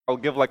I'll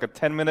give like a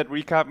 10-minute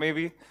recap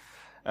maybe,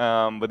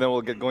 but then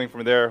we'll get going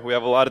from there. We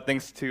have a lot of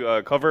things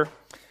to cover.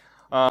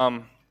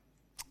 Um,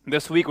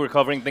 this week we're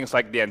covering things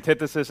like the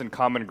antithesis and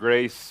common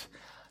grace.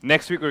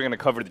 Next week we're going to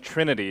cover the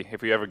Trinity,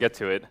 if we ever get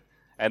to it,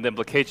 and the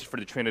implications for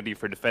the Trinity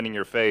for defending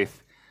your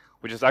faith,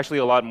 which is actually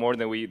a lot more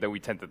than we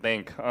tend to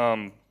think.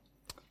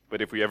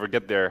 But if we ever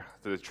get there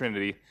to the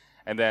Trinity,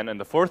 and then in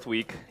the fourth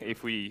week,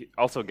 if we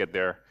also get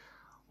there,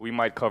 we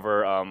might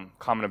cover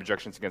common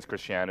objections against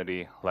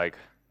Christianity, like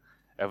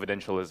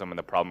evidentialism and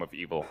the problem of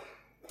evil.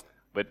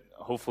 But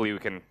hopefully we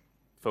can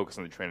focus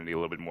on the Trinity a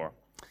little bit more.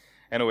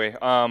 Anyway,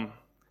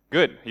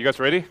 good. You guys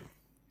ready?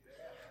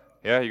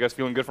 Yeah, you guys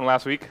feeling good from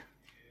last week?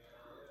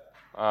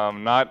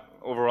 Not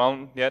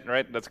overwhelmed yet,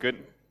 right? That's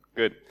good.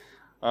 Good.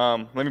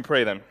 Let me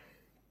pray then.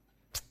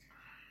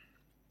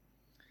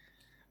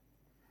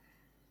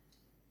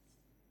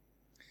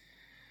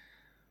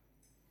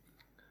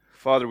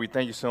 Father, we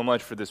thank you so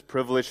much for this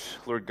privilege,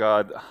 Lord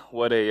God.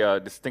 What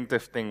a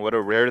distinctive thing, what a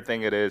rare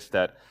thing it is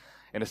that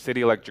in a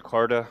city like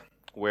Jakarta,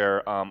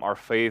 where our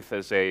faith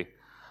is a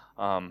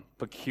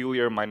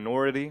peculiar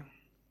minority,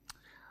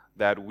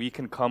 that we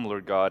can come,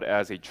 Lord God,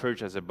 as a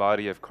church, as a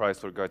body of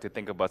Christ, Lord God, to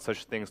think about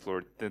such things,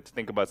 Lord, to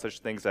think about such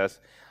things as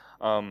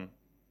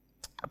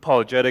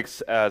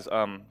apologetics, as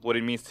what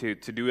it means to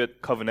do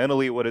it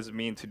covenantally, what does it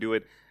mean to do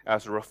it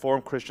as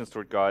Reformed Christians,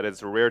 Lord God.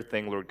 It's a rare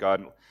thing, Lord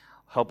God.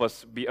 Help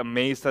us be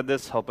amazed at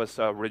this. Help us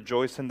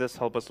rejoice in this.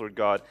 Help us, Lord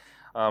God,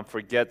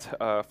 forget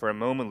for a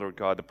moment, Lord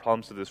God, the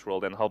problems of this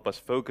world, and help us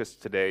focus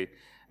today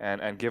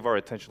and give our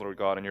attention, Lord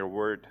God, on your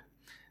word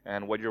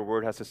and what your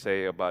word has to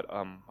say about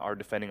our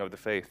defending of the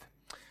faith.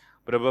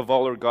 But above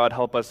all, Lord God,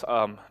 help us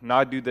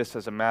not do this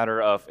as a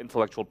matter of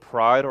intellectual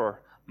pride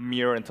or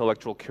mere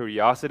intellectual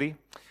curiosity.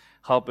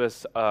 Help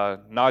us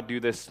not do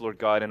this, Lord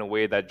God, in a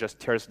way that just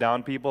tears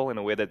down people, in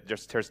a way that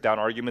just tears down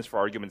arguments for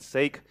argument's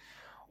sake,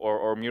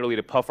 or merely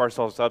to puff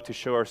ourselves up, to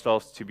show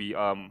ourselves to be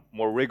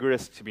more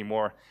rigorous, to be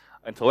more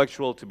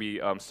intellectual, to be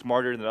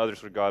smarter than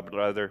others, Lord God, but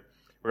rather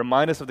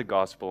remind us of the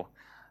gospel,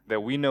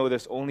 that we know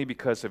this only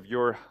because of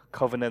your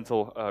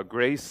covenantal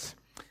grace,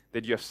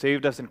 that you have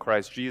saved us in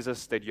Christ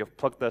Jesus, that you have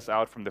plucked us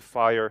out from the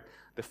fire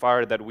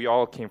that we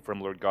all came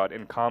from, Lord God,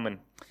 in common.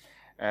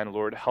 And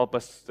Lord, help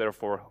us,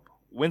 therefore,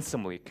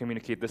 winsomely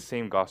communicate the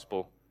same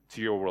gospel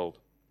to your world.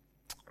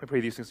 I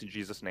pray these things in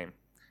Jesus' name.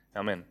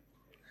 Amen.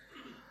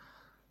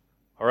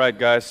 All right,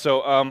 guys,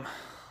 so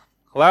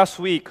last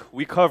week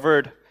we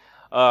covered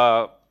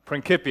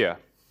Principia,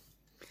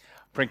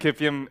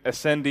 Principium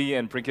Essendi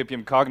and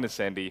Principium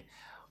Cognoscendi.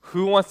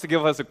 Who wants to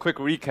give us a quick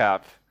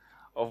recap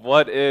of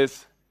what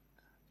is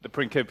the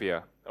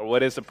Principia, or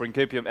what is the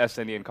Principium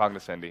Essendi and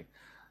Cognoscendi?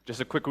 Just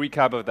a quick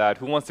recap of that.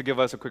 Who wants to give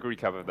us a quick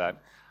recap of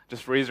that?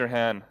 Just raise your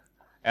hand,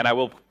 and I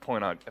will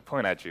point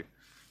at you.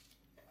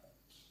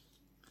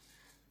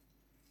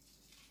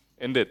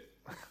 Indeed.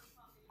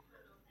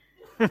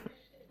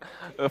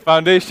 The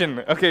foundation.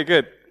 Okay,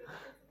 good.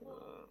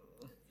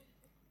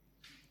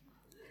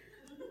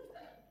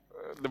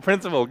 The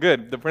principle,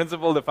 good. The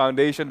principle, the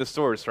foundation, the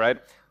source, right?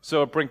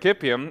 So a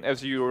principium,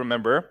 as you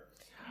remember,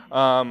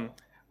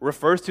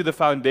 refers to the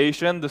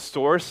foundation, the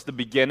source, the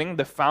beginning,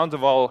 the fount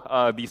of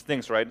all these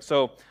things, right?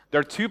 So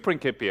there are two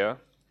principia,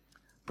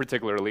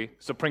 particularly.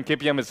 So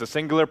principium is the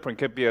singular,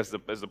 principia is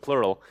the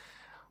plural.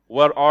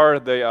 What are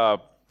the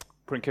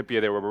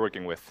principia they were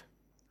working with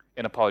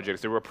in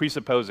apologetics? They were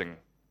presupposing.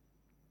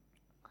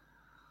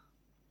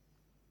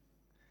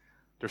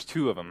 There's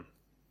two of them.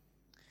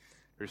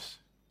 There's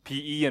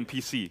PE and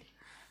PC.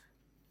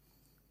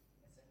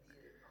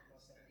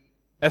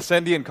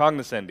 Essendi and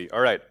Cognoscendi.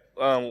 All right.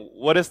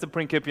 What is the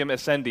Principium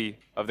Essendi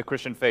of the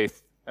Christian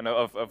faith and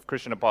of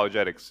Christian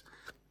apologetics?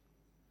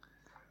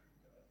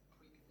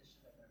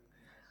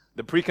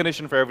 The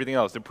precondition for everything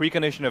else. The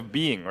precondition of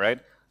being,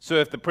 right? So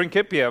if the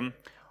Principium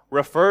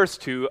refers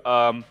to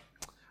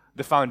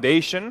the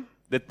foundation,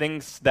 the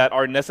things that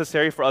are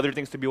necessary for other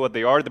things to be what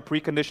they are, the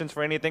preconditions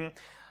for anything,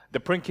 the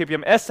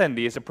Principium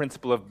Essendi is a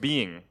principle of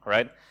being,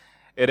 right?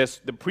 It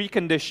is the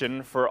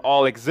precondition for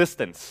all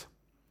existence.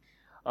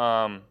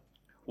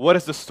 What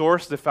is the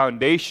source, the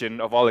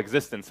foundation of all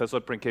existence? That's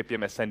what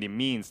Principium Essendi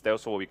means.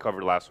 That's what we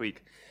covered last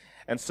week.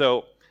 And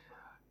so,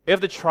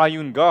 if the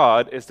triune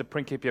God is the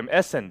Principium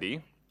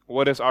Essendi,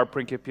 what is our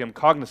Principium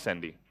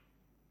Cognoscendi?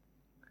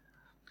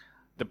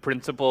 The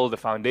principle, the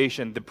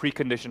foundation, the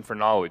precondition for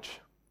knowledge.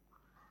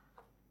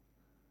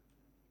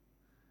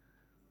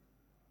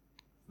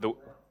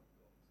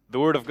 The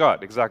Word of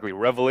God, exactly.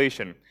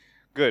 Revelation.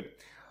 Good.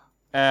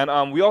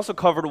 And we also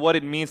covered what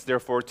it means,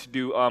 therefore, to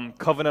do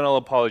covenantal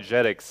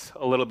apologetics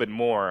a little bit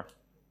more.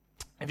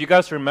 If you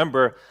guys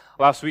remember,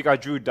 last week I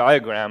drew a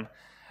diagram,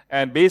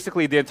 and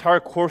basically the entire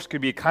course could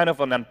be kind of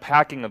an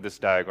unpacking of this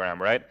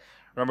diagram, right?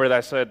 Remember that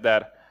I said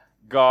that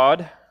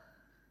God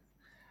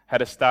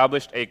had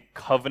established a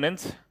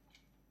covenant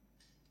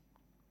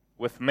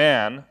with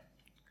man,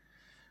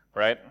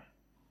 right?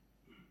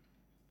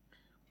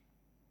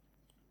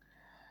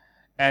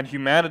 And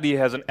humanity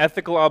has an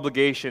ethical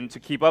obligation to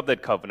keep up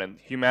that covenant.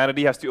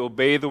 Humanity has to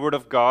obey the Word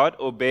of God,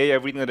 obey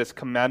everything that is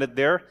commanded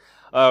there,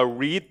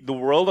 read the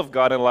world of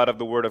God in light of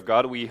the Word of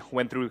God. We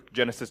went through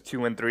Genesis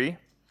 2 and 3.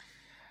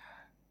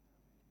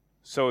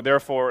 So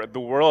therefore, the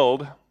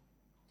world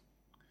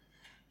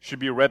should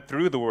be read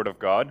through the Word of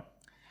God.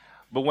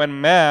 But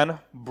when man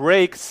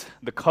breaks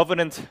the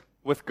covenant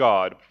with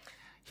God,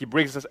 he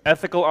breaks his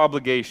ethical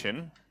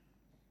obligation.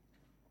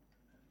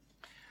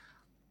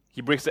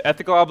 He breaks the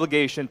ethical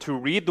obligation to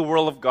read the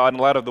world of God in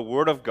light of the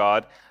Word of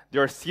God.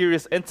 There are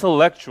serious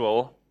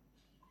intellectual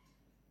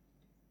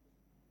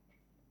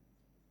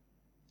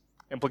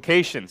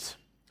implications.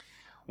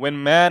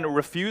 When man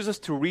refuses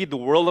to read the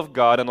world of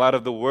God in light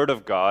of the Word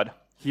of God,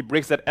 he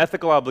breaks that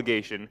ethical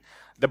obligation.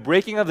 The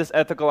breaking of this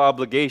ethical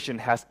obligation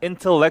has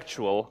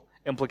intellectual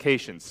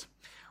implications.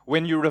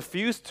 When you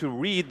refuse to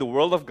read the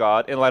world of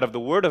God in light of the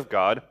Word of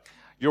God,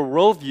 your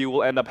worldview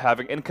will end up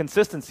having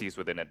inconsistencies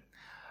within it.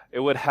 It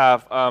would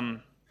have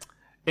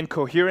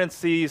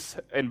incoherencies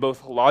in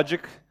both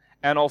logic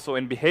and also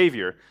in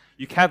behavior.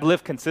 You can't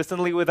live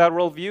consistently with that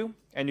worldview,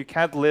 and you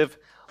can't live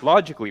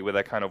logically with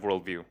that kind of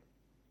worldview.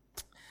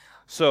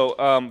 So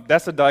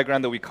that's a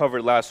diagram that we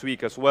covered last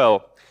week as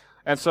well.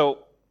 And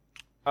so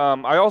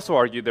I also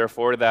argue,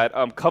 therefore, that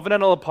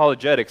covenantal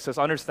apologetics is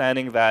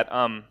understanding that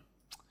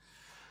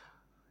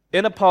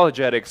in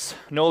apologetics,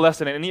 no less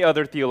than any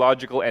other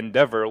theological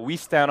endeavor, we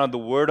stand on the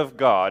Word of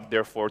God,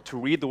 therefore, to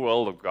read the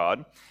world of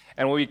God.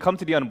 And when we come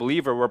to the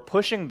unbeliever, we're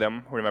pushing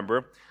them,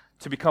 remember,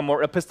 to become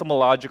more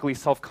epistemologically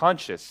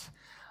self-conscious.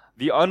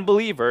 The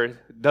unbeliever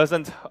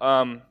doesn't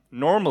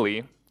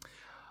normally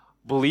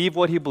believe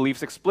what he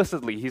believes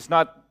explicitly. He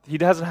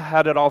hasn't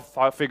had it all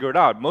figured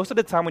out. Most of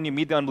the time when you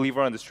meet the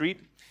unbeliever on the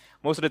street,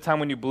 most of the time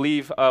when you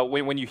believe,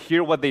 when you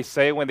hear what they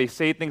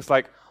say things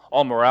like,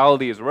 all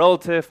morality is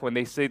relative, when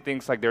they say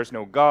things like there's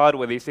no God,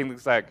 when they say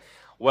things like,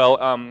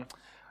 well,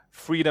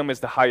 freedom is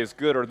the highest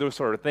good, or those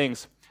sort of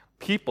things,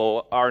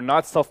 people are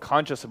not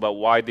self-conscious about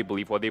why they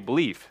believe what they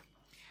believe.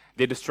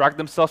 They distract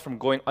themselves from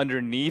going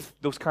underneath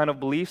those kind of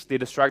beliefs. They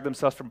distract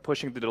themselves from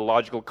pushing through the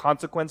logical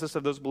consequences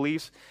of those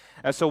beliefs.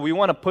 And so we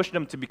want to push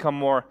them to become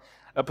more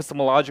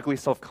epistemologically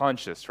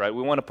self-conscious, right?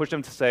 We want to push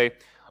them to say,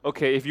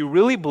 okay, if you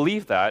really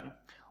believe that,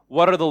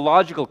 what are the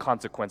logical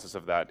consequences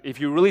of that? If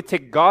you really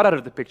take God out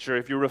of the picture,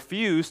 if you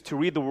refuse to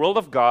read the world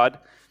of God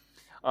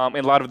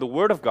in light of the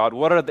Word of God,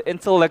 what are the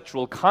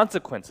intellectual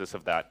consequences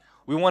of that?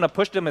 We want to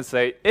push them and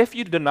say, if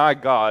you deny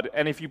God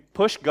and if you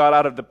push God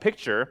out of the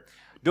picture,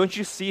 don't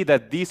you see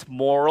that these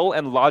moral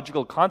and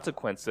logical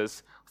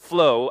consequences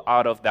flow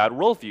out of that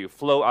worldview,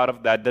 flow out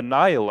of that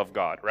denial of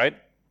God, right?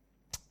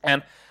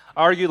 And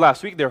I argued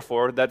last week,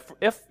 therefore, that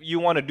if you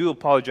want to do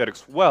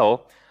apologetics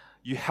well,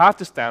 you have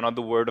to stand on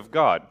the Word of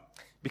God.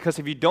 Because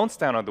if you don't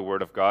stand on the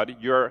Word of God,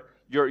 you're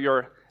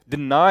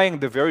denying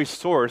the very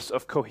source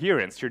of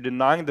coherence. You're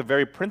denying the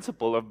very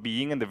principle of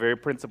being and the very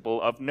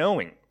principle of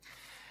knowing.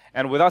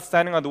 And without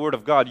standing on the Word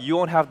of God, you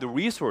won't have the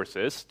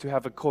resources to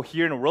have a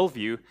coherent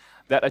worldview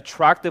that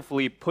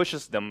attractively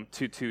pushes them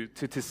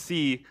to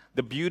see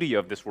the beauty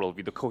of this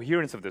worldview, the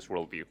coherence of this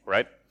worldview,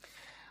 right?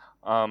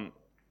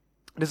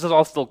 This is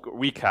all still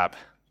recap,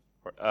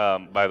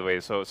 by the way.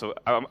 So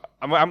I'm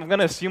going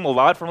to assume a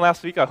lot from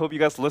last week. I hope you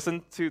guys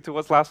listened to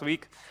what's last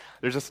week.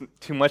 There's just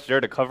too much there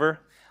to cover.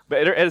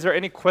 But is there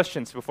any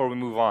questions before we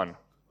move on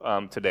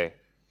today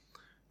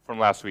from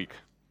last week?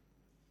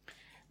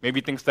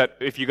 Maybe things that,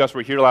 if you guys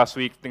were here last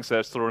week, things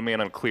that still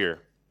remain unclear.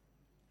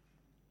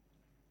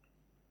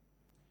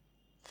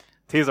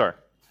 Tazar.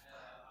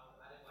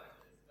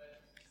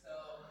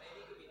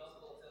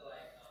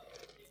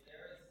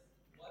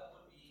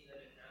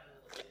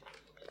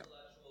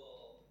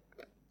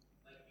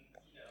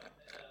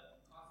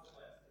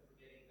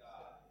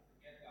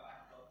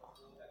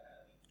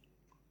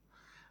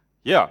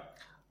 Yeah.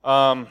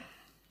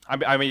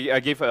 I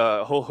gave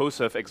a whole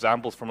host of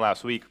examples from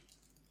last week.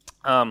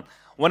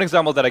 One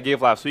example that I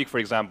gave last week, for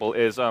example,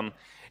 is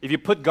if you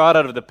put God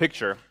out of the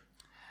picture,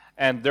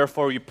 and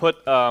therefore you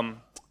put the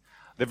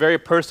very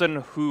person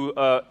who,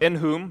 in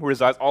whom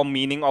resides all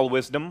meaning, all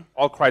wisdom,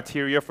 all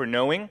criteria for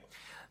knowing,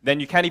 then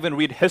you can't even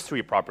read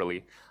history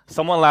properly.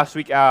 Someone last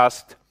week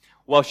asked,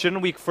 well,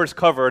 shouldn't we first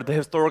cover the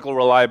historical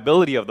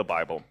reliability of the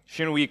Bible?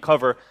 Shouldn't we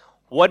cover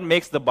what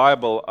makes the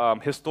Bible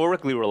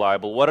historically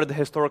reliable? What are the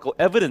historical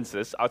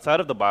evidences outside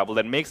of the Bible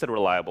that makes it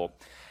reliable?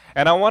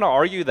 And I want to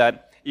argue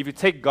that if you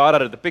take God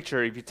out of the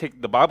picture, if you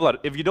take the Bible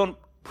out, if you don't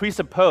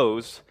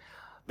presuppose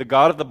the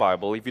God of the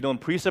Bible, if you don't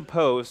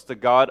presuppose the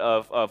God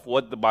of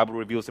what the Bible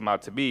reveals him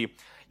out to be,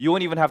 you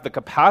won't even have the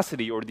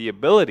capacity or the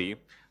ability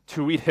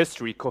to read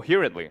history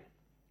coherently,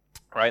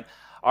 right?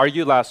 I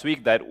argued last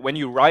week that when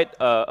you write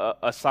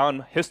a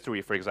sound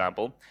history, for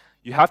example,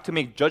 you have to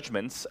make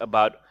judgments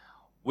about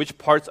which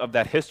parts of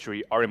that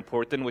history are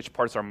important, which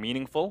parts are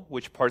meaningful,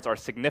 which parts are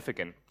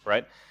significant,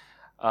 right?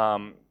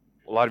 A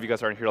lot of you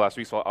guys aren't here last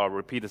week, so I'll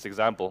repeat this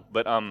example.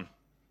 But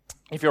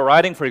if you're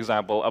writing, for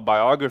example, a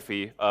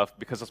biography of,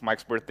 because it's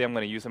Mike's birthday, I'm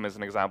going to use him as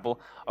an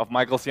example, of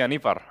Michael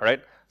Cianipar,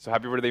 right? So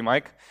happy birthday,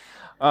 Mike.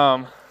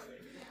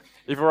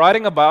 If you're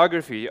writing a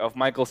biography of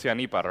Michael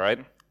Cianipar,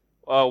 right,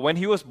 when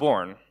he was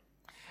born,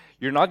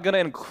 you're not going to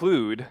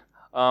include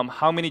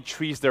how many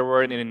trees there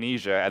were in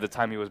Indonesia at the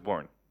time he was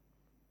born,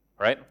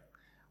 right?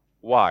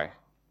 Why?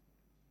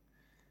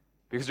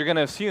 Because you're going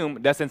to assume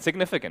that's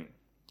insignificant.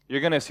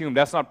 You're going to assume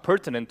that's not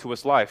pertinent to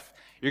his life.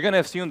 You're going to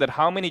assume that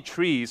how many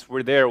trees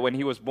were there when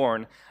he was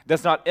born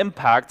does not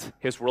impact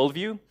his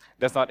worldview,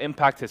 does not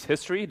impact his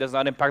history, does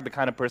not impact the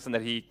kind of person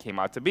that he came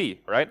out to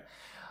be, right?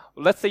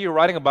 Let's say you're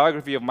writing a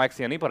biography of Mike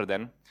Sianipar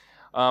then.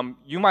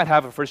 You might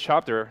have a first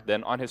chapter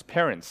then on his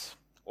parents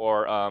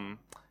or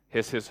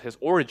his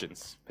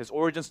origins, his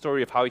origin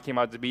story of how he came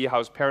out to be, how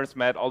his parents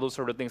met, all those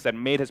sort of things that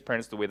made his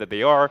parents the way that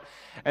they are.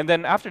 And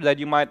then after that,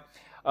 you might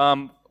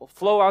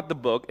flow out the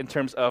book in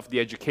terms of the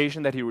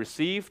education that he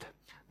received,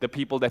 the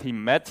people that he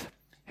met,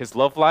 his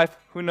love life,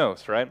 who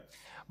knows, right?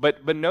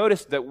 But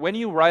notice that when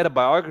you write a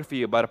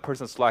biography about a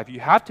person's life, you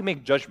have to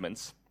make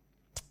judgments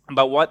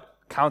about what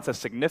counts as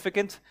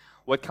significant,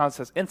 what counts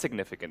as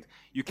insignificant.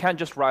 You can't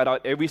just write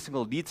out every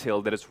single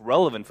detail that is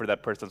relevant for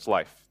that person's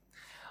life.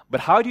 But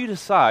how do you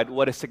decide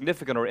what is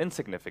significant or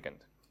insignificant?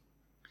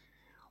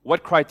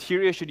 What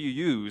criteria should you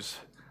use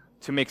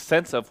to make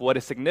sense of what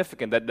is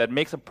significant, that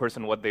makes a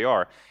person what they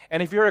are?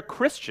 And if you're a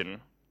Christian,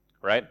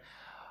 right,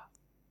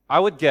 I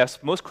would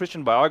guess most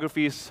Christian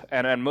biographies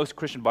and most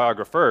Christian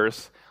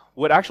biographers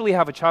would actually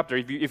have a chapter.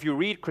 If you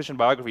read Christian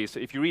biographies,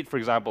 if you read, for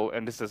example,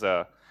 and this is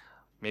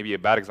maybe a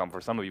bad example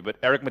for some of you, but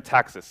Eric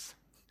Metaxas,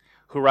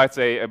 who writes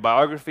a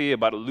biography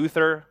about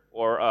Luther,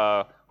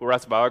 or who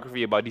writes a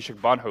biography about Dietrich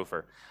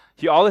Bonhoeffer,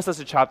 he always does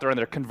a chapter on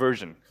their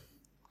conversion.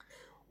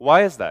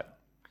 Why is that?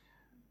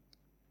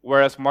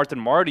 Whereas Martin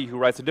Marty, who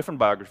writes a different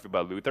biography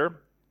about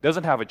Luther,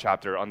 doesn't have a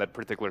chapter on that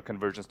particular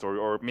conversion story,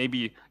 or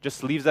maybe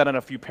just leaves that in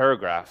a few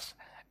paragraphs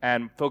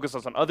and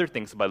focuses on other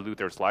things about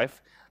Luther's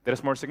life that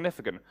is more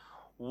significant.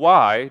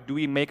 Why do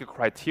we make a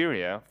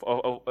criteria?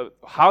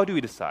 How do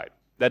we decide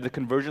that the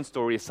conversion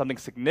story is something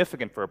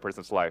significant for a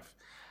person's life?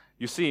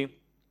 You see,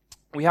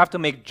 we have to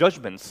make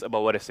judgments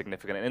about what is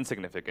significant and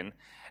insignificant.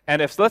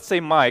 And if, let's say,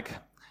 Mike,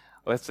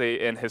 let's say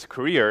in his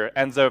career,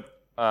 ends up,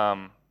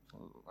 I'm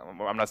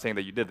not saying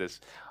that you did this,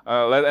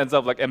 ends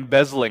up like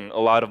embezzling a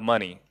lot of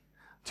money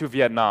to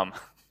Vietnam.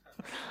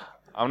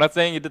 I'm not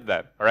saying you did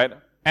that, all right?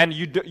 And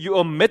you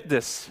omit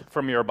this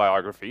from your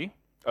biography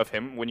of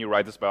him when you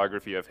write this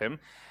biography of him,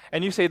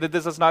 and you say that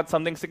this is not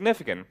something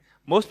significant.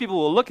 Most people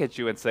will look at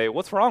you and say,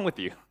 what's wrong with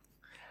you?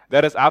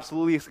 That is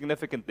absolutely a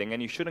significant thing,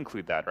 and you should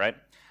include that, right?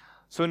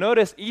 So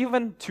notice,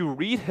 even to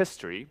read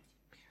history,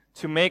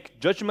 to make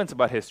judgments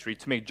about history,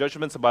 to make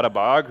judgments about a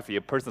biography,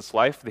 a person's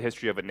life, the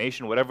history of a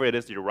nation, whatever it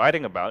is that you're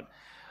writing about,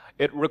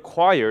 it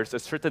requires a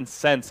certain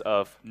sense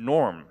of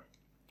norm,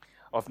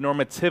 of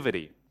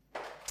normativity.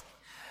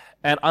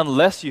 And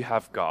unless you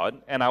have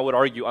God, and I would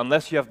argue,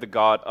 unless you have the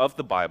God of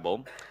the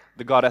Bible,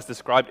 the God as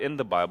described in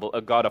the Bible,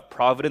 a God of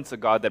providence, a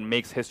God that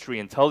makes history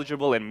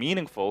intelligible and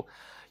meaningful,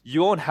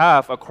 you won't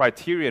have a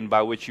criterion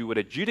by which you would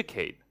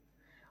adjudicate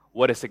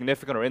what is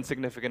significant or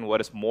insignificant,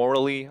 what is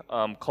morally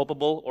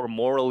culpable or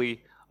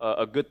morally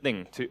a good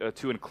thing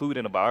to include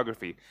in a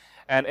biography.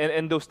 And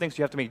in those things,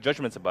 you have to make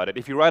judgments about it.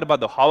 If you write about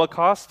the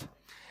Holocaust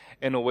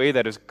in a way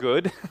that is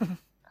good,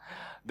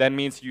 that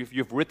means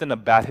you've written a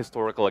bad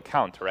historical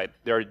account, right?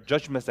 There are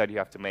judgments that you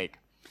have to make.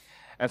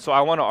 And so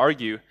I want to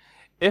argue,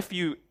 if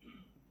you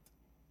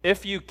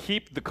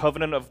keep the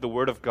covenant of the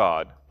Word of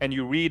God and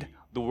you read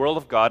the Word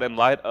of God in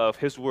light of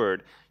His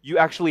Word, you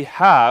actually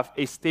have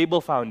a stable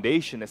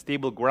foundation, a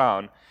stable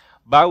ground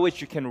by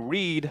which you can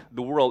read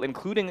the world,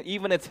 including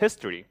even its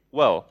history,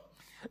 well.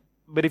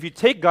 But if you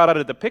take God out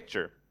of the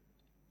picture,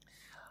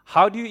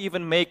 how do you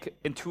even make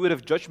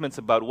intuitive judgments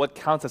about what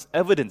counts as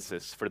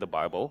evidences for the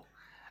Bible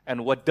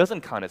and what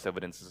doesn't count as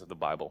evidences of the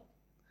Bible?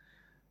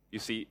 You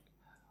see,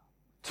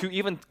 to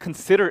even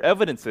consider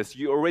evidences,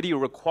 you already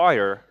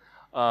require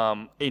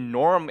a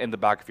norm in the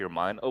back of your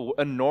mind,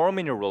 a norm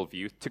in your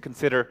worldview to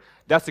consider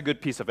that's a good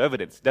piece of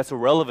evidence, that's a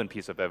relevant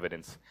piece of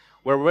evidence.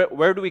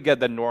 Where do we get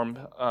that norm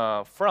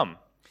from?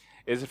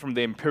 Is it from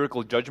the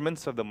empirical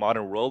judgments of the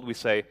modern world? We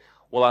say,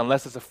 well,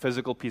 unless it's a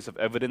physical piece of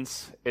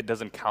evidence, it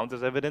doesn't count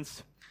as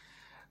evidence.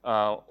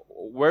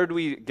 Where do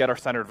we get our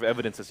standard of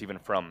evidences even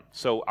from?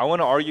 So I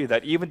want to argue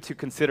that even to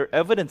consider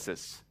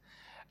evidences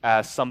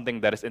as something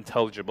that is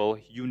intelligible,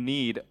 you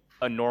need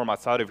a norm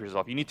outside of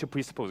yourself. You need to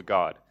presuppose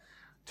God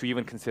to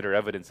even consider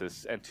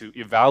evidences and to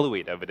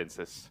evaluate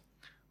evidences,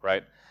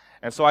 right?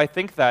 And so I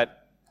think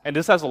that, and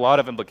this has a lot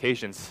of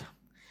implications,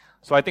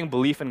 so I think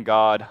belief in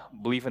God,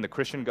 belief in the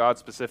Christian God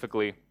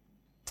specifically,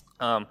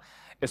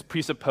 is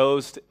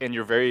presupposed in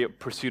your very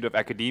pursuit of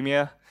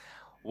academia.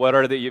 What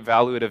are the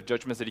evaluative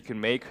judgments that you can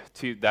make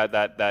to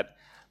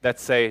that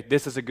say,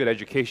 this is a good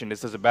education,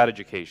 this is a bad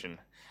education?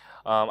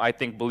 I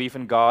think belief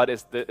in God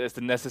is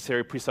the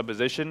necessary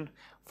presupposition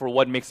for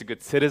what makes a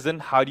good citizen.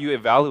 How do you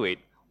evaluate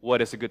what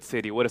is a good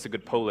city? What is a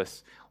good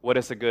polis? What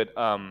is a good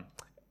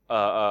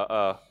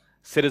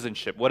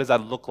citizenship? What does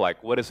that look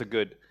like? What is a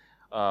good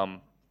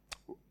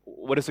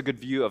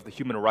view of the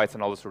human rights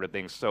and all those sort of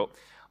things? So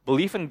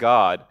belief in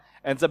God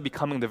ends up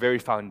becoming the very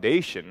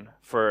foundation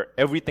for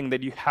everything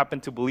that you happen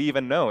to believe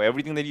and know,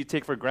 everything that you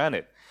take for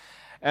granted.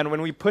 And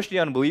when we push the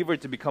unbeliever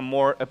to become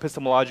more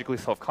epistemologically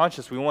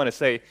self-conscious, we want to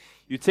say,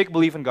 you take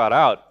belief in God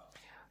out,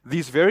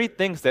 these very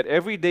things that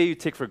every day you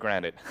take for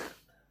granted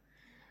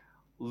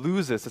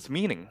loses its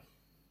meaning.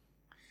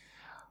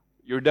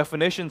 Your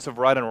definitions of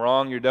right and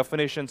wrong, your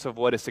definitions of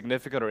what is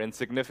significant or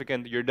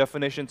insignificant, your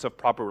definitions of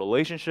proper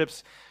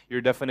relationships, your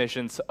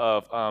definitions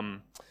of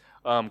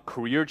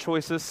career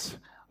choices,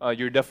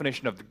 your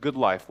definition of the good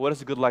life. What does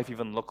the good life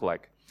even look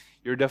like?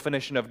 Your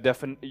definition of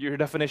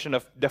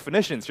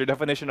definitions, your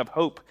definition of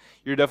hope,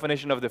 your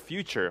definition of the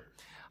future,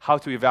 how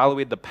to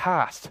evaluate the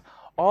past.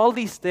 All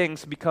these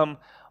things become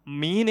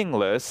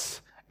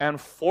meaningless and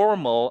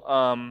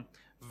formal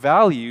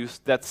values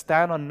that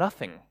stand on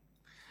nothing.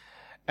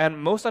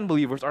 And most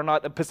unbelievers are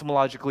not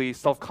epistemologically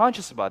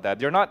self-conscious about that.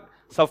 They're not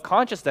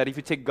self-conscious that if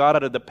you take God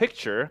out of the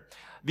picture,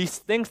 these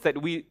things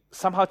that we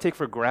somehow take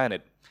for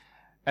granted,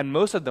 and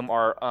most of them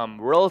are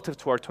relative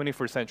to our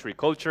 21st century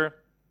culture,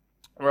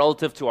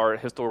 relative to our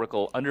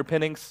historical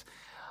underpinnings,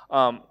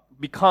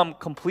 become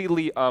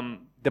completely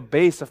the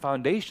base of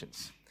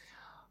foundations.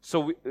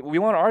 So we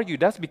want to argue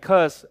that's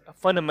because,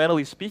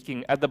 fundamentally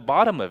speaking, at the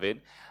bottom of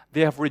it,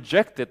 they have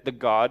rejected the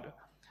God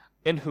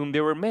in whom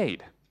they were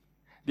made.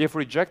 They have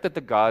rejected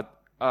the God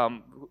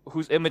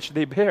whose image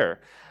they bear.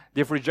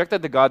 They've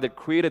rejected the God that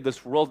created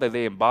this world that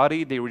they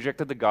embody. They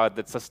rejected the God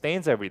that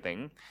sustains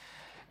everything.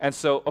 And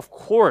so, of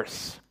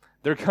course,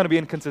 there are going to be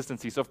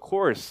inconsistencies. Of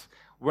course,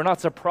 we're not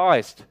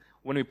surprised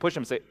when we push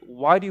them and say,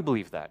 why do you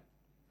believe that?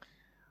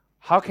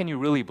 How can you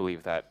really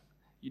believe that?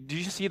 Do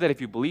you see that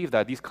if you believe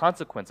that, these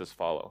consequences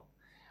follow?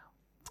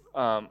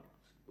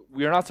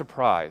 We are not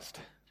surprised,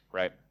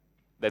 right,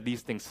 that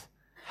these things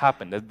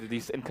happen, that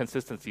these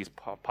inconsistencies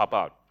pop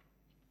out.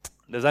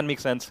 Does that make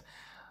sense?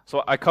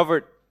 So I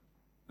covered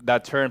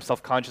that term,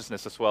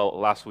 self-consciousness, as well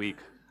last week.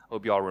 I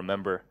hope you all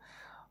remember.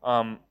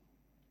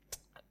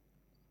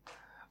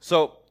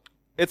 So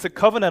it's a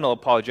covenantal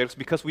apologetics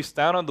because we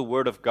stand on the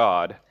Word of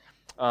God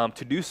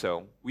to do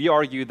so. We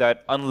argue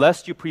that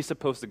unless you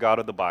presuppose the God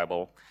of the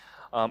Bible,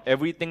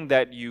 everything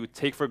that you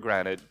take for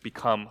granted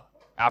become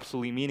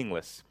absolutely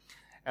meaningless.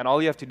 And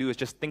all you have to do is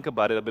just think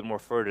about it a bit more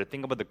further.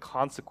 Think about the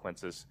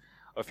consequences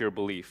of your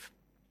belief.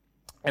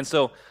 And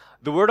so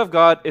the Word of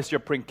God is your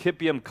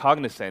principium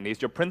cognoscendi,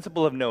 is your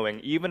principle of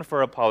knowing, even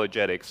for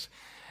apologetics.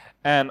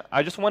 And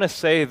I just want to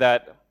say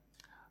that,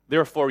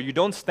 therefore, you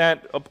don't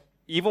stand up,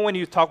 even when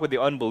you talk with the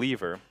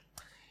unbeliever,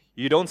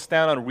 you don't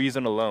stand on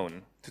reason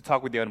alone to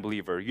talk with the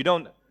unbeliever. You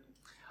don't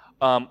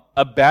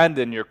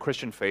abandon your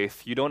Christian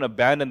faith. You don't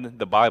abandon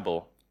the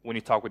Bible when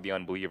you talk with the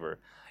unbeliever.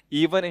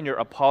 Even in your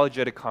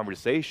apologetic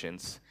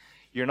conversations,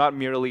 you're not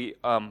merely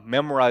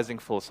memorizing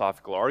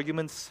philosophical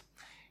arguments.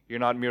 You're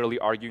not merely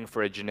arguing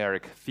for a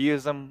generic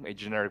theism, a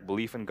generic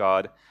belief in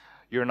God.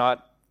 You're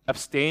not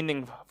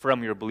abstaining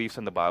from your beliefs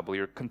in the Bible.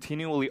 You're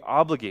continually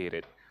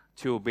obligated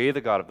to obey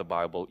the God of the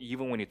Bible,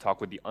 even when you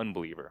talk with the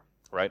unbeliever,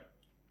 right?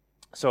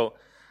 So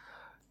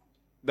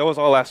that was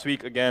all last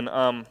week. Again,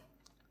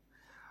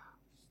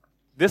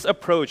 this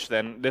approach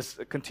then, this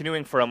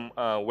continuing from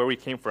where we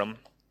came from,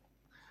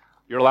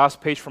 your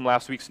last page from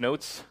last week's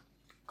notes,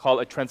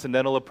 called a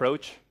transcendental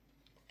approach.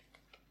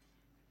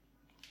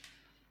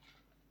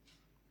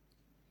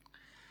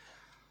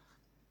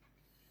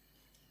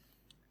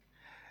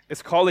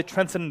 It's called a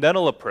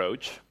transcendental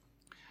approach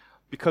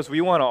because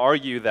we want to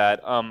argue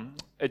that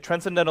a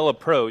transcendental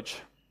approach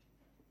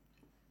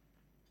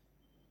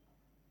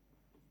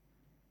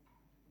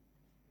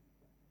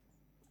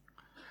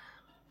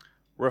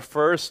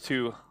refers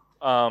to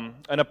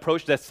an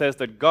approach that says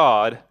that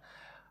God,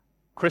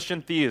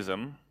 Christian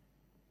theism,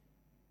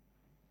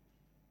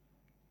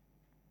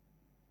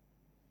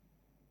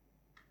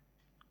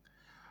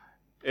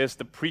 is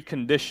the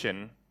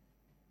precondition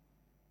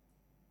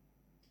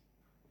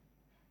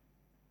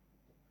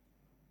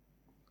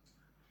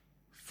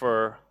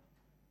for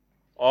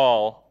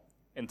all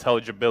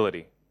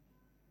intelligibility.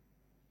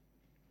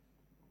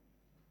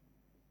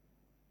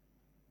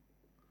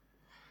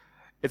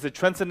 It's a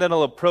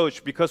transcendental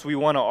approach because we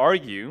want to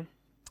argue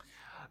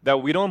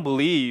that we don't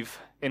believe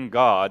in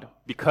God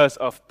because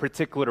of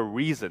particular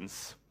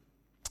reasons.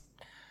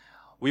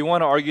 We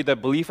want to argue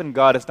that belief in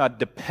God is not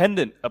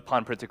dependent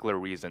upon particular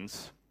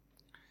reasons.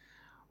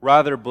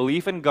 Rather,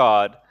 belief in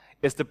God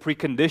is the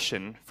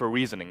precondition for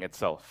reasoning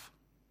itself.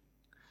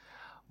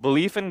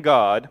 Belief in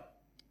God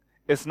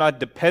is not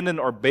dependent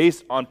or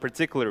based on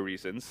particular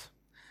reasons,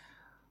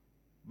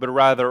 but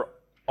rather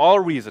all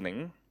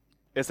reasoning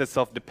is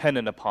itself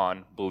dependent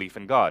upon belief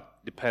in God,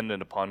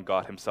 dependent upon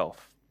God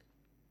Himself.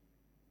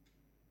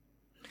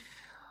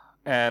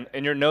 And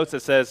in your notes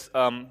it says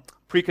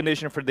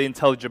precondition for the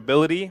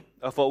intelligibility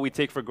of what we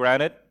take for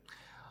granted.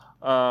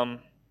 That's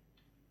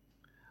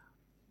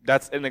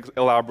an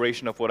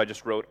elaboration of what I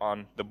just wrote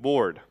on the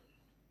board.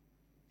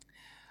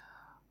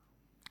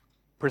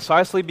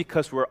 Precisely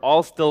because we're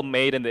all still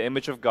made in the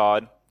image of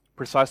God,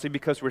 precisely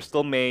because we're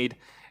still made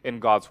in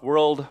God's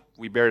world,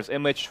 we bear His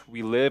image,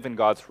 we live in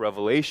God's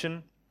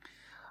revelation.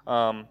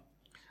 A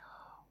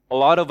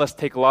lot of us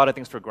take a lot of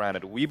things for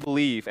granted. We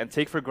believe and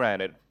take for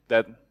granted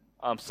that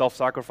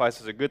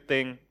self-sacrifice is a good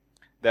thing,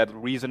 that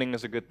reasoning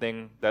is a good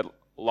thing, that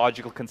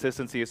logical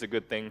consistency is a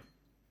good thing.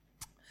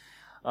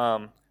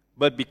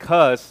 But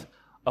because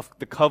of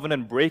the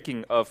covenant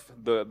breaking of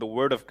the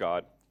Word of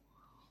God,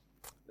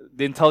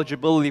 the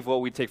intelligibility of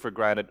what we take for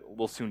granted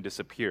will soon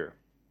disappear.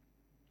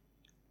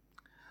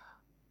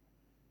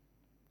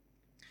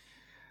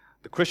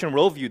 The Christian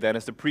worldview, then,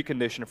 is the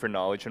precondition for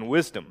knowledge and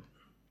wisdom.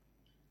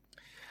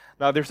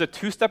 Now, there's a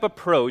two-step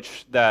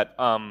approach that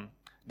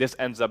this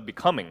ends up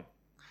becoming.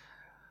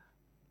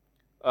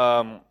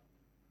 In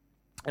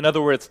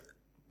other words,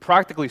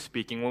 practically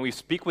speaking, when we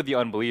speak with the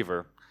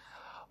unbeliever,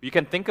 you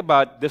can think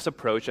about this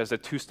approach as a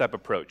two-step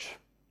approach.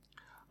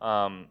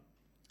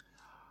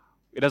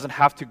 It doesn't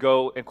have to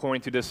go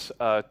according to this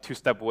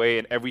two-step way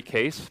in every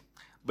case,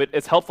 but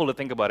it's helpful to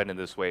think about it in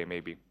this way,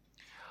 maybe.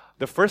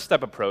 The first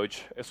step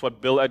approach is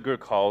what Bill Edgar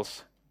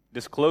calls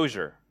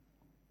disclosure.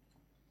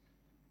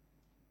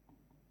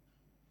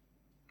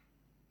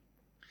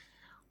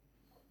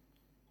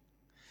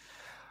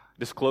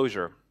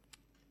 Disclosure.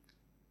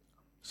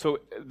 So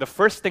the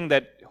first thing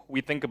that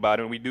we think about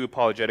when we do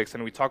apologetics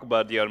and we talk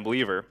about the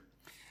unbeliever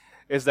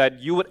is that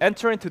you would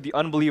enter into the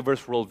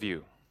unbeliever's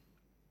worldview.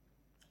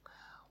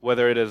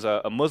 Whether it is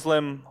a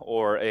Muslim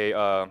or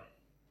a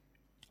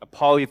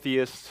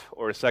polytheist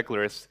or a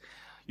secularist,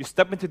 you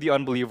step into the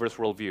unbeliever's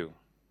worldview.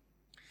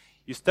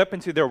 You step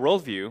into their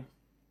worldview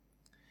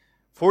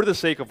for the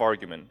sake of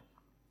argument.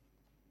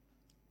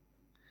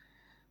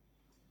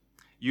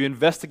 You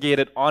investigate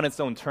it on its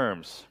own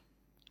terms.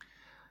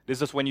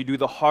 This is when you do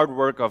the hard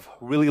work of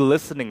really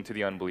listening to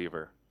the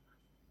unbeliever.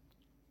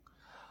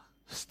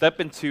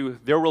 Step into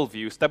their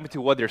worldview, step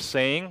into what they're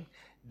saying,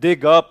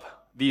 dig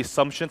up the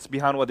assumptions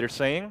behind what they're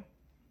saying,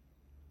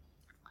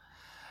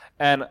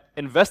 and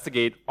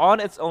investigate on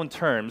its own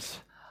terms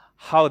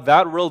how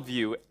that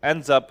worldview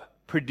ends up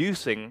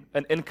producing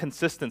an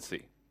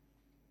inconsistency.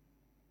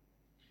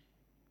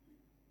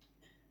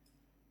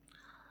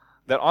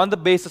 That on the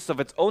basis of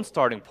its own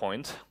starting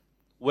point,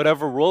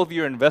 whatever worldview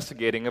you're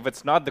investigating, if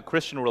it's not the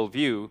Christian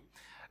worldview,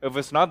 if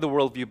it's not the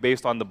worldview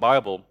based on the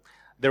Bible,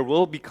 it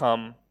will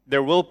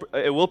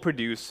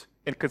produce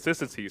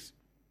inconsistencies.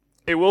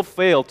 It will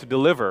fail to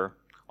deliver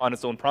on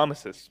its own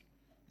promises.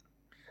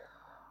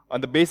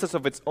 On the basis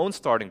of its own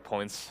starting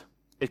points,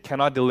 it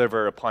cannot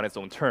deliver upon its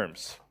own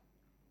terms.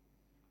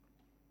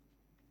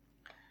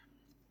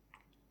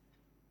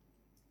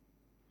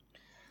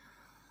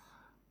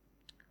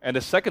 And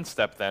the second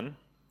step, then,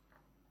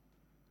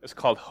 is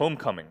called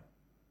homecoming.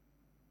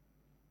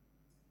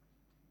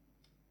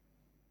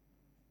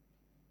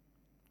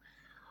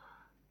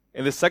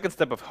 In the second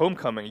step of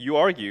homecoming, you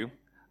argue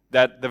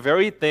that the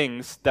very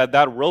things that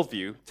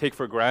worldview take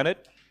for granted,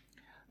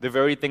 the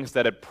very things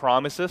that it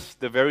promises,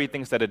 the very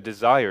things that it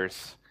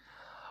desires,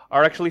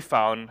 are actually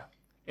found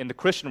in the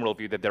Christian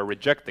worldview that they're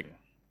rejecting.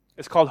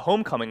 It's called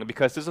homecoming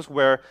because this is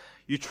where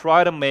you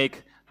try to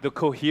make the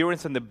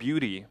coherence and the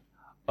beauty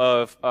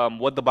of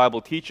what the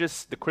Bible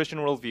teaches, the Christian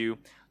worldview,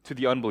 to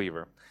the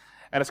unbeliever.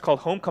 And it's called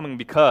homecoming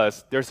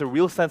because there's a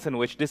real sense in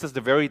which this is the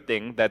very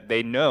thing that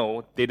they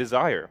know they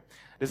desire.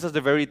 This is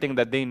the very thing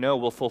that they know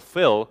will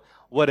fulfill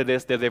what it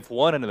is that they've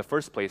wanted in the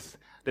first place,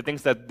 the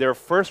things that their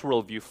first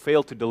worldview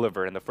failed to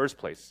deliver in the first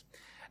place.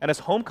 And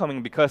it's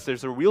homecoming because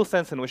there's a real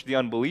sense in which the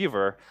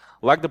unbeliever,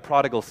 like the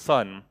prodigal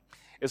son,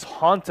 is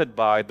haunted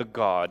by the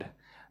God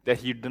that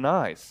he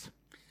denies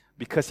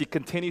because he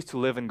continues to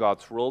live in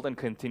God's world and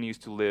continues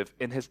to live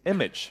in his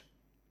image.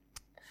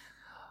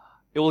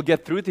 It will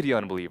get through to the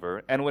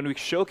unbeliever, and when we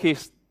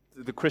showcase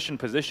the Christian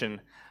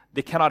position,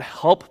 they cannot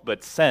help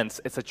but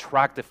sense its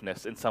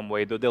attractiveness in some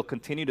way, though they'll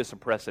continue to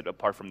suppress it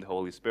apart from the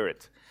Holy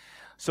Spirit.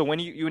 So when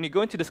you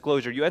go into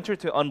disclosure, you enter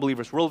into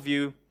unbeliever's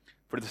worldview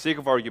for the sake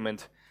of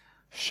argument,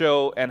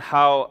 show and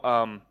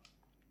how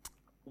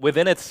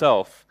within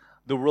itself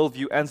the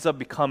worldview ends up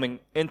becoming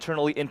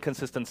internally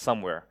inconsistent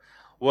somewhere.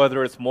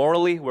 Whether it's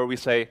morally, where we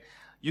say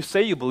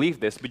you believe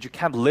this, but you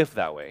can't live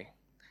that way.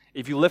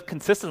 If you live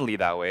consistently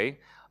that way,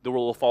 the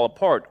world will fall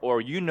apart, or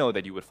you know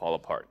that you would fall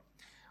apart.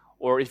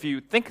 Or if you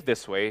think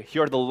this way,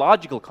 here are the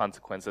logical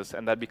consequences,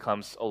 and that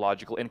becomes a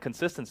logical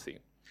inconsistency.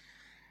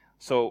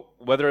 So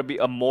whether it be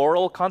a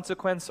moral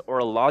consequence or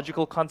a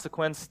logical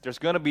consequence, there's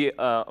going to be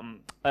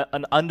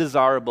an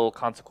undesirable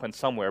consequence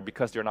somewhere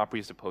because you're not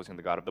presupposing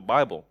the God of the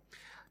Bible.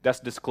 That's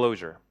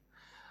disclosure.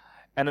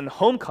 And in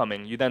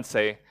homecoming, you then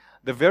say,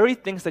 the very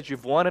things that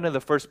you've wanted in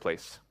the first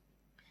place,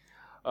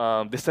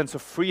 this sense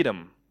of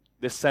freedom,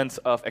 this sense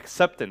of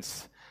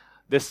acceptance,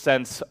 this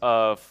sense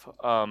of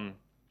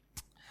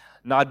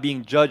not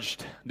being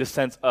judged, this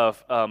sense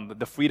of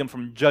the freedom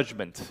from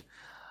judgment,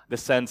 the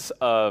sense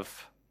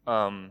of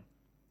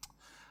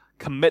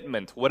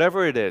commitment,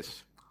 whatever it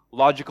is,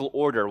 logical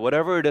order,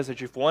 whatever it is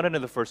that you've wanted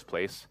in the first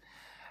place,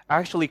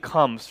 actually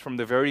comes from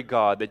the very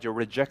God that you're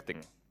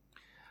rejecting.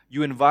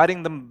 You're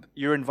inviting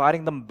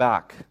them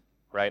back,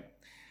 right?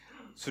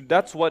 So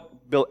that's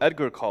what Bill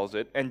Edgar calls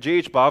it, and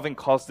J.H. Bavinck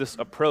calls this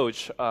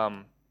approach,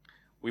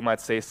 we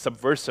might say,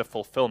 subversive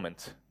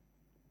fulfillment.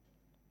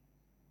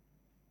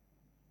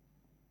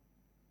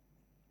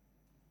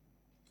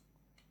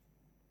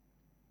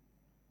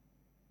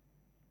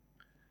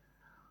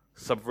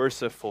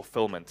 subversive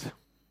fulfillment,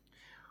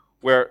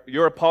 where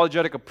your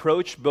apologetic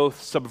approach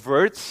both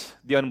subverts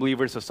the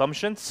unbeliever's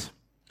assumptions,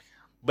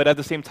 but at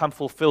the same time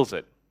fulfills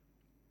it.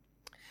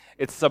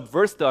 It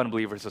subverts the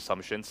unbeliever's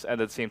assumptions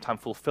and at the same time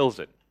fulfills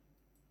it.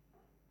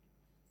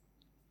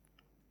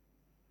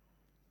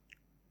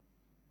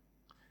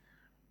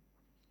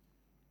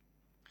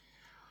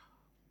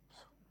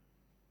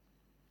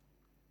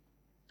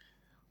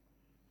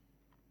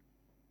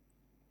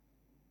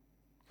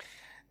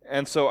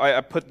 And so I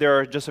put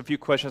there just a few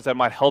questions that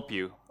might help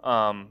you.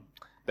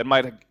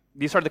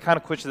 These are the kind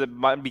of questions that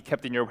might be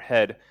kept in your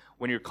head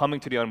when you're coming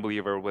to the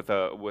unbeliever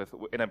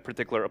in a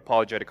particular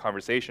apologetic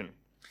conversation.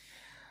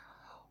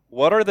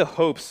 What are the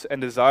hopes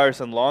and desires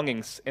and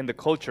longings in the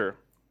culture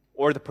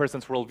or the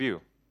person's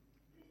worldview?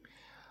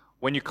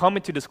 When you come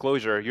into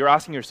disclosure, you're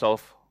asking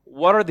yourself,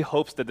 what are the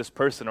hopes that this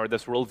person or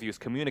this worldview is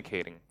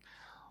communicating?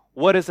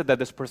 What is it that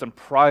this person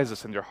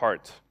prizes in their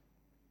heart?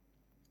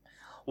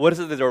 What is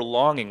it that they're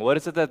longing? What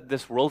is it that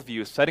this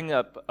worldview is setting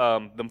up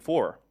them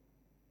for?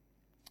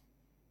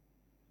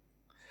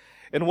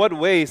 In what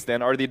ways,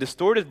 then, are the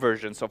distorted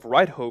versions of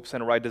right hopes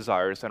and right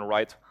desires and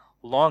right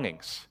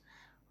longings?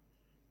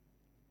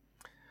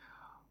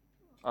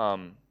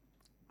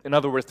 In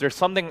other words, there's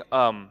something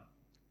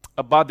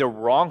about their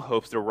wrong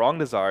hopes, their wrong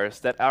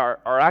desires, that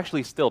are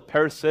actually still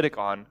parasitic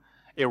on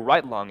a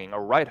right longing, a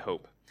right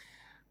hope.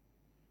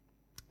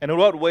 And in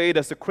what way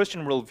does the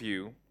Christian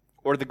worldview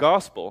or the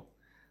gospel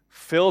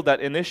fill that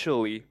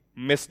initially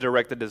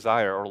misdirected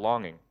desire or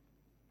longing?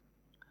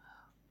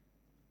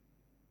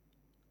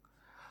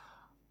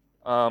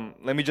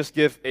 Let me just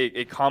give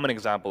a common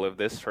example of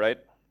this, right?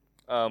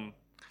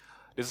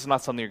 This is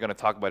not something you're going to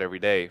talk about every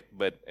day,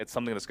 but it's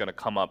something that's going to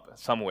come up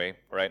some way,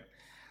 right?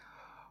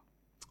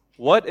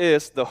 What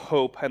is the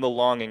hope and the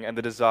longing and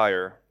the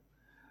desire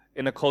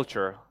in a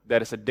culture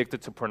that is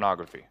addicted to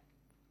pornography?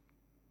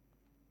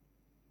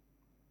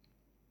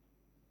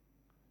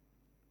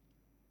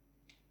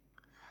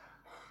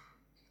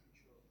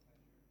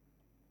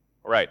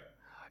 Right.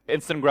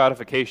 Instant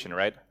gratification,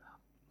 right?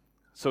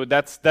 So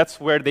that's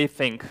where they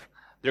think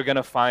they're going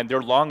to find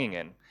their longing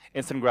in,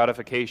 instant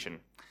gratification,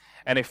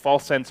 and a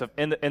false sense of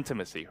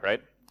intimacy,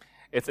 right?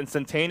 It's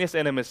instantaneous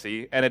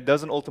intimacy, and it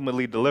doesn't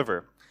ultimately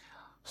deliver.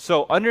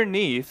 So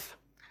underneath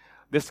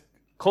this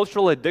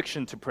cultural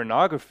addiction to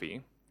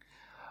pornography,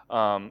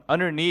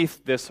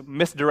 underneath this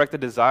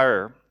misdirected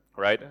desire,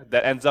 right,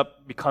 that ends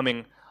up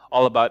becoming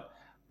all about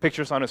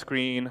pictures on a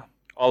screen,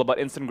 all about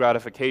instant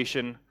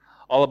gratification,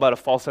 all about a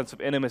false sense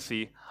of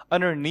intimacy,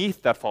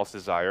 underneath that false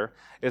desire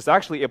is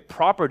actually a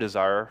proper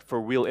desire for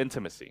real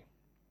intimacy,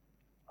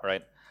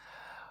 right?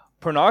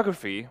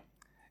 Pornography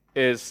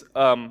is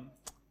a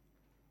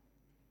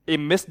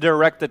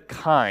misdirected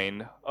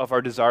kind of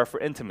our desire for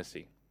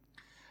intimacy,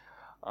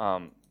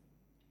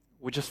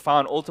 which is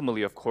found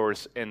ultimately, of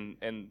course, in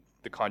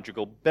the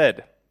conjugal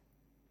bed.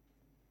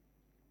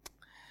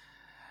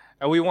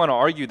 And we want to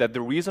argue that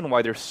the reason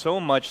why there's so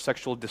much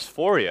sexual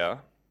dysphoria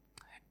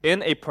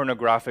in a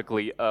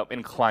pornographically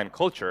inclined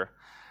culture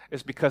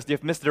is because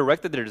they've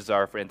misdirected their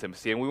desire for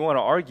intimacy. And we want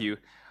to argue,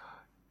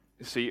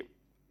 see,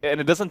 and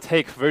it doesn't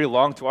take very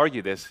long to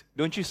argue this,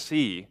 don't you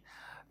see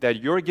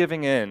that your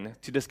giving in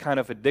to this kind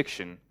of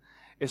addiction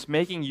is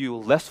making you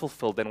less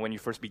fulfilled than when you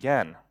first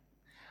began?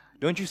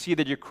 Don't you see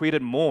that you're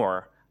created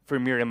more for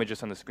mere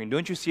images on the screen?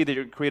 Don't you see that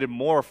you're created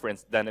more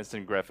than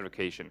instant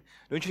gratification?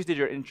 Don't you see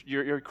that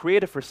you're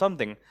created for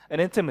something, an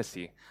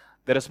intimacy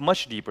that is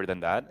much deeper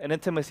than that, an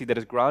intimacy that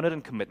is grounded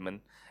in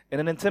commitment,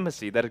 and an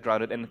intimacy that is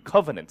grounded in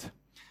covenant?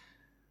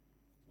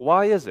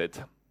 Why is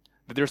it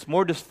that there's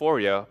more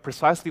dysphoria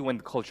precisely when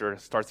the culture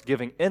starts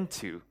giving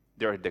into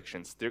their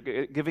addictions? They're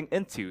giving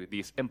into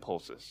these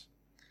impulses.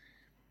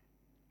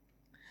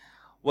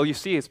 Well, you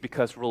see, it's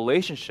because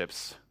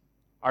relationships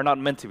are not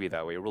meant to be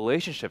that way.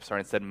 Relationships are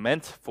instead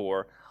meant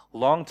for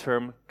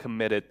long-term,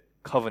 committed,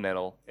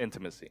 covenantal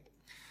intimacy.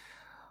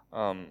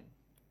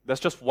 That's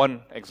just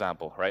one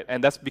example, right?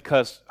 And that's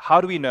because how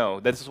do we know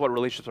that this is what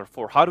relationships are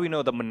for? How do we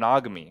know that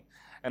monogamy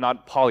and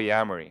not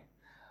polyamory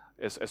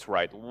is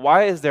right?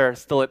 Why is there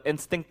still an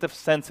instinctive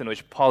sense in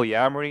which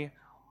polyamory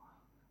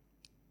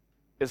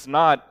is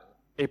not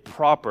a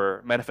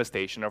proper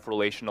manifestation of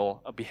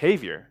relational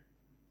behavior?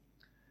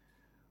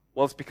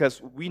 Well, it's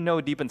because we know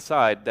deep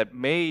inside that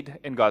made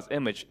in God's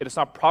image, it is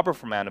not proper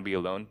for man to be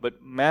alone,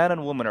 but man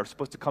and woman are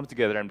supposed to come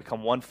together and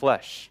become one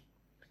flesh.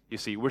 You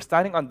see, we're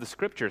standing on the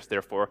scriptures,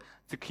 therefore,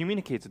 to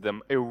communicate to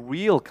them a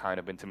real kind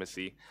of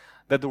intimacy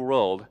that the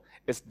world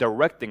is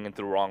directing into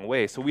the wrong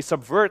way. So we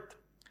subvert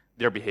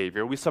their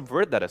behavior, we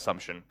subvert that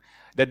assumption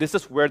that this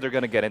is where they're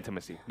going to get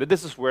intimacy, that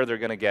this is where they're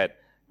going to get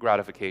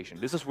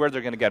gratification, this is where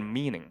they're going to get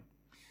meaning.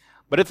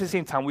 But at the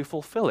same time, we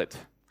fulfill it.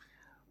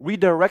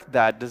 Redirect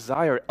that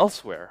desire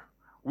elsewhere.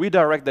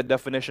 Redirect that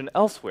definition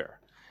elsewhere.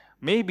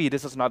 Maybe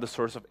this is not the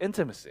source of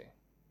intimacy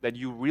that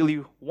you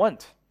really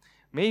want.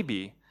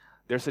 Maybe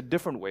there's a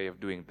different way of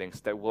doing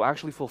things that will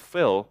actually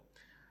fulfill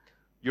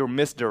your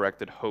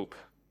misdirected hope,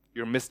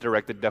 your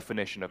misdirected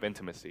definition of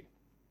intimacy.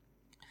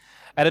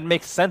 And it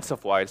makes sense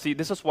of why. See,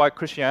 this is why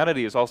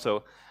Christianity is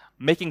also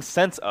making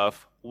sense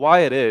of why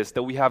it is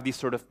that we have these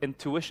sort of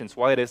intuitions,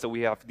 why it is that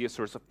we have these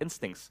sorts of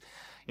instincts.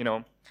 You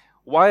know,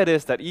 why it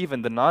is that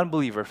even the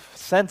non-believer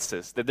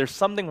senses that there's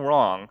something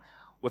wrong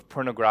with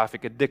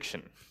pornographic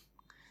addiction,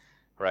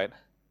 right?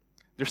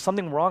 There's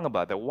something wrong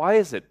about that. Why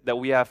is it that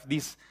we have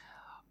these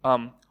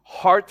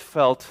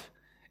heartfelt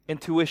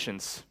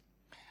intuitions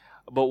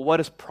about what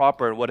is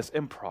proper and what is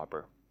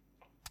improper?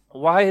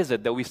 Why is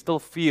it that we still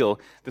feel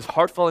this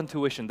heartfelt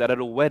intuition that at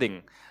a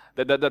wedding,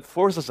 that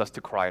forces us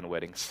to cry in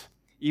weddings,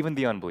 even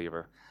the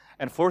unbeliever,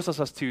 and forces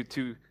us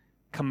to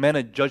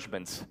commend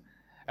judgments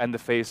in the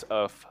face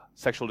of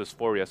sexual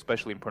dysphoria,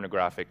 especially in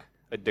pornographic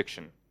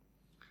addiction?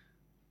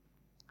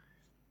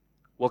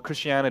 Well,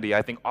 Christianity,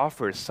 I think,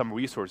 offers some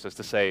resources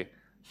to say,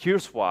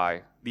 here's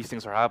why these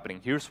things are happening.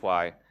 Here's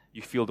why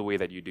you feel the way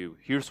that you do.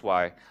 Here's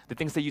why the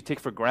things that you take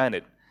for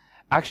granted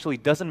actually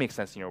doesn't make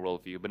sense in your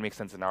worldview, but makes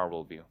sense in our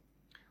worldview.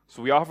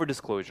 So we offer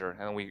disclosure,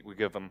 and we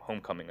give them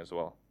homecoming as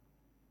well.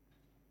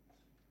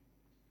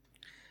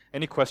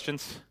 Any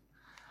questions?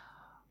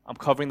 I'm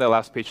covering that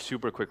last page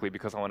super quickly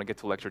because I want to get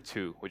to lecture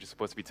 2, which is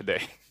supposed to be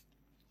today.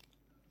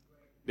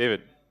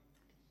 David.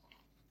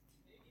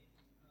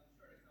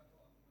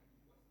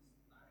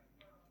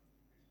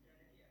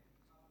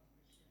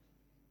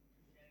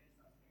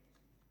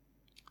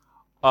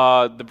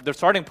 The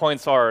starting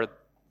points are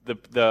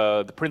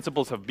the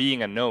principles of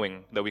being and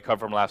knowing that we covered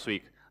from last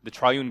week, the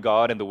triune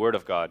God and the Word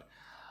of God.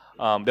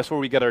 That's where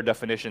we get our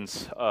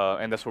definitions,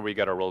 and that's where we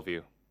get our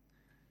worldview.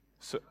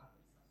 So,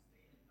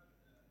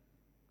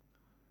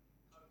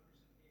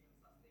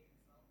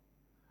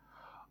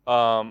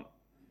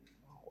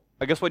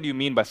 I guess what do you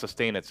mean by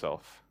sustain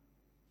itself?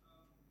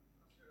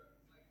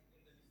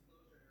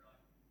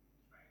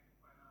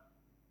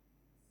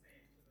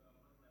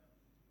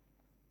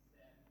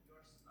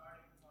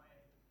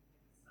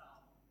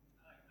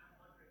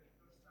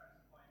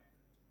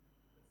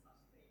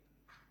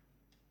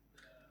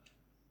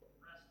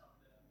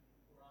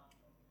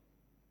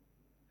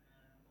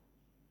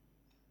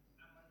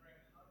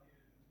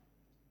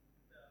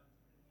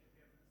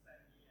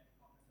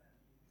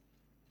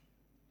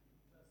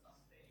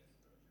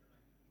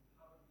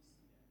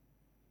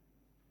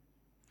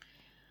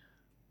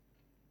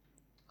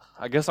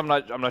 I guess I'm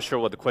not sure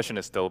what the question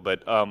is still,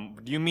 but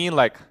do you mean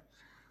like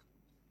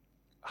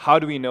how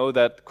do we know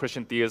that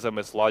Christian theism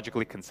is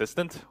logically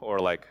consistent, or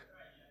like?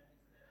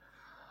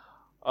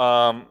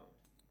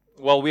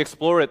 Well, we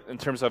explore it in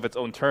terms of its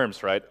own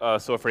terms, right?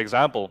 So, for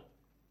example,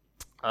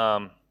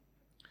 when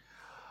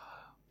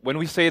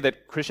we say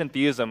that Christian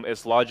theism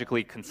is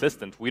logically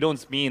consistent, we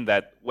don't mean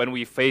that when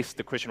we face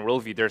the Christian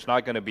worldview, there's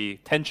not going to be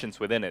tensions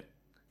within it.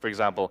 For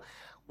example,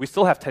 we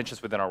still have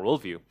tensions within our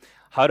worldview.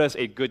 How is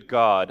a good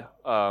God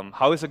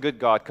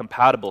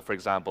compatible, for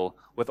example,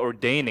 with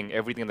ordaining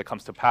everything that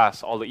comes to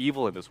pass, all the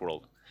evil in this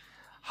world?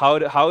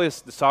 How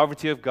is the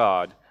sovereignty of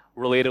God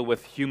related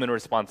with human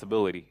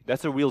responsibility?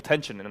 That's a real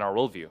tension in our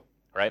worldview,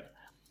 right?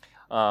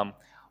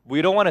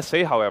 We don't want to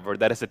say, however,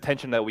 that it's a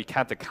tension that we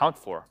can't account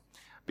for,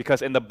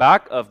 because in the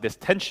back of this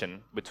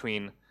tension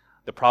between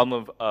the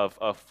problem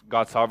of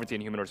God's sovereignty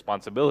and human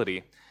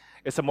responsibility,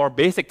 it's a more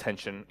basic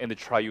tension in the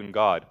triune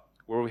God,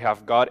 where we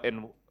have God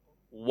in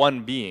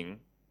one being,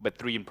 but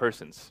three in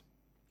persons.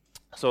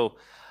 So,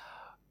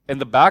 in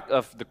the back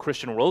of the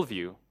Christian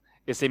worldview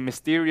is a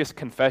mysterious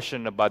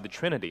confession about the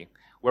Trinity,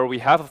 where we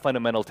have a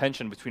fundamental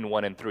tension between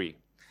one and three.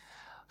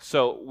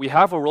 So, we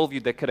have a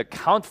worldview that could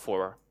account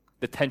for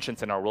the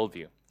tensions in our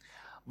worldview.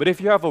 But if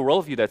you have a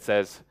worldview that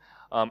says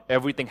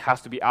everything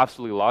has to be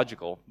absolutely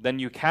logical, then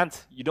you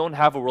don't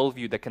have a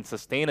worldview that can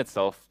sustain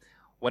itself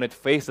when it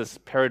faces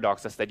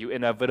paradoxes that you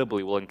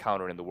inevitably will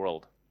encounter in the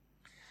world.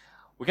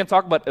 We can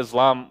talk about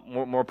Islam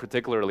more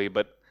particularly,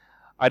 but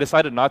I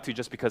decided not to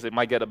just because it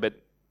might get a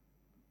bit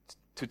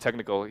too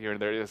technical here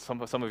and there.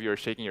 Some of you are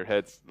shaking your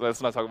heads.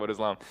 Let's not talk about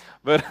Islam.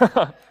 But,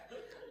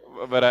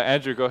 but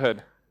Andrew, go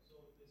ahead.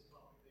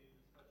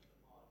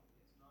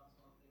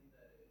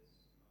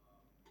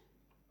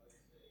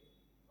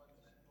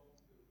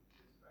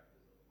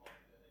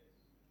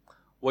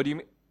 What do you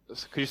mean?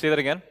 Could you say that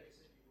again?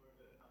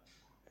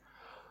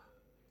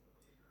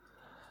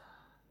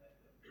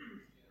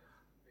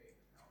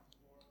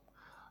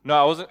 No,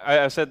 I wasn't.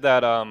 I said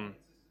that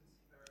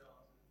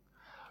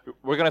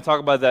we're going to talk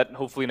about that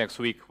hopefully next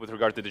week with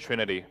regard to the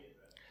Trinity.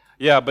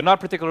 Yeah, but not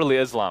particularly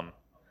Islam.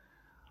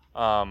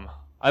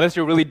 Unless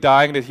you're really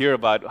dying to hear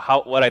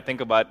about what I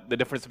think about the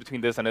difference between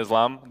this and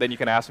Islam, then you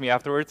can ask me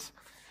afterwards.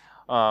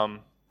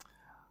 But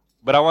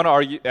I want to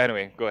argue.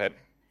 Anyway, go ahead.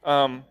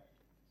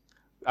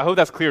 I hope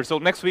that's clear. So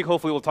next week,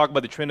 hopefully, we'll talk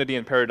about the Trinity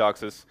and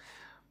paradoxes.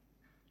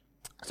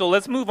 So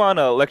let's move on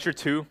to lecture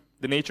 2,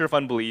 the nature of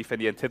unbelief and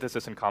the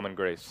antithesis in common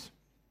grace.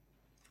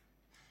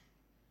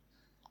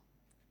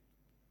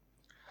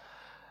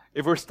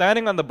 If we're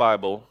standing on the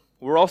Bible,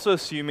 we're also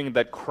assuming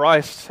that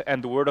Christ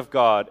and the Word of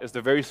God is the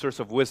very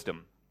source of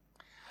wisdom.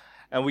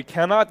 And we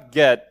cannot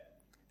get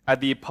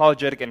at the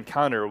apologetic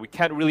encounter, we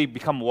can't really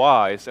become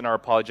wise in our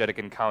apologetic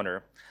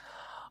encounter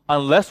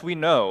unless we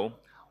know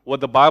what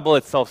the Bible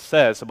itself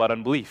says about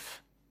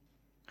unbelief.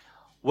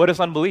 What is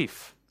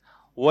unbelief?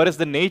 What is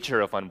the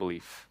nature of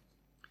unbelief?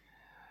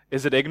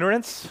 Is it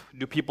ignorance?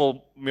 Do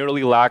people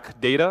merely lack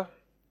data?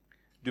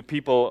 Do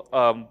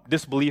people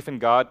disbelieve in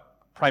God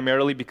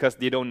primarily because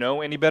they don't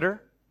know any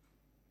better?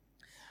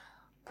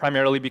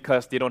 Primarily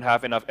because they don't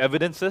have enough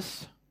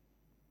evidences?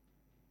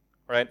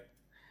 Right?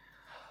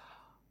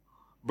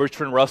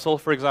 Bertrand Russell,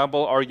 for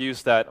example,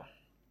 argues that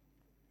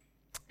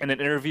in an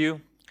interview,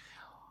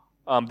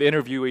 the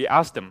interviewee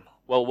asked him,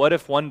 well, what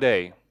if one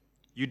day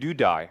you do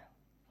die,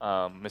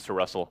 Mr.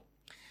 Russell,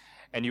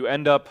 and you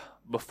end up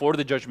before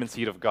the judgment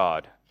seat of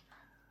God,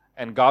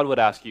 and God would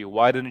ask you,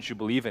 why didn't you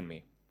believe in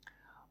me?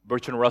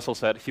 Bertrand Russell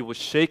said he would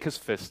shake his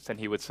fists and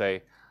he would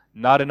say,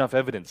 not enough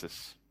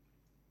evidences.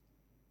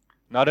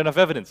 Not enough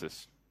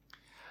evidences.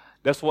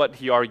 That's what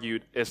he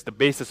argued is the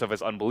basis of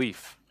his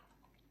unbelief.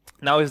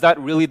 Now, is that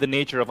really the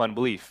nature of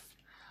unbelief?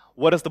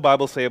 What does the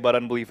Bible say about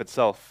unbelief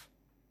itself?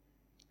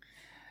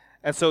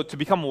 And so, to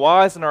become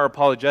wise in our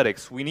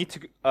apologetics, we need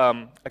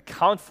to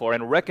account for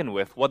and reckon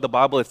with what the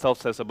Bible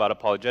itself says about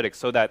apologetics,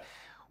 so that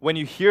when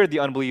you hear the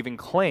unbelieving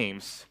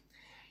claims,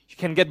 you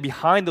can get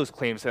behind those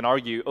claims and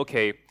argue,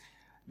 okay,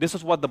 this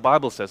is what the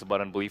Bible says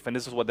about unbelief, and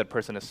this is what that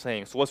person is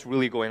saying. So what's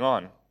really going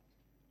on?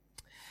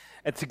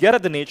 And to get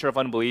at the nature of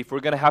unbelief,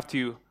 we're going to have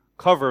to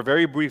cover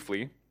very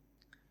briefly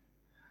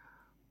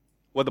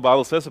what the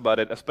Bible says about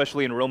it,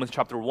 especially in Romans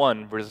chapter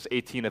 1, verses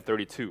 18 to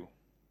 32.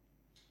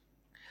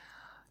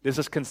 This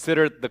is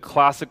considered the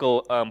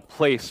classical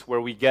place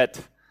where we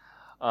get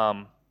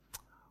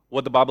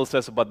what the Bible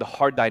says about the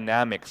heart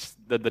dynamics,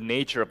 the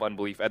nature of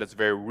unbelief at its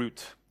very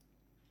root.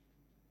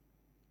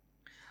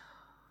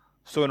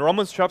 So in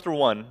Romans chapter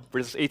 1,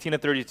 verses 18 to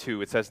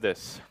 32, it says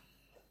this.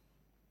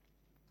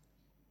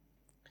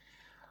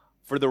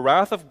 For the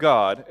wrath of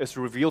God is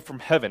revealed from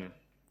heaven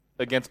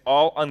against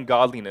all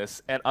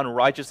ungodliness and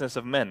unrighteousness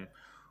of men,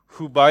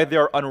 who by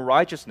their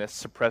unrighteousness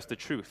suppress the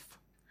truth.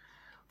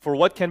 For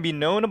what can be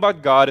known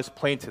about God is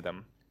plain to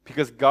them,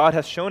 because God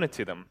has shown it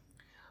to them.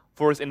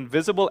 For his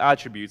invisible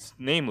attributes,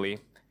 namely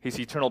his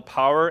eternal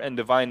power and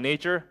divine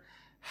nature,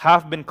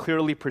 have been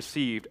clearly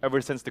perceived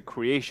ever since the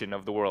creation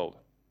of the world.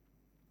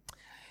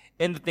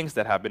 In the things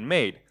that have been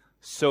made,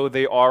 so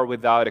they are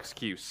without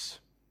excuse.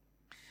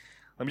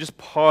 Let me just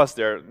pause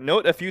there.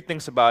 Note a few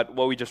things about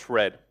what we just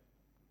read,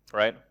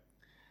 right?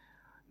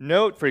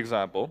 Note, for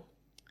example,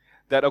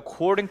 that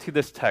according to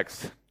this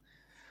text,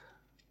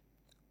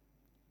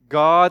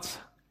 God's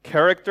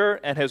character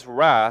and his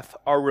wrath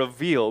are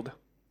revealed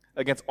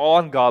against all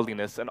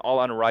ungodliness and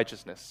all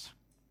unrighteousness.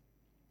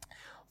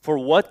 For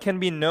what can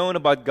be known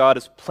about God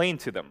is plain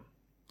to them,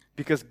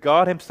 because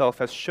God himself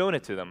has shown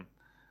it to them.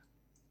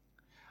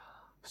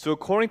 So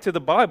according to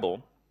the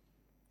Bible,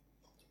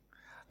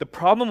 the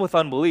problem with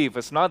unbelief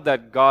is not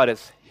that God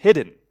is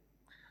hidden,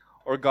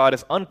 or God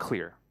is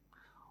unclear,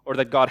 or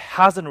that God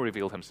hasn't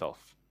revealed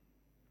himself.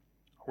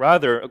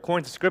 Rather,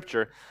 according to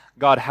Scripture,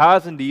 God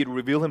has indeed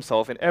revealed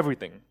himself in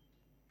everything.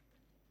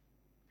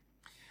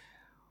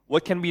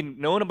 What can be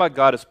known about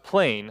God is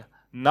plain,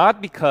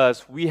 not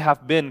because we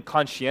have been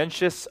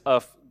conscientious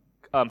of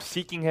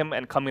seeking him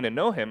and coming to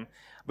know him,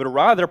 but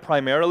rather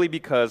primarily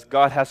because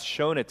God has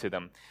shown it to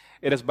them.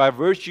 It is by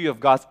virtue of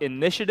God's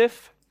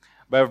initiative,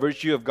 by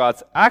virtue of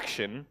God's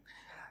action,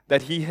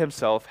 that he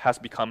himself has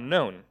become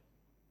known.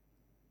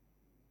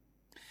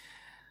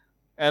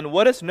 And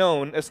what is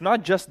known is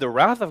not just the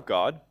wrath of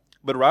God,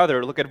 but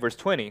rather, look at verse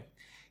 20,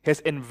 his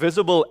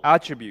invisible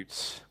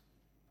attributes,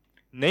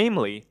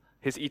 namely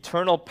his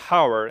eternal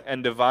power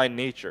and divine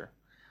nature,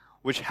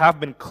 which have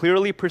been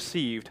clearly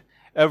perceived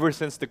ever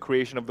since the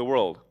creation of the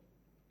world.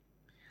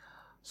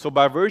 So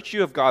by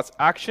virtue of God's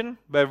action,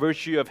 by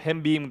virtue of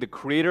him being the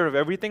creator of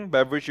everything,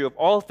 by virtue of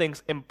all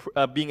things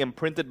being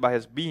imprinted by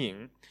his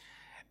being,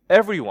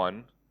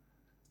 everyone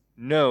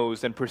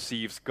knows and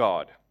perceives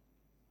God.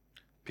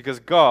 Because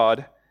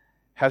God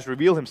has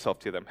revealed himself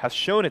to them, has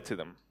shown it to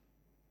them,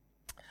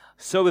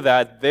 so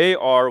that they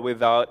are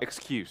without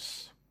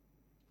excuse.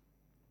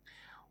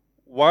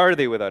 Why are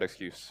they without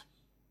excuse?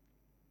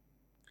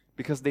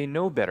 Because they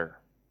know better.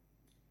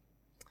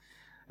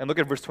 And look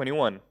at verse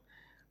 21.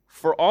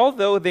 For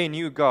although they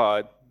knew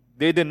God,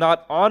 they did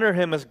not honor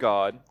him as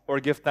God or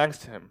give thanks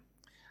to him.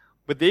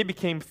 But they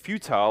became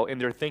futile in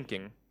their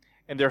thinking,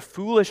 and their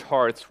foolish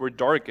hearts were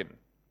darkened.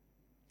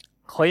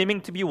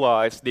 Claiming to be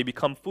wise, they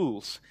become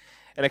fools,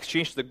 and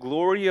exchanged the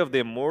glory of the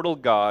immortal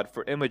God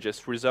for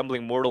images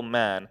resembling mortal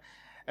man,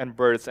 and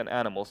birds and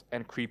animals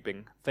and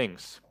creeping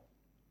things.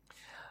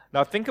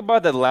 Now think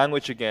about that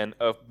language again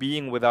of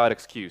being without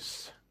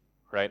excuse,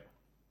 right?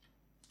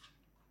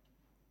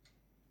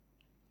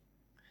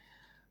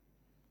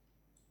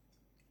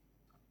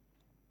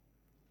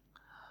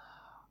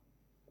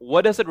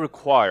 What does it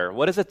require?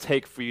 What does it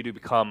take for you to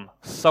become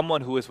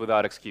someone who is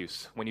without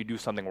excuse when you do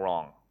something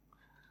wrong?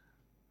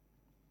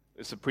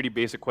 It's a pretty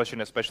basic question,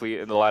 especially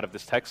in the light of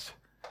this text.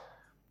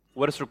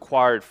 What is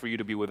required for you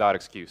to be without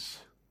excuse?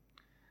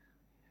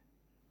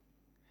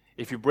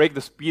 If you break the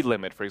speed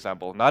limit, for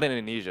example, not in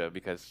Indonesia,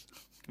 because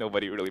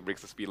Nobody really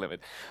breaks the speed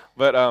limit.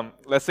 But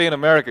let's say in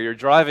America, you're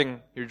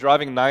driving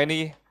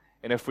 90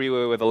 in a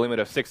freeway with a limit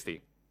of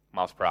 60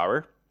 miles per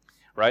hour,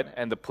 right?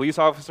 And the police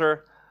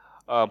officer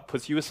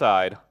puts you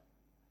aside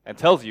and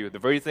tells you the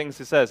very things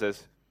he says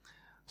is,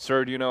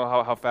 "Sir, do you know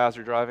how fast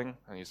you're driving?"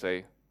 And you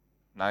say,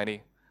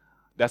 90.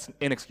 That's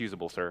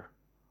inexcusable, sir.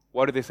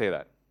 Why did they say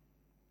that?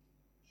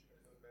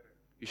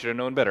 You should have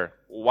known better.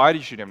 Why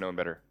did you have known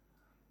better?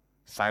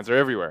 Signs are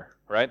everywhere,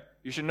 right?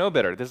 You should know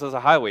better. This is a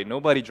highway.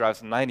 Nobody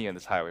drives 90 on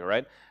this highway,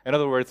 right? In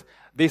other words,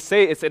 they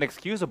say it's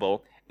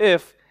inexcusable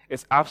if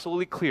it's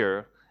absolutely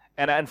clear,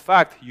 and in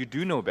fact, you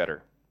do know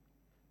better,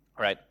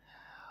 right?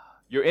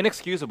 You're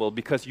inexcusable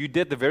because you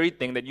did the very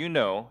thing that you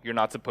know you're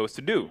not supposed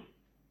to do.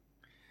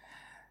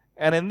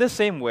 And in this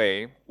same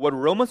way, what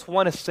Romans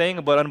 1 is saying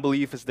about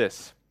unbelief is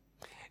this: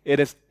 it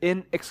is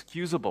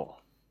inexcusable.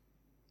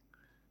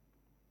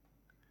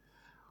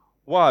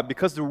 Why?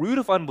 Because the root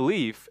of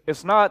unbelief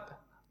is not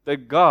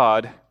that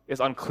God is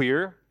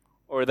unclear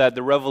or that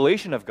the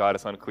revelation of God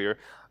is unclear.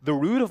 The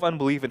root of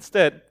unbelief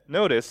instead,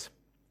 notice,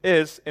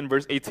 is in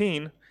verse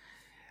 18,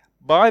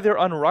 by their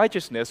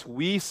unrighteousness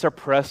we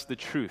suppress the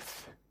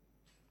truth.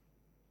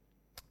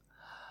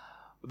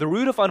 The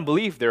root of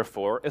unbelief,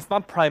 therefore, is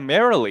not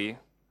primarily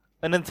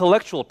an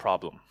intellectual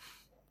problem.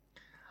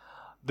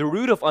 The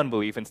root of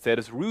unbelief instead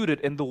is rooted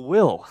in the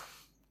will.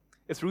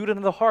 It's rooted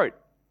in the heart.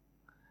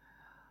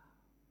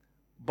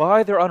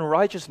 By their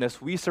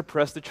unrighteousness we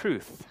suppress the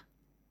truth.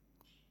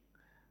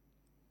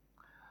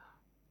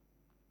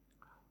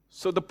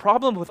 So the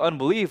problem with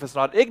unbelief is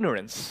not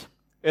ignorance.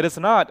 It is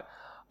not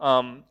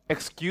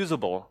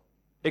excusable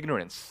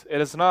ignorance. It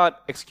is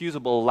not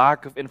excusable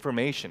lack of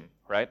information,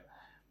 right?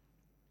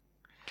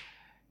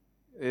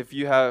 If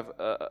you have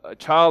a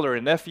child or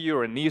a nephew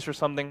or a niece or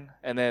something,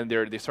 and then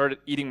they start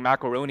eating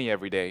macaroni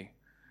every day,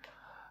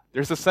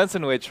 there's a sense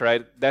in which,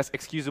 right, that's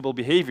excusable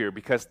behavior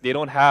because they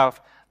don't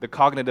have the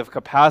cognitive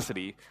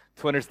capacity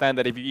to understand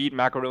that if you eat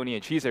macaroni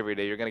and cheese every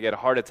day, you're going to get a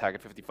heart attack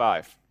at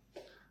 55.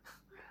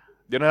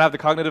 They don't have the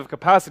cognitive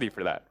capacity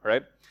for that,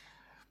 right?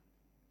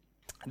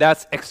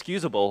 That's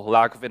excusable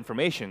lack of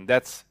information.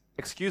 That's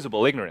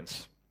excusable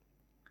ignorance.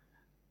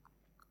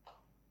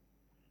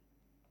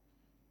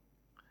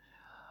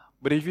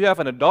 But if you have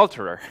an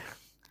adulterer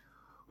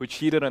who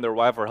cheated on their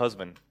wife or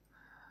husband,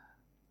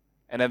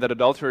 and then that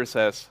adulterer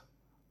says,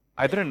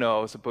 "I didn't know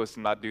I was supposed to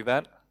not do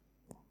that,"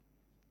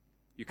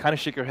 you kind of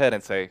shake your head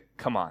and say,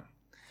 "Come on."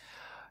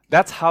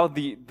 That's how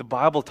the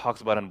Bible talks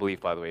about unbelief,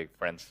 by the way,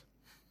 friends.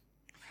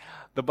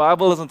 The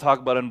Bible doesn't talk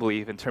about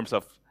unbelief in terms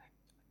of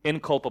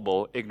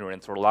inculpable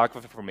ignorance or lack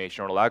of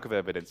information or lack of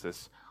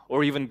evidences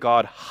or even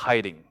God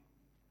hiding,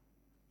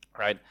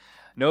 right?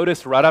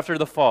 Notice right after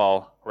the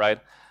fall, right,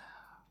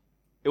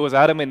 it was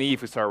Adam and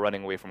Eve who started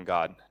running away from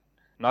God,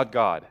 not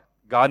God.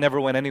 God never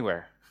went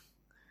anywhere.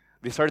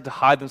 They started to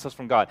hide themselves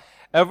from God.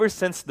 Ever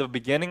since the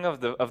beginning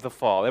of the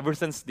fall, ever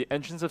since the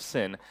entrance of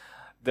sin,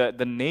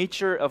 the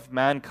nature of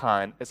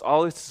mankind is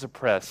always to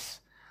suppress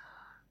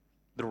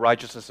the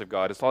righteousness of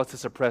God. It's always to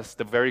suppress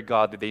the very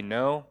God that they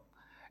know,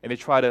 and they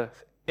try to,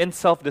 in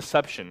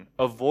self-deception,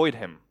 avoid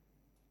Him.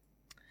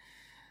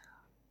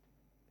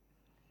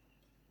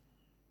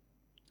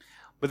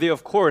 But they,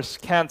 of course,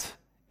 can't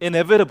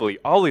inevitably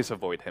always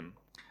avoid Him.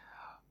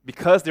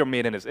 Because they're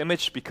made in His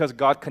image, because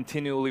God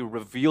continually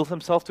reveals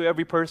Himself to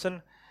every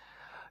person,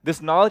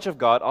 this knowledge of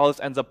God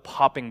always ends up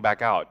popping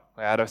back out.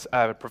 I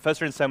have a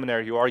professor in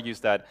seminary who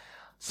argues that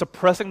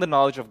suppressing the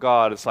knowledge of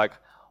God is like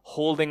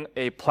holding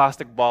a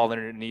plastic ball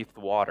underneath the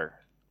water.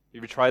 You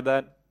ever tried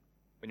that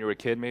when you were a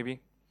kid, maybe?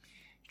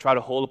 You try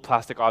to hold a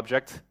plastic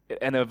object, it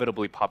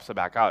inevitably pops it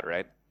back out,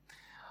 right?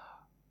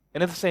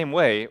 And in the same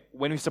way,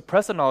 when we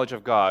suppress the knowledge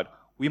of God,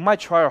 we might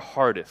try our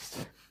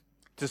hardest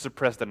to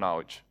suppress the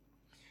knowledge.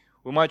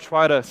 We might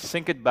try to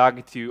sink it back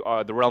into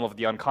the realm of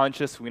the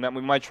unconscious. We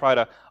might try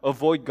to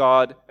avoid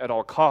God at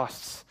all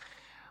costs.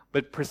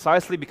 But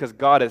precisely because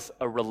God is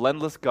a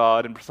relentless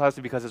God, and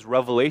precisely because His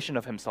revelation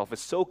of Himself is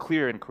so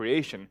clear in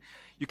creation,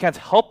 you can't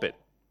help it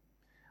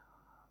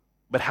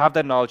but have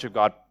that knowledge of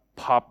God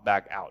pop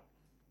back out.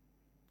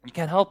 You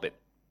can't help it.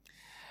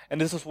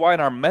 And this is why in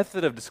our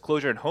method of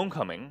disclosure and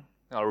homecoming,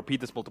 and I'll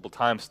repeat this multiple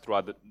times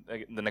throughout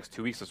the next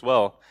 2 weeks as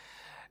well,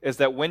 is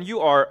that when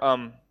you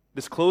are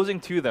disclosing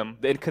to them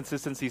the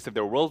inconsistencies of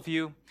their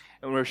worldview,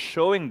 and we're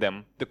showing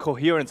them the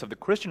coherence of the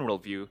Christian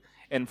worldview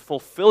and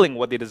fulfilling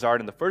what they desired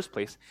in the first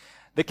place,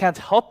 they can't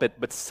help it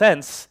but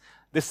sense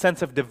this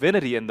sense of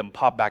divinity in them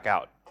pop back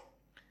out.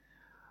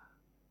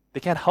 They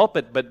can't help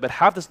it but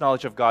have this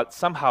knowledge of God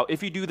somehow.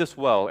 If you do this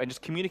well and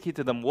just communicate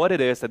to them what it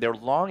is that they're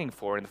longing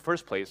for in the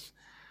first place,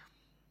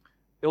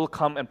 it will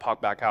come and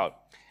pop back out.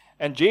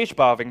 And J.H.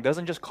 Bavinck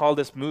doesn't just call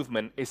this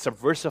movement a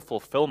subversive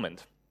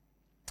fulfillment.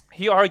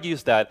 He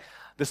argues that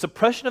the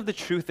suppression of the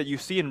truth that you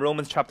see in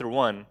Romans chapter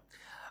 1,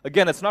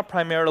 again, it's not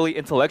primarily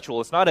intellectual.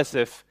 It's not as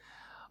if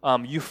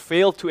you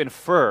fail to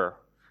infer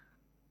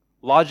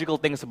logical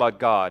things about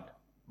God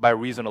by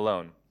reason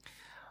alone.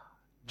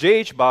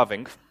 J.H.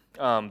 Bavinck,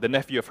 the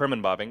nephew of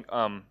Herman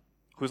Bavinck,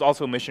 who's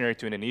also a missionary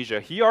to Indonesia,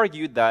 he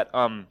argued that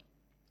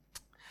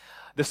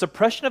The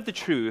suppression of the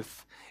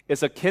truth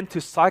is akin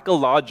to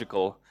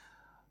psychological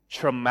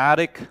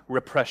traumatic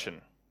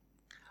repression.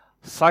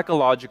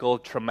 Psychological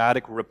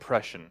traumatic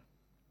repression.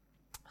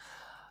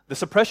 The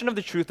suppression of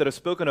the truth that is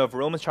spoken of in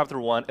Romans chapter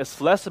 1 is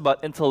less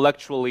about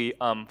intellectually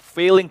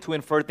failing to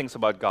infer things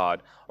about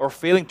God or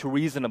failing to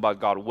reason about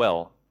God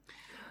well.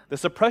 The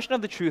suppression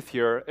of the truth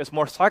here is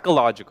more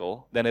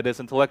psychological than it is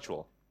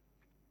intellectual.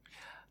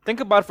 Think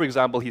about, for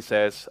example, he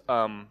says,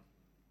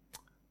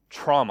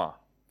 trauma,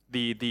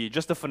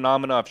 just the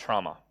phenomena of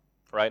trauma,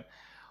 right?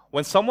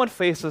 When someone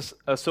faces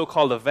a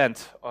so-called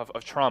event of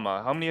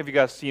trauma, how many of you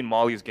guys seen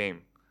Molly's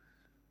Game,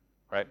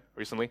 right,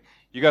 recently?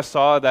 You guys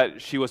saw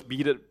that she was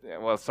beaten,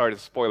 well, sorry,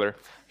 spoiler.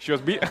 She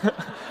was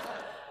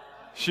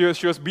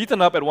she was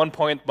beaten up at one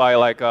point by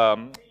like,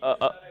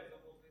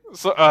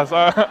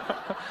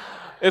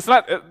 it's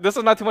not, this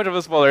is not too much of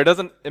a spoiler. It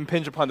doesn't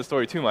impinge upon the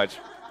story too much.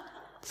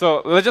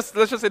 So let's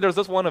just say there's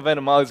this one event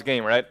in Molly's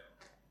Game, right,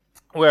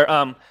 where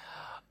a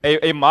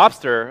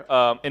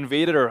mobster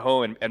invaded her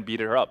home and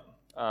beat her up.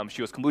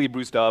 She was completely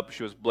bruised up,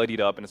 she was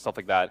bloodied up, and stuff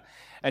like that.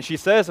 And she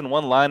says in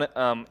one line,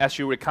 as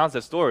she recounts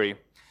that story,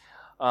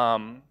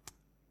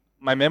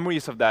 my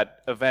memories of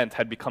that event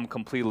had become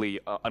completely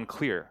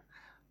unclear.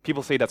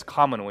 People say that's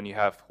common when you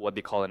have what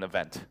they call an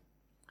event.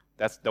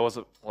 That was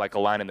like a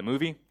line in the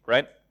movie,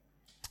 right?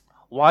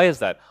 Why is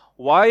that?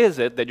 Why is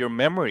it that your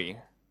memory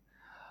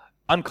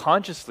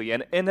unconsciously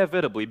and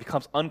inevitably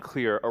becomes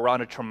unclear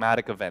around a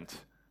traumatic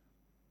event?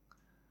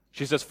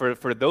 She says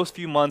for those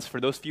few months, for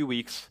those few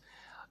weeks,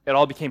 it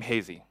all became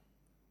hazy.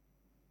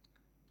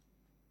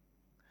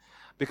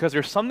 Because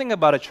there's something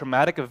about a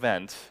traumatic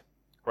event,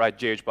 right,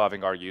 J.H.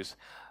 Bavinck argues,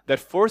 that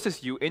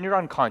forces you in your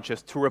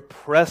unconscious to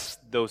repress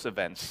those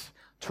events,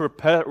 to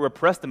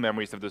repress the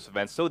memories of those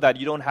events so that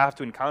you don't have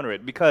to encounter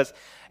it. Because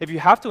if you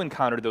have to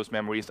encounter those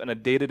memories on a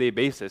day-to-day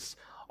basis,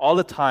 all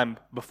the time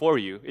before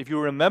you, if you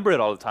remember it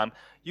all the time,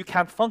 you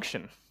can't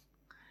function.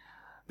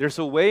 There's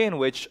a way in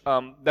which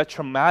that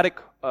traumatic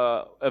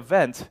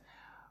event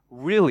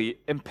really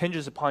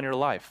impinges upon your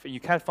life, and you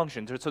can't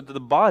function. So the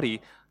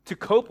body, to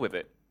cope with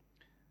it,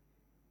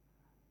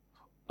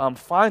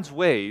 finds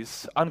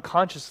ways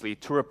unconsciously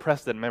to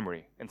repress that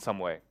memory in some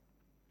way,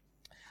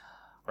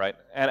 right?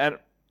 And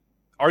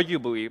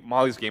arguably,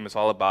 Molly's Game is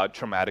all about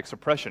traumatic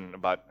suppression,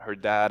 about her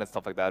dad and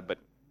stuff like that, but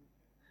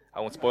I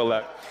won't spoil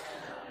that.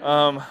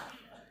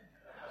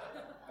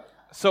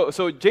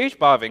 So J.H.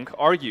 Bavinck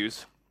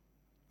argues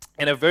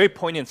in a very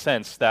poignant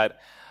sense that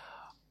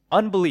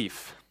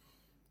unbelief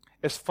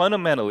is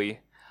fundamentally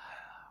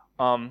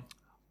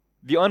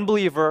the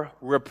unbeliever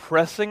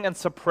repressing and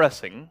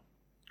suppressing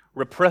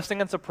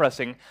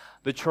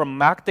the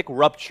traumatic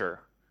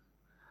rupture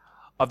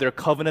of their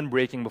covenant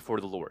breaking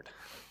before the Lord.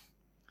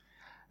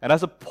 And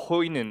that's a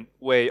poignant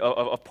way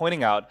of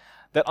pointing out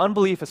that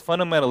unbelief is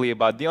fundamentally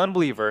about the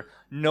unbeliever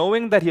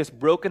knowing that he has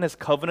broken his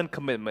covenant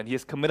commitment, he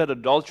has committed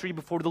adultery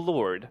before the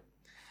Lord,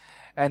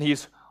 and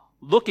he's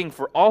looking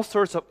for all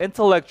sorts of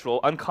intellectual,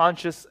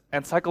 unconscious,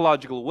 and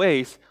psychological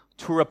ways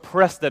to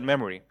repress that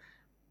memory.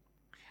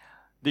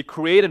 They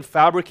create and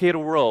fabricate a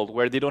world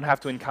where they don't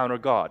have to encounter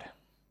God,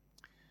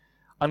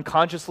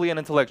 unconsciously and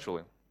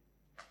intellectually.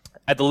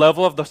 At the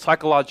level of the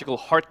psychological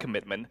heart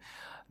commitment,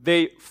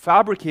 they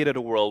fabricated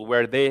a world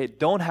where they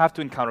don't have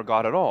to encounter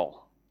God at all.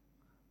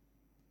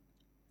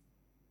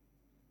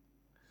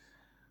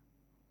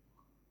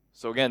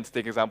 So again, to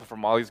take an example from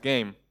Molly's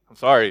Game, I'm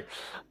sorry.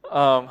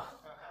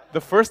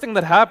 The first thing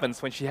that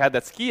happens when she had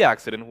that ski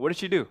accident, what did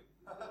she do?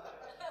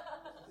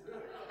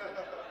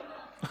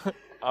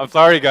 I'm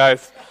sorry,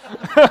 guys.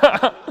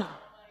 All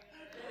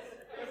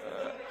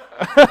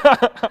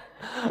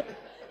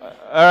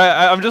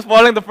right, I'm just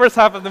spoiling the first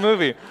half of the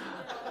movie.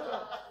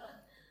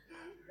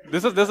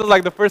 This is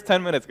like the first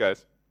 10 minutes,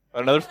 guys.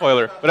 Another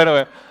spoiler. But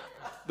anyway,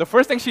 the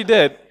first thing she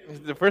did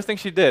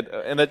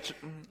in that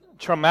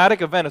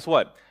traumatic event is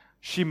what?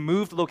 She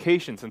moved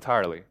locations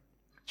entirely.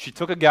 She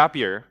took a gap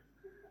year.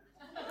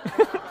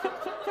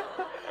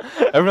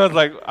 Everyone's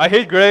like, I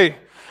hate gray.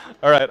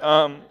 All right,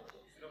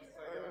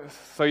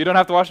 so you don't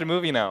have to watch the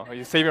movie now.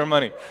 You save your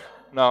money.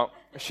 No,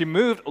 she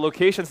moved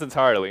locations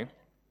entirely.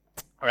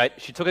 All right,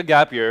 she took a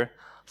gap year,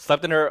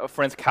 slept in her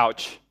friend's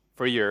couch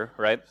for a year,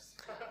 right?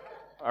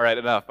 All right,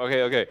 enough.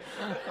 Okay.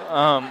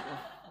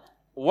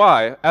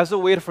 Why? As a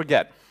way to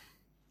forget.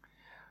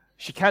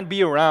 She can't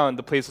be around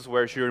the places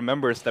where she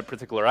remembers that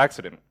particular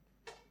accident.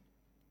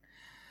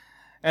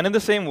 And in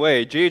the same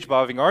way, J.H.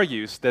 Bavinck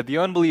argues that the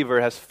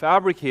unbeliever has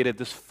fabricated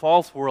this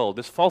false world,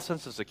 this false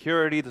sense of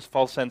security, this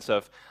false sense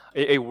of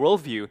a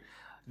worldview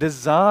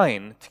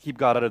designed to keep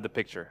God out of the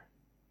picture.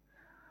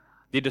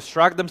 They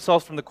distract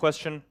themselves from the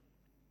question.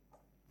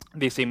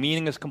 They say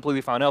meaning is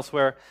completely found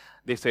elsewhere.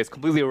 They say it's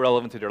completely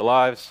irrelevant to their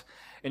lives.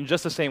 In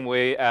just the same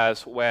way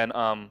as when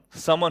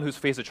someone who's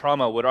faced a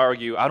trauma would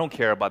argue, I don't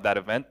care about that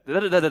event.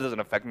 That doesn't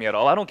affect me at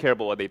all. I don't care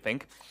about what they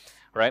think,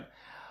 right?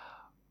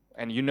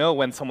 And you know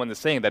when someone is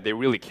saying that they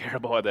really care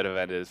about what that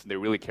event is, they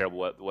really care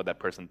about what that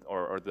person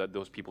or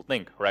those people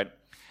think, right?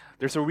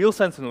 There's a real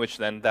sense in which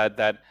then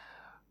that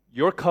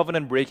your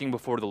covenant breaking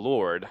before the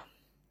Lord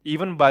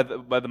even by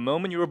the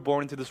moment you were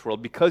born into this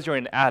world, because you're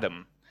in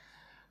Adam,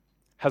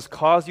 has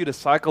caused you to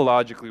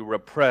psychologically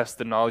repress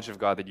the knowledge of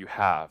God that you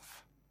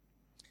have.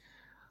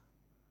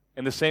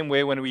 In the same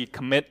way, when we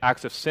commit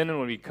acts of sin and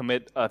when we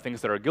commit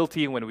things that are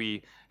guilty, when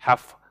we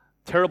have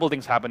terrible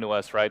things happen to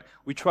us, right,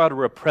 we try to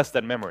repress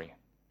that memory.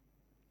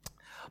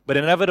 But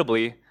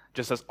inevitably,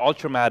 just as all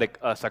traumatic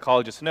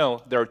psychologists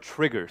know, there are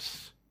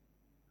triggers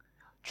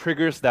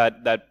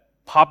that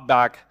pop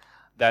back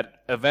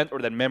that event or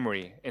that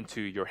memory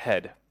into your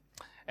head.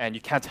 And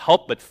you can't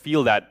help but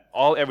feel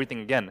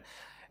everything again.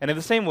 And in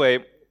the same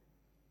way,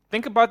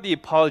 think about the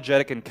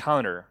apologetic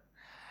encounter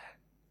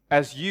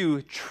as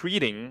you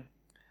treating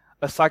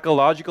a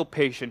psychological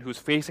patient who's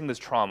facing this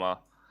trauma,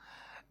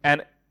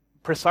 and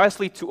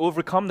precisely to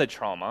overcome the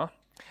trauma,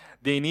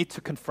 they need to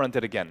confront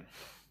it again.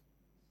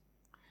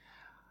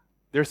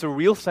 There's a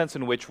real sense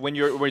in which when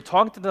you're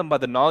talking to them about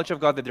the knowledge of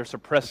God that they're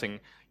suppressing,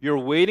 you're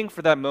waiting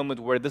for that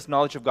moment where this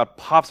knowledge of God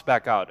pops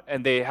back out,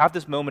 and they have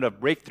this moment of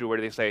breakthrough where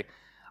they say,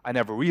 I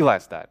never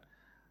realized that.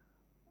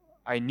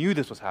 I knew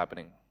this was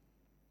happening.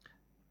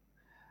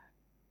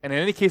 And in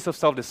any case of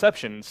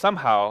self-deception,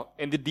 somehow,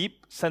 in the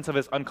deep sense of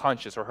his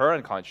unconscious or her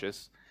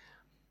unconscious,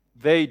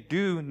 they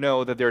do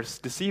know that they're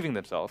deceiving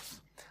themselves.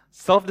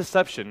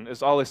 Self-deception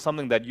is always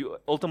something that you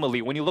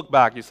ultimately, when you look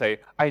back, you say,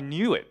 I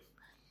knew it.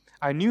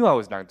 I knew I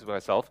was lying to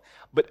myself.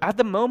 But at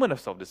the moment of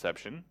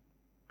self-deception,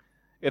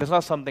 it is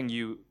not something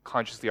you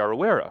consciously are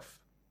aware of.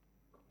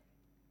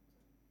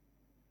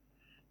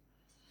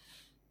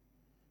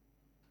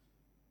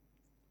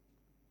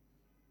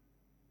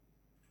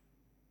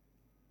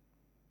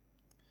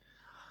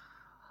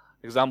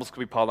 Examples could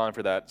be piled on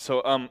for that.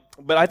 So,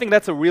 but I think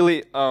that's a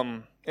really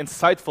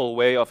insightful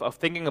way of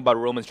thinking about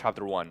Romans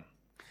chapter 1.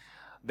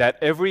 That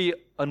every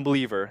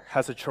unbeliever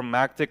has a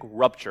traumatic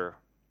rupture,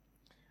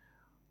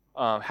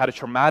 had a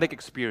traumatic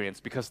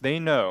experience because they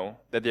know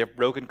that they have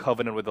broken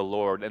covenant with the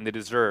Lord and they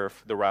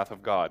deserve the wrath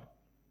of God.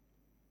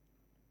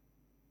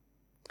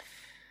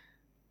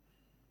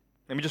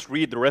 Let me just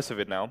read the rest of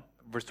it now,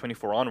 verse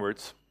 24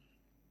 onwards.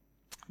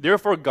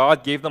 Therefore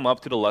God gave them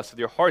up to the lust of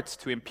their hearts,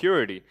 to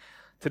impurity,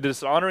 to the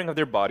dishonoring of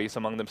their bodies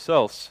among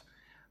themselves,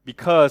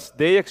 because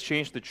they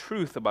exchanged the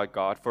truth about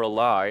God for a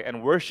lie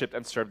and worshipped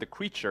and served the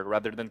creature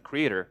rather than the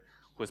Creator,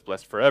 who is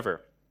blessed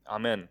forever.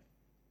 Amen.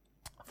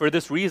 For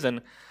this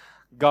reason,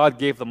 God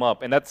gave them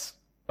up, and that's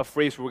a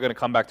phrase we're going to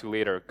come back to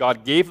later.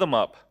 God gave them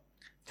up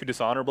to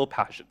dishonorable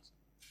passions.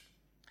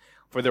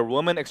 For their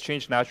women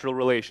exchanged natural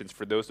relations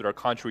for those that are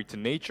contrary to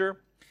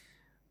nature.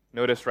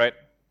 Notice, right?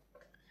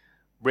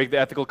 Break the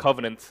ethical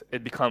covenant,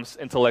 it becomes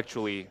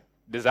intellectually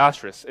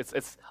disastrous.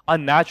 It's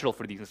unnatural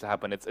for these things to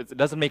happen. It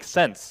doesn't make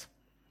sense.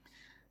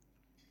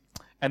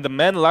 And the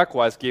men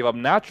likewise gave up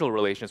natural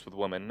relations with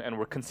women and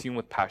were consumed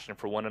with passion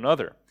for one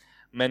another,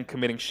 men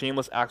committing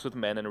shameless acts with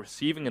men and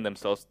receiving in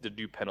themselves the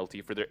due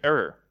penalty for their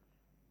error.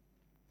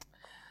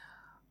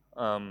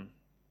 I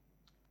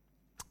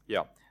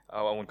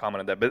won't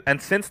comment on that.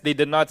 And since they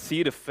did not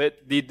see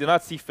fit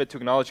to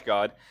acknowledge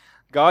God,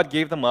 God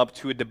gave them up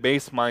to a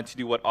debased mind to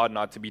do what ought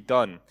not to be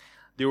done.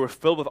 They were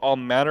filled with all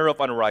manner of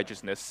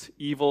unrighteousness,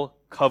 evil,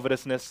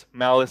 covetousness,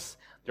 malice.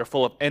 They're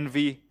full of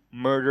envy,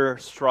 murder,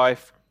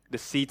 strife,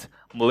 deceit,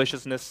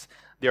 maliciousness.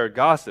 They are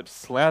gossips,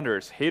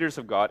 slanderers, haters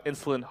of God,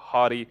 insolent,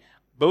 haughty,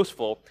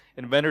 boastful,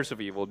 inventors of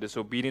evil,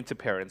 disobedient to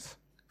parents,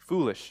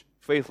 foolish,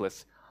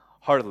 faithless,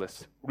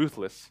 heartless,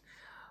 ruthless.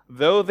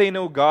 Though they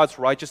know God's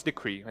righteous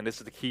decree, and this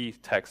is the key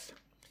text,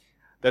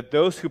 that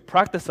those who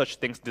practice such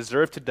things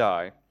deserve to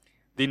die,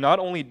 they not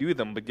only do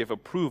them, but give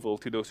approval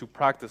to those who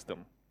practice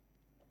them.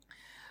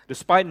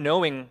 Despite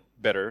knowing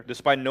better,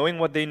 despite knowing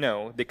what they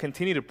know, they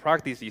continue to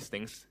practice these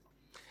things.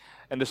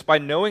 And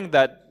despite knowing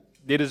that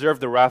they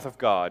deserve the wrath of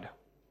God,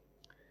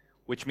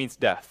 which means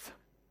death,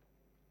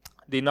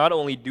 they not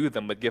only do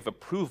them, but give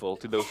approval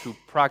to those who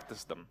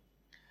practice them.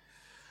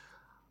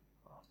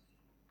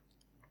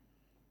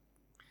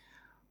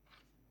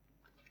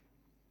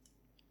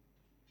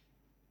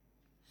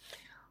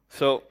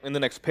 So, in the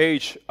next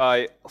page,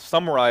 I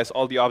summarize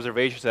all the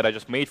observations that I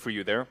just made for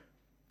you there.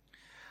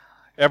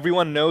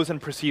 Everyone knows and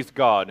perceives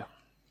God.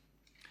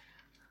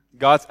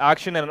 God's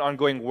action and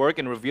ongoing work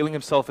in revealing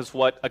himself is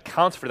what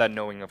accounts for that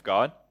knowing of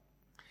God.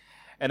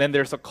 And then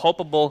there's a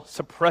culpable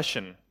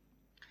suppression.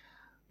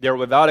 They're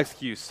without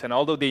excuse. And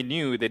although they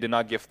knew, they did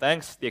not give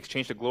thanks. They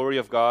exchanged the glory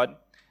of God,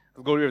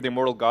 the glory of the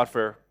immortal God,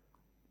 for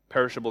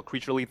perishable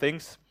creaturely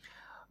things.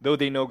 Though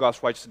they know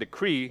God's righteous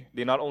decree,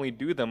 they not only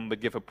do them,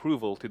 but give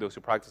approval to those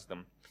who practice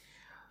them.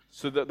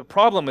 So the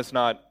problem is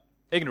not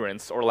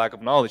ignorance or lack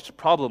of knowledge. The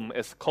problem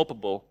is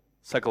culpable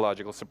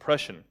psychological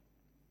suppression.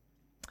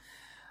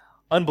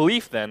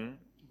 Unbelief, then,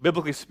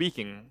 biblically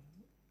speaking,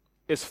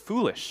 is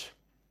foolish.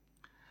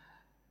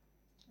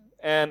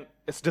 And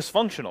it's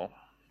dysfunctional.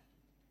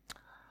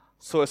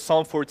 So as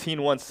Psalm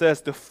 14:1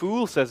 says, the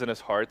fool says in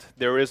his heart,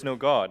 there is no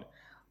God.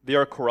 They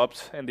are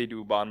corrupt and they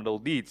do abominable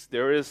deeds.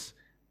 There is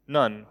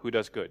none who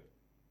does good.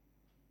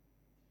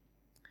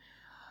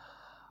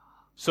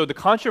 So the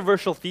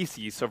controversial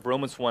theses of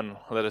Romans 1,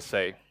 let us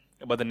say,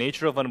 about the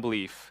nature of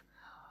unbelief,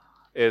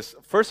 is,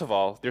 first of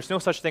all, there's no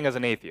such thing as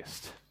an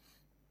atheist.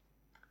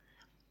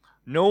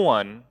 No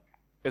one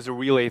is a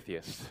real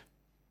atheist.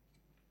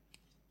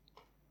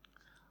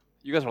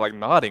 You guys are like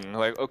nodding,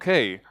 like,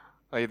 okay,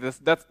 like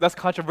that's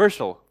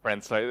controversial,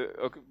 friends. Like,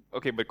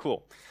 okay, but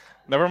cool.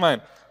 Never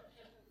mind.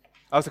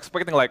 I was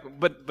expecting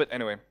but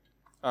anyway.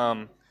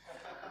 But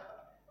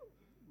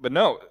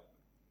no,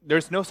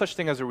 there's no such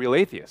thing as a real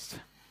atheist.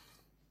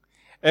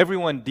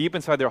 Everyone deep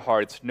inside their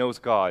hearts knows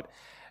God.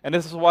 And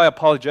this is why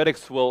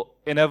apologetics will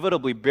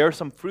inevitably bear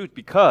some fruit,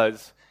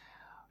 because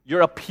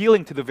you're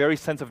appealing to the very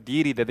sense of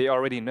deity that they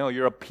already know.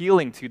 You're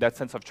appealing to that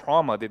sense of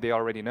trauma that they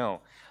already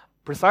know.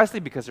 Precisely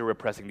because you're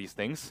repressing these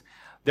things,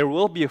 there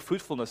will be a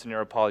fruitfulness in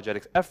your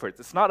apologetics efforts.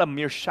 It's not a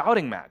mere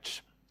shouting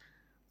match.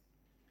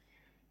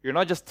 You're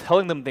not just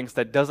telling them things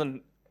that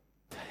doesn't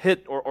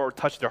hit or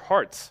touch their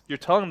hearts. You're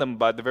telling them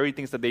about the very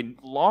things that they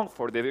long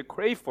for, that they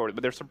crave for,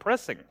 but they're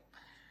suppressing.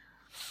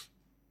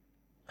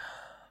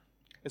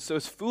 And so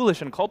it's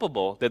foolish and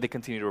culpable that they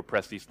continue to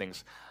repress these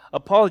things.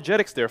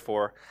 Apologetics,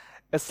 therefore,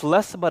 is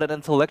less about an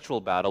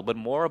intellectual battle, but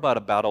more about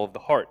a battle of the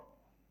heart,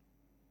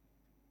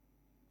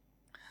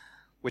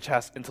 which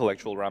has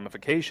intellectual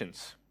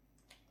ramifications.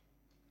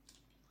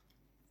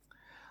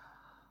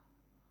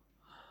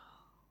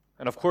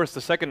 And of course,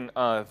 the second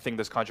thing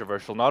that's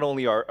controversial, not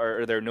only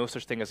are there no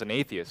such thing as an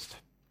atheist,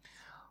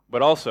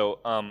 but also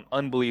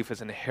unbelief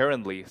is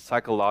inherently,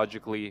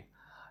 psychologically,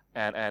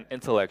 and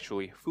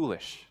intellectually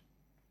foolish.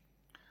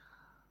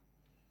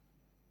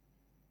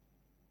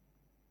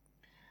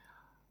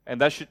 And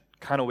that should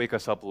kind of wake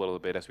us up a little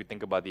bit as we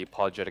think about the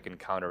apologetic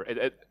encounter.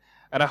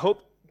 And I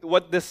hope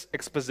what this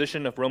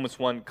exposition of Romans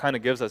 1 kind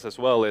of gives us as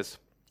well is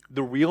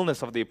the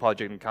realness of the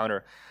apologetic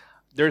encounter.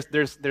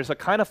 There's a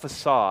kind of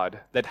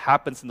facade that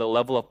happens in the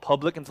level of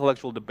public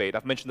intellectual debate.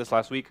 I've mentioned this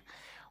last week,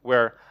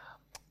 where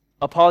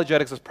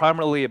apologetics is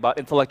primarily about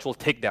intellectual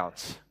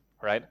takedowns,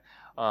 right?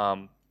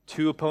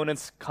 Two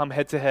opponents come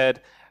head to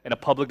head in a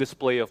public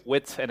display of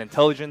wit and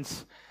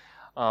intelligence,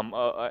 and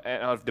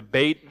of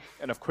debate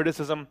and of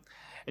criticism.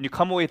 And you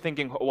come away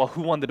thinking, well,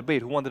 who won the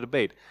debate? Who won the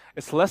debate?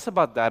 It's less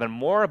about that and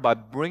more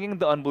about bringing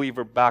the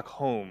unbeliever back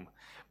home,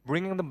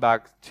 bringing them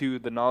back to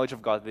the knowledge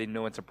of God that they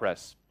know and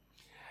suppress.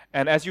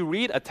 And as you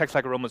read a text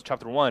like Romans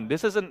chapter 1,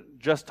 this isn't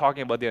just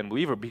talking about the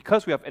unbeliever.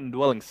 Because we have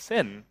indwelling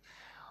sin,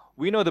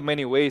 we know the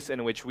many ways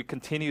in which we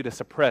continue to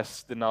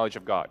suppress the knowledge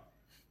of God.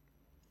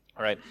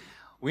 All right?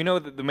 We know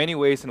the many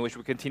ways in which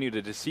we continue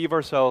to deceive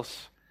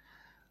ourselves.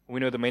 We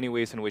know the many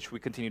ways in which we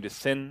continue to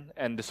sin.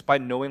 And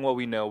despite knowing what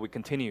we know, we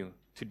continue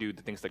to do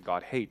the things that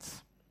God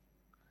hates.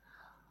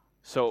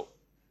 So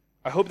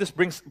I hope this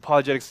brings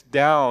apologetics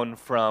down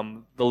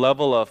from the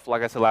level of,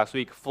 like I said last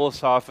week,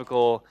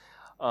 philosophical,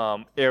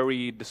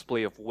 airy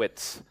display of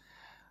wits,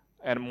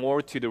 and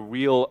more to the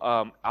real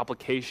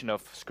application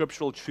of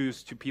scriptural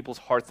truths to people's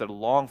hearts that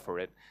long for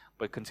it,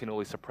 but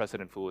continually suppress it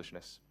in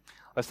foolishness.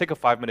 Let's take a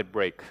 5-minute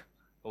break,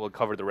 and we'll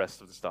cover the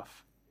rest of the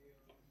stuff.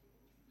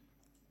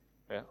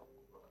 Yeah.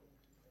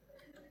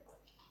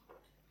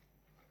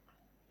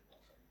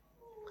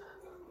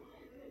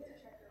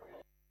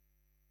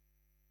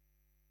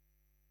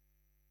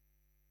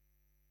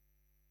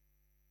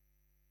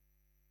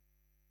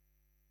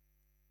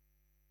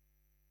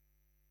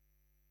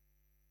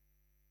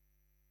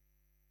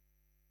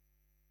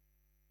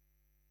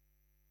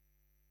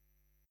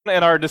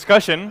 In our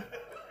discussion,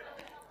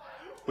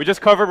 we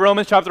just covered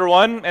Romans chapter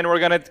 1, and we're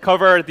going to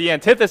cover the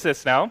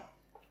antithesis now.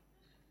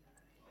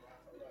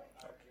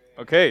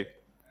 Okay,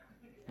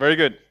 very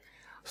good.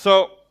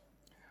 So,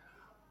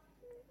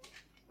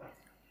 let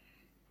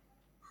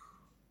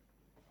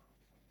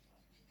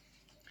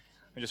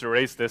me just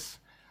erase this.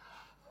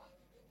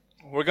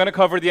 We're going to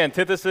cover the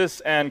antithesis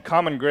and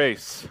common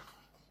grace.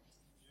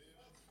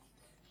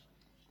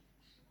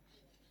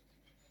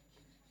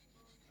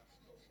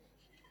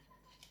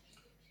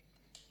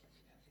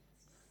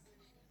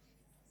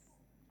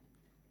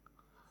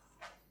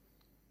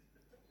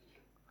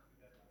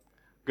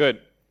 Good.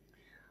 All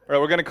right,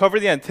 we're going to cover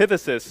the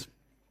antithesis.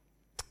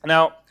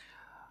 Now,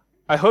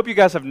 I hope you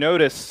guys have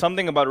noticed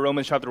something about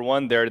Romans chapter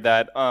 1 there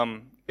that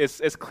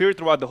is clear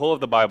throughout the whole of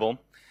the Bible,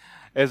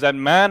 is that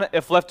man,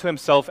 if left to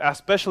himself,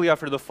 especially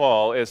after the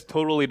fall, is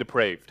totally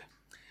depraved.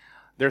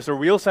 There's a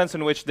real sense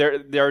in which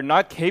they are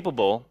not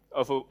capable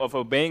of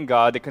obeying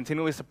God. They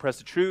continually suppress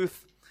the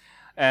truth.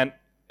 And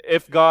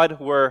if God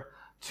were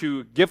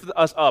to give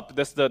us up,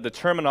 that's the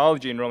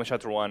terminology in Romans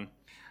chapter 1,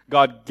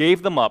 God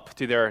gave them up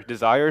to their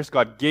desires.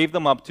 God gave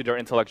them up to their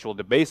intellectual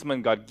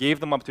debasement. God gave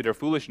them up to their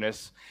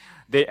foolishness.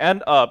 They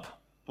end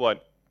up,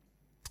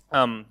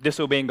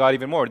 disobeying God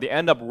even more. They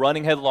end up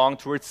running headlong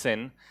towards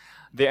sin.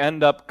 They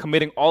end up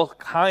committing all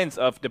kinds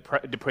of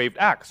depraved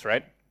acts,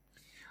 right?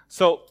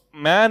 So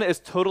man is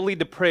totally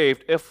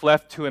depraved if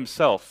left to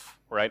himself,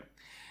 right?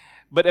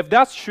 But if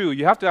that's true,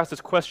 you have to ask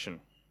this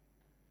question.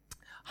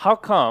 How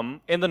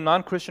come in the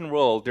non-Christian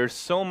world there's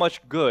so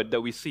much good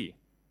that we see?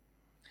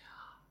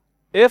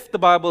 If the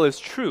Bible is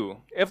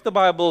true, if the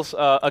Bible's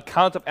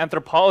account of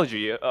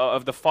anthropology,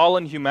 of the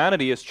fallen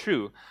humanity is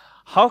true,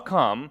 how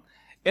come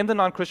in the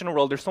non-Christian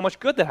world, there's so much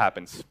good that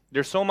happens.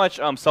 There's so much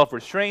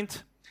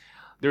self-restraint.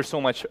 There's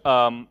so much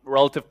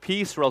relative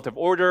peace, relative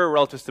order,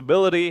 relative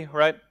stability,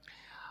 right?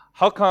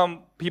 How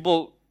come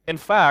people, in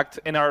fact,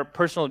 in our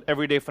personal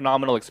everyday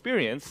phenomenal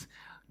experience,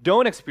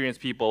 don't experience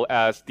people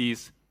as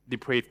these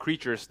depraved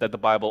creatures that the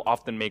Bible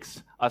often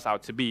makes us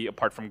out to be,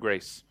 apart from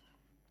grace?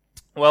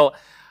 Well,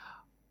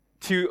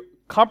 to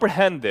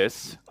comprehend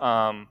this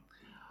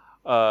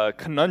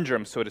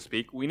conundrum, so to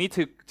speak, we need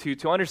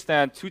to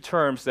understand two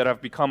terms that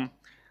have become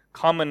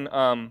common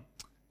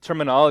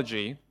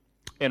terminology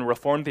in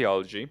Reformed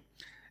theology,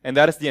 and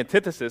that is the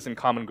antithesis and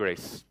common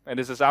grace. And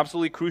this is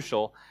absolutely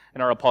crucial in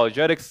our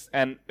apologetics,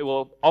 and it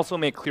will also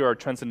make clear our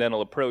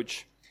transcendental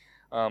approach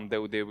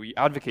that we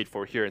advocate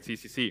for here at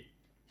CCC.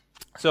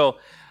 So,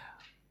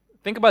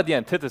 think about the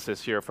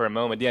antithesis here for a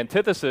moment. The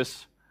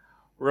antithesis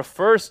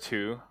refers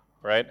to,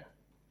 right,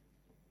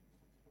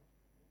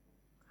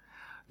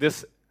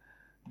 this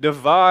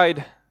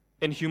divide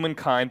in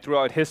humankind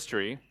throughout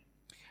history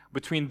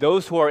between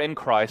those who are in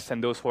Christ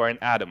and those who are in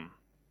Adam.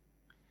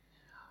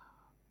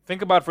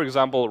 Think about, for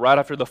example, right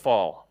after the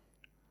fall.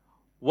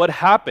 What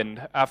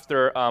happened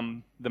after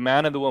the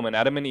man and the woman,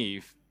 Adam and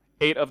Eve,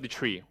 ate of the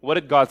tree? What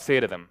did God say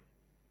to them?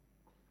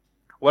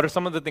 What are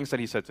some of the things that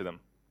He said to them?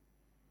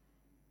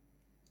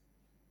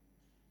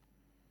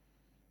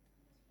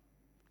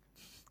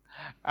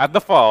 At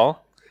the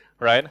fall,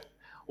 right?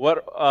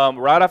 What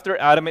right after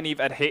Adam and Eve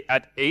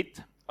had ate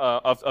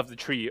of the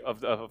tree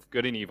of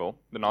good and evil,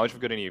 the knowledge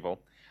of good and evil,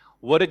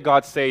 what did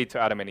God say to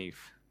Adam and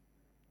Eve?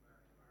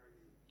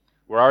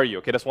 Where are you?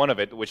 Okay, that's one of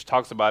it, which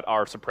talks about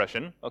our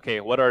suppression. Okay,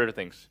 what are other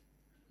things?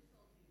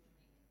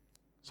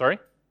 Sorry?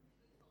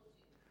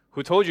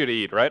 Who told you to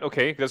eat, right?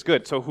 Okay, that's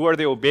good. So who are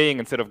they obeying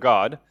instead of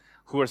God?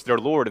 Who is their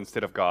Lord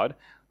instead of God?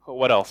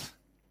 What else?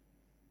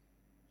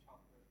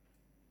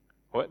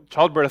 What?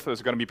 Childbirth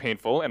is going to be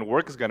painful, and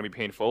work is going to be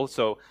painful.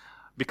 So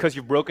because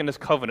you've broken this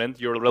covenant,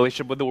 your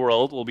relationship with the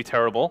world will be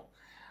terrible.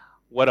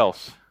 What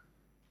else?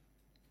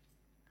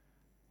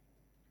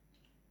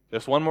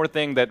 There's one more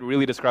thing that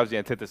really describes the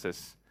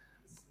antithesis.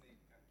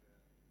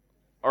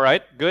 All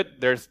right,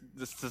 good. The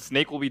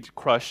snake will be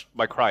crushed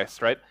by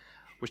Christ, right?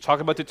 We're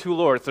talking about the two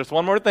lords. There's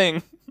one more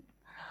thing.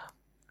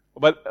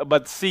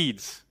 but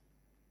seeds.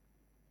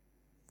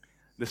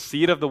 The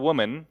seed of the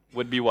woman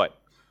would be what?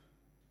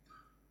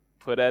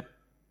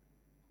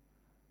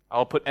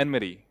 I'll put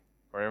enmity.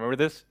 Remember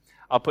this?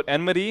 I'll put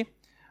enmity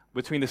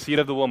between the seed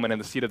of the woman and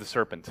the seed of the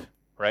serpent,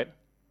 right?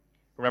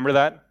 Remember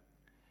that?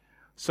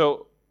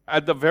 So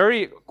at the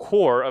very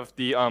core of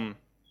the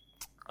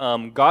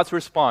God's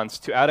response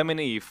to Adam and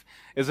Eve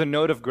is a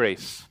note of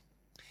grace.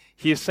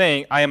 He is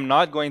saying, I am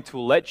not going to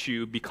let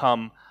you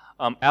become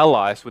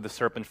allies with the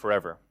serpent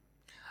forever.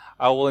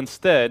 I will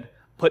instead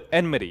put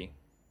enmity,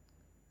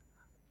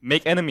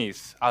 make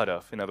enemies out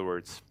of, in other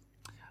words,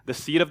 the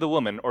seed of the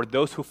woman, or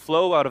those who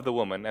flow out of the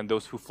woman and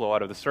those who flow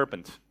out of the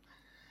serpent.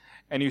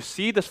 And you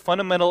see this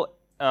fundamental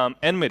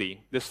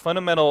enmity, this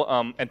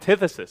fundamental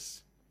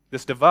antithesis,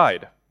 this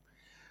divide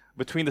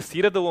between the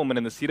seed of the woman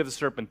and the seed of the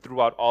serpent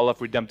throughout all of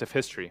redemptive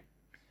history.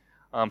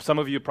 Some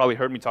of you probably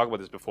heard me talk about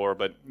this before,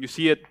 but you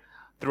see it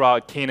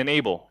throughout Cain and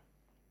Abel.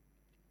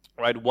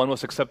 Right? One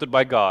was accepted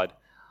by God.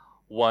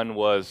 One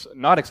was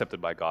not accepted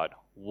by God.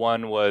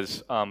 One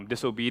was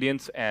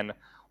disobedient and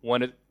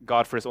wanted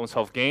God for his own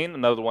self-gain.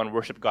 Another one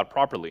worshipped God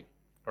properly.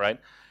 Right?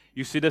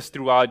 You see this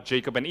throughout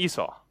Jacob and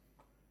Esau.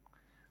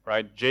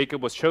 Right?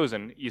 Jacob was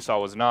chosen, Esau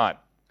was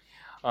not.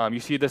 You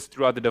see this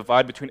throughout the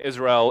divide between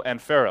Israel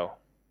and Pharaoh.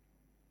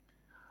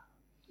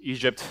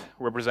 Egypt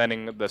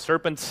representing the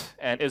serpent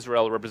and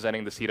Israel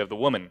representing the seed of the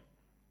woman.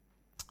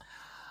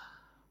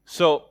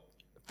 So,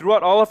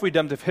 throughout all of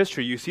redemptive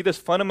history, you see this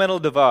fundamental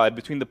divide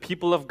between the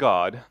people of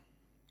God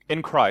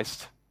in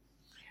Christ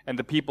and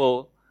the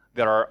people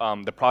that are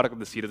the product of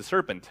the seed of the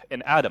serpent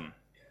in Adam.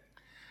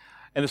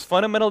 And this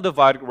fundamental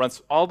divide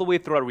runs all the way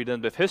throughout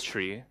redemptive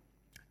history,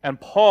 and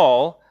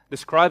Paul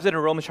describes it in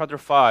Romans chapter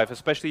 5,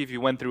 especially if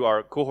you went through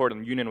our cohort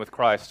in union with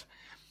Christ,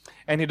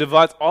 and he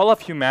divides all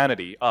of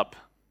humanity up.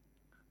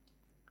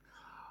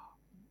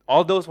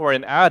 All those who are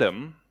in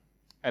Adam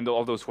and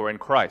all those who are in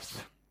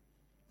Christ.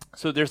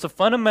 So there's a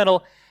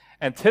fundamental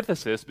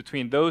antithesis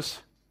between those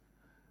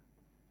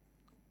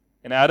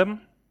in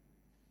Adam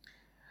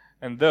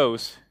and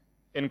those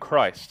in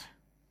Christ.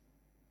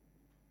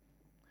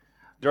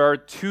 There are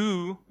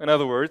two, in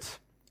other words,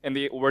 in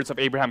the words of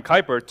Abraham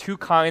Kuyper, two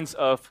kinds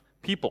of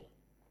people.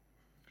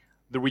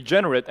 The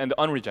regenerate and the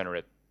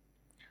unregenerate.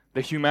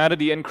 The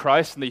humanity in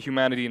Christ and the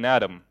humanity in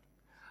Adam.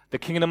 The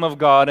kingdom of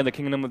God and the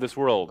kingdom of this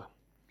world.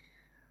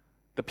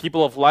 The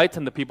people of light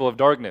and the people of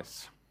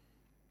darkness.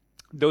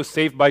 Those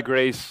saved by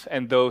grace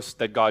and those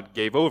that God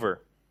gave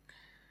over.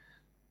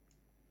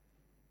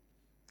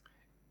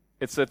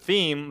 It's a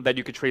theme that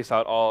you could trace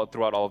out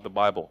throughout all of the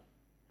Bible.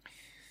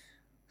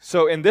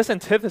 So in this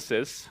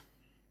antithesis,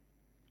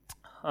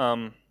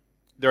 there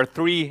are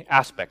three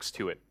aspects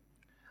to it.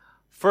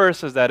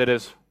 First is that it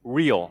is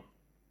real.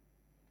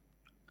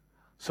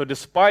 So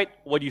despite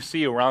what you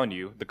see around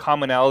you, the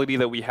commonality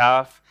that we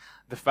have,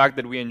 the fact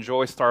that we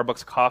enjoy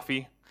Starbucks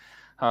coffee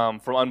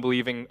from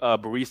unbelieving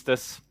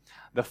baristas,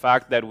 the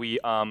fact that we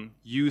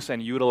use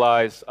and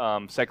utilize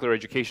secular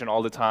education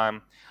all the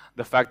time,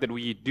 the fact that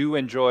we do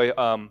enjoy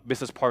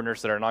business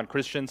partners that are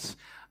non-Christians,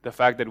 the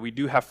fact that we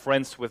do have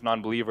friends with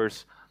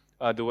non-believers,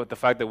 the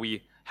fact that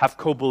we have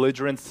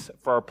co-belligerents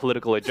for our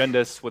political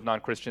agendas with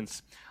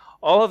non-Christians.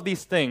 All of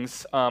these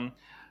things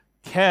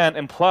can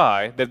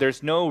imply that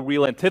there's no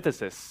real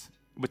antithesis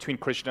between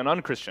Christian and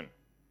unchristian,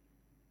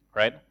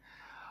 right?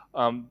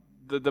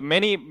 The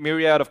many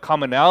myriad of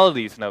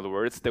commonalities, in other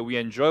words, that we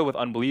enjoy with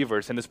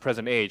unbelievers in this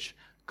present age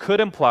could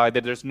imply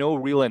that there's no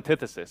real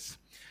antithesis.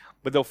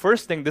 But the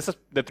first thing,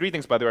 the three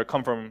things, by the way,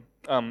 come from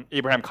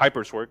Abraham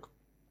Kuyper's work.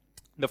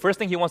 The first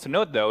thing he wants to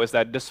note, though, is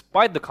that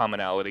despite the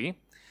commonality,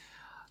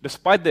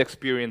 despite the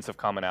experience of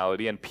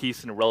commonality and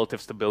peace and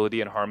relative stability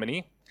and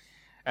harmony,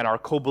 and our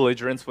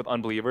co-belligerence with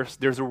unbelievers,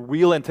 there's a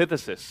real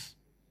antithesis.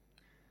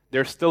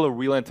 There's still a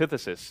real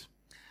antithesis.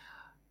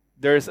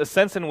 There's a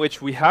sense in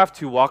which we have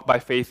to walk by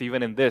faith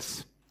even in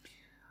this,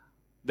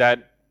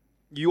 that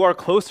you are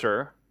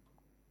closer,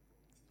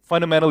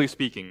 fundamentally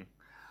speaking,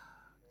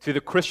 to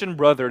the Christian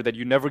brother that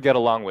you never get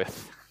along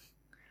with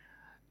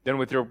than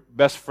with your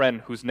best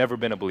friend who's never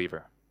been a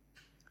believer.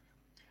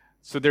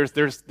 So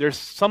there's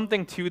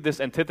something to this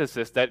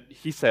antithesis that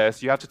he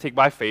says you have to take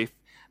by faith,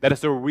 that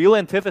is a real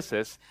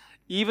antithesis,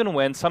 even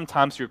when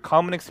sometimes your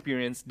common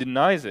experience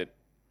denies it.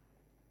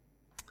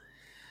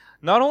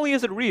 Not only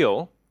is it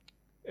real,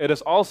 it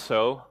is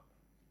also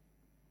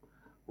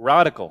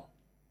radical.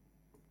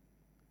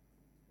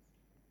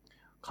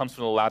 Comes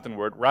from the Latin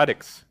word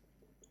radix.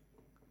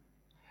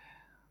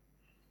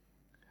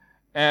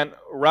 And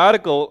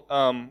radical,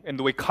 in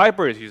the way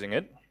Kuyper is using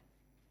it,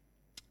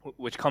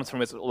 which comes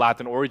from its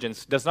Latin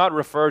origins, does not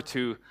refer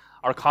to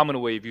our common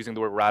way of using the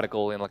word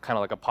radical in kind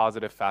of like a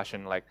positive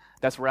fashion, like,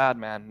 that's rad,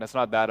 man. That's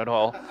not that at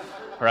all,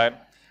 right?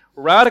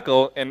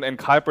 Radical, in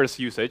Kuyper's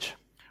usage,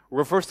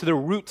 refers to the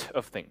root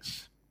of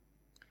things.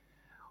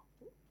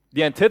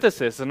 The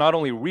antithesis is not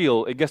only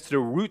real, it gets to the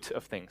root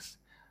of things.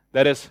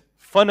 That is,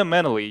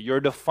 fundamentally,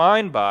 you're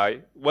defined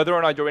by whether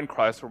or not you're in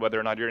Christ or whether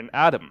or not you're in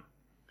Adam.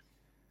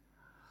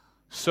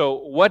 So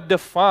what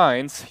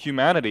defines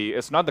humanity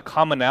is not the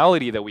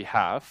commonality that we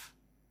have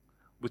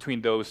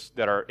between those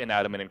that are in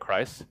Adam and in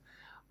Christ,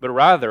 but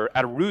rather,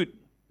 at root,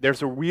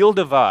 there's a real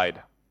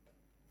divide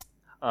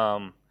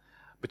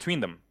between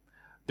them.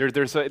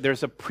 There's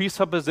a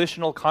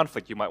presuppositional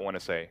conflict, you might want to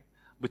say,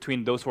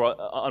 between those who are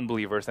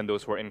unbelievers and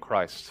those who are in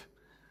Christ.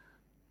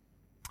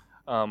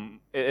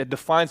 It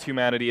defines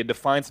humanity, it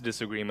defines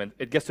disagreement,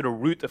 it gets to the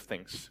root of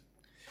things.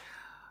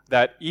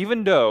 That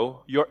even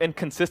though you're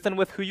inconsistent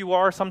with who you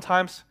are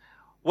sometimes,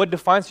 what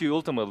defines you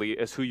ultimately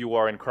is who you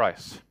are in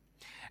Christ.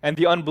 And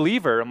the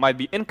unbeliever might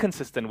be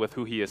inconsistent with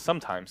who he is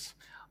sometimes,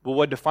 but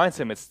what defines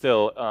him is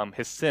still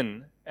his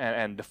sin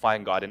and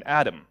defying God in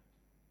Adam.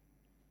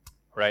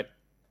 Right?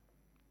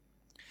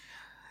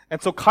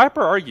 And so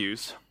Kuyper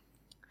argues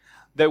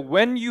that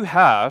when you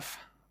have,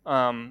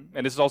 and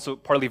this is also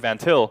partly Van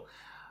Til,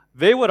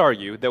 they would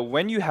argue that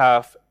when you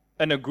have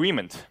an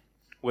agreement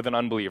with an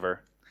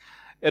unbeliever,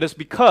 it is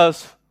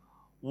because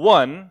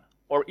one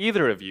or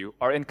either of you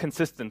are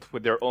inconsistent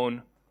with their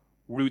own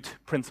root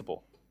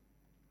principle.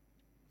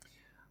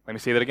 Let me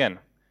say that again.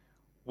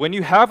 When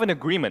you have an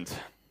agreement,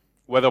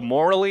 whether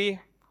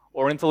morally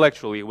or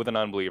intellectually, with an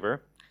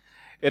unbeliever,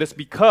 it is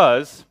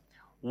because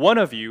one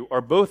of you or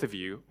both of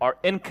you are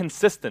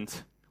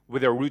inconsistent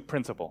with their root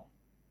principle.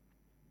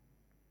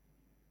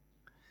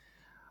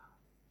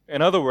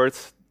 In other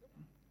words,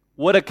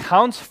 what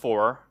accounts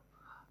for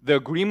the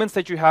agreements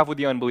that you have with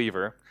the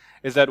unbeliever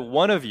is that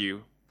one of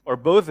you or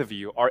both of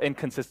you are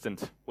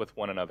inconsistent with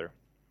one another,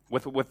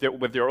 with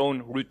their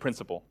own root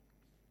principle.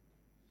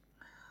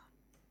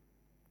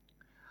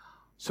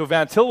 So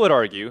Van Til would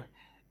argue,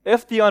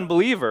 if the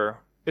unbeliever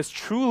is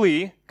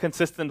truly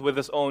consistent with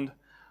his own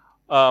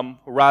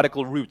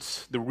radical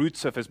roots, the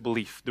roots of his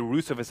belief, the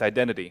roots of his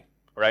identity,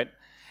 right?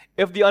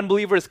 If the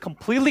unbeliever is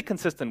completely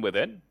consistent with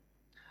it,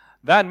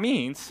 that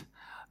means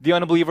the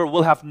unbeliever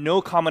will have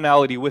no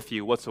commonality with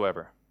you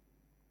whatsoever.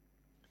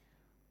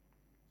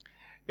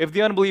 If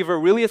the unbeliever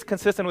really is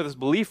consistent with his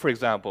belief, for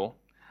example,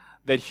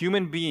 that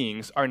human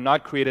beings are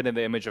not created in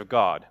the image of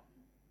God,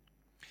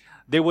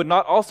 they would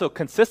not also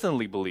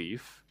consistently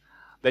believe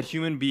that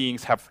human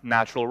beings have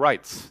natural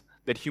rights,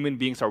 that human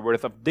beings are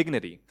worthy of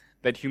dignity,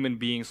 that human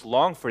beings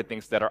long for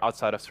things that are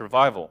outside of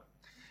survival.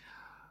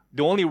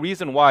 The only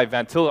reason why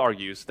Van Til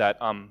argues that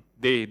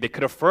they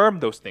could affirm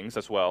those things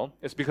as well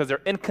is because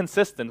they're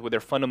inconsistent with their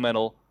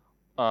fundamental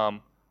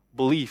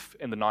belief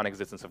in the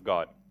non-existence of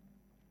God.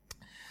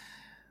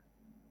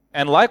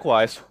 And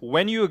likewise,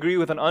 when you agree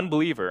with an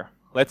unbeliever,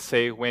 let's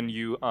say when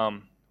you,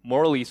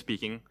 morally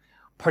speaking,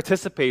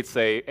 participate,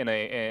 say,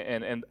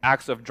 in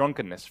acts of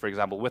drunkenness, for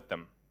example, with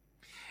them,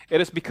 it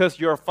is because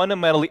you're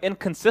fundamentally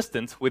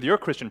inconsistent with your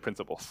Christian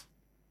principles.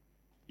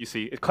 You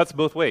see, it cuts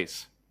both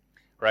ways,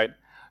 right?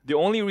 The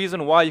only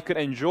reason why you could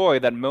enjoy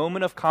that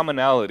moment of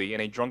commonality in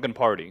a drunken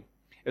party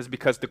is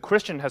because the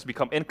Christian has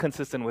become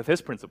inconsistent with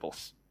his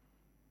principles.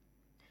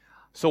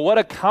 So what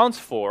accounts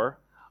for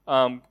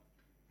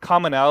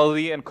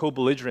commonality and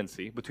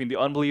co-belligerency between the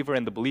unbeliever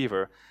and the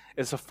believer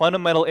is a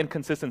fundamental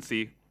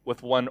inconsistency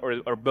with one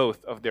or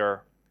both of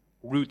their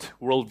root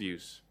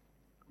worldviews,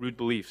 root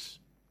beliefs,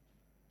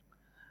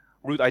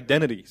 root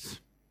identities.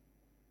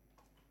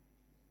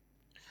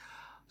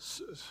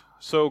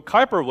 So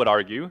Kuyper would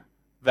argue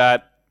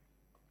that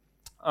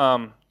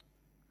the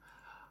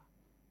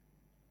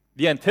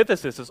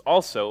antithesis is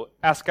also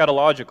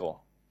eschatological.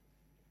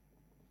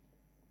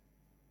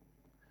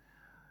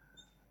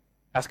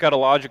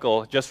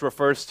 Eschatological just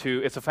refers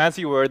to, it's a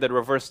fancy word that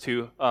refers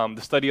to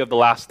the study of the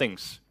last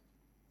things,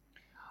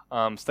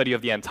 study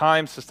of the end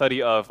times, the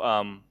study of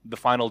the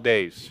final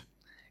days.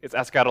 It's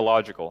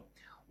eschatological.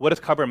 What does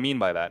Kuyper mean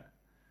by that?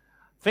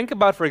 Think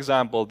about, for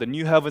example, the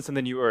new heavens and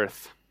the new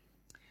earth.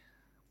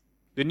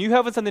 The new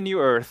heavens and the new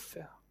earth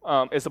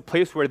is a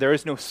place where there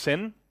is no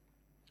sin,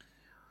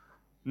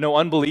 no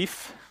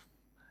unbelief,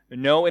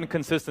 no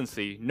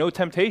inconsistency, no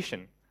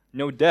temptation,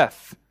 no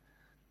death.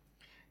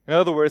 In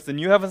other words, the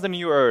new heavens and the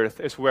new earth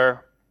is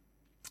where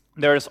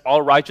there is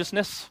all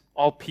righteousness,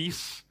 all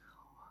peace,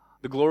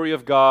 the glory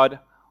of God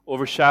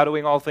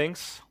overshadowing all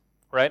things,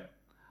 right?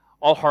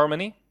 All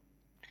harmony.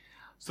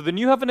 So the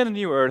new heaven and the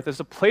new earth is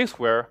a place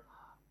where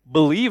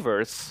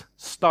believers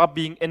stop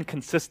being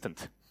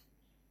inconsistent.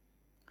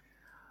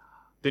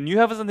 The new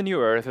heavens and the new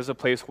earth is a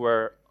place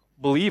where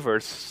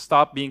believers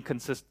stop being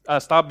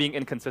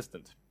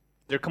inconsistent.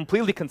 They're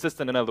completely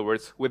consistent, in other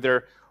words, with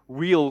their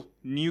real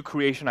new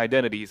creation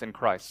identities in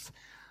Christ.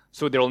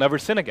 So they'll never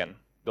sin again.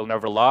 They'll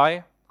never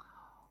lie.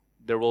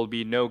 There will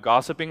be no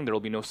gossiping. There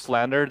will be no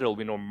slander. There will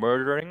be no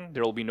murdering.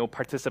 There will be no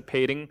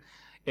participating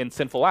in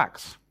sinful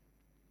acts.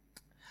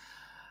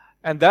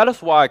 And that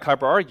is why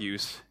Kuyper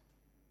argues,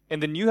 in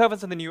the new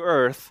heavens and the new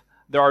earth,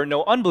 there are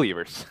no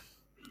unbelievers.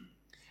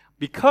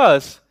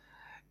 Because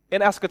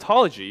in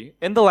eschatology,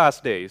 in the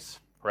last days,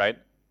 right,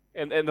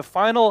 in the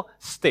final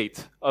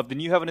state of the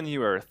new heaven and the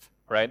new earth,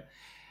 right,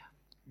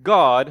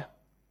 God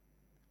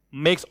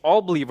makes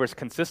all believers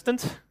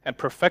consistent and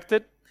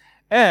perfected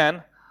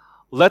and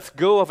lets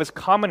go of his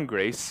common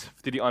grace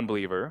to the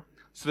unbeliever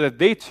so that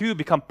they too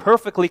become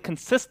perfectly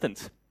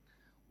consistent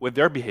with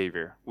their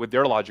behavior, with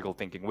their logical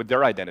thinking, with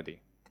their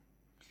identity.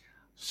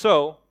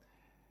 So,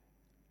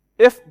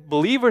 if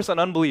believers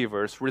and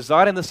unbelievers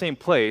reside in the same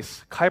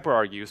place, Kuyper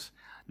argues,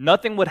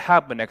 nothing would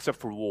happen except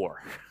for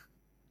war.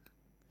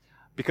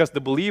 Because the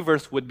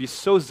believers would be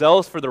so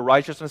zealous for the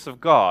righteousness of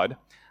God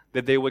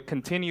that they would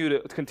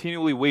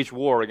continually wage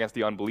war against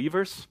the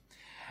unbelievers,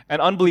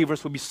 and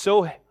unbelievers would be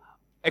so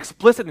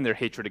explicit in their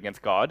hatred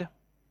against God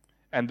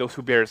and those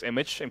who bear his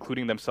image,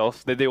 including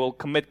themselves, that they will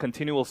commit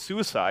continual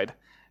suicide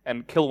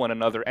and kill one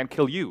another and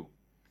kill you.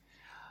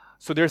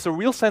 So there's a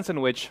real sense in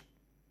which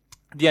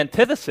the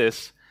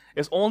antithesis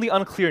is only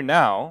unclear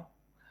now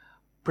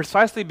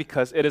precisely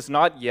because it is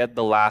not yet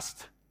the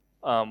last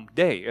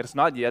day. It is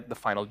not yet the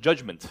final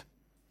judgment,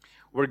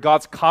 where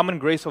God's common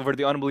grace over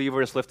the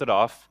unbeliever is lifted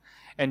off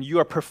and you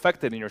are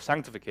perfected in your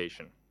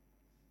sanctification.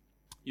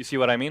 You see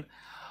what I mean?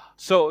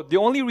 So the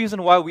only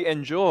reason why we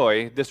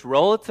enjoy this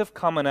relative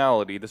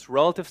commonality, this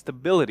relative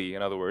stability,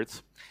 in other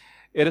words,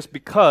 it is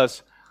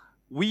because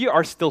we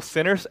are still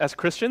sinners as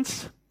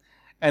Christians,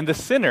 and the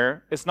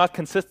sinner is not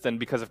consistent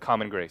because of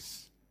common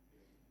grace.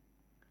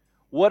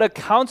 What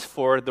accounts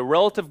for the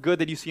relative good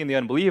that you see in the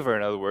unbeliever,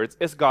 in other words,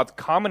 is God's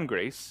common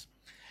grace.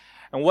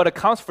 And what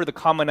accounts for the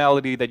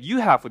commonality that you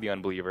have with the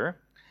unbeliever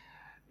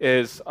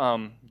is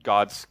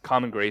God's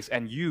common grace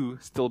and you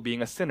still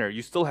being a sinner.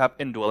 You still have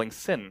indwelling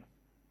sin,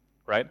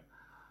 right?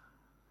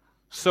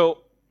 So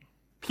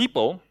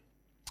people,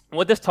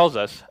 what this tells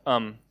us,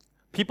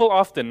 people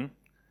often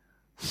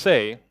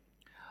say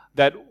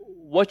that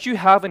what you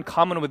have in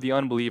common with the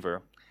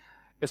unbeliever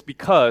is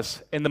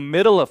because in the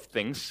middle of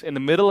things, in the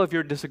middle of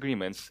your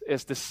disagreements,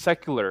 is this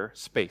secular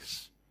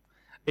space,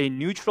 a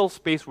neutral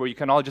space where you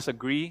can all just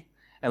agree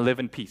and live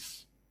in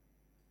peace.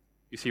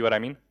 You see what I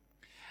mean?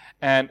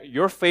 And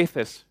your faith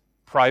is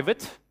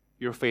private,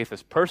 your faith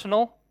is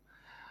personal,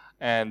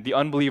 and the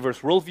unbeliever's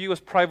worldview is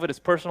private, it's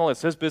personal,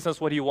 it's his business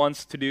what he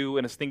wants to do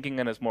in his thinking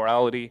and his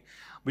morality.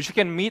 But you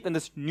can meet in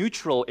this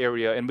neutral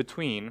area in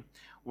between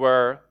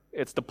where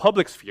it's the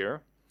public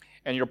sphere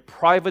and your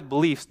private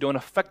beliefs don't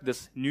affect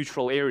this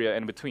neutral area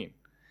in between.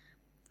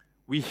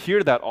 We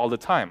hear that all the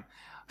time.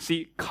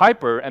 See,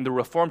 Kuyper and the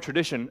Reformed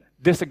tradition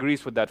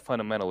disagrees with that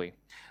fundamentally.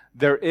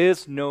 There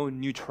is no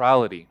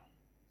neutrality.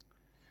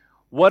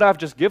 What I've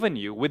just given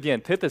you with the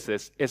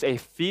antithesis is a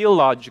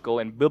theological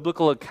and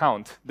biblical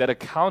account that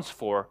accounts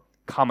for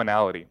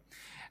commonality.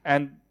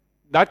 And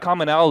that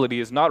commonality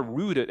is not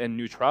rooted in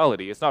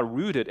neutrality. It's not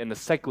rooted in the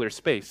secular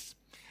space.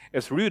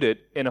 It's rooted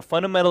in a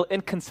fundamental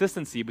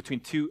inconsistency between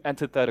two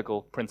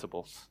antithetical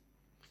principles.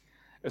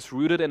 It's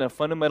rooted in a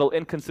fundamental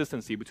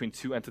inconsistency between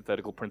two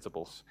antithetical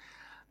principles.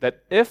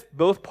 That if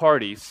both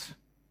parties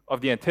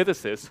of the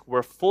antithesis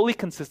were fully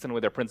consistent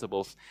with their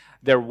principles,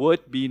 there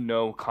would be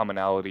no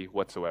commonality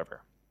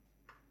whatsoever.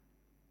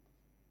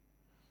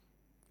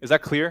 Is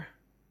that clear?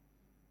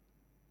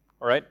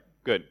 All right,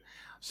 good.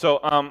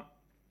 So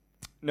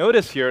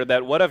notice here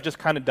that what I've just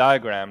kind of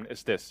diagrammed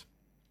is this.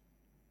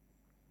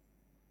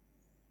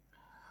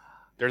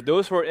 There are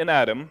those who are in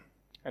Adam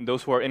and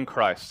those who are in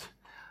Christ.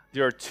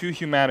 There are two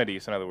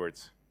humanities, in other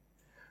words.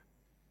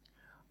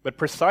 But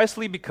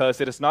precisely because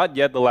it is not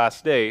yet the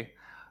last day,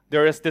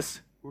 there is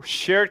this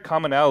shared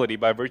commonality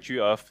by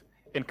virtue of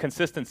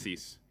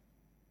inconsistencies.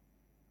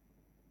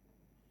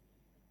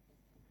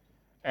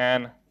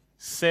 And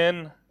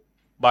sin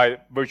by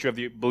virtue of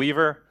the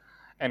believer,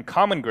 and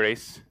common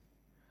grace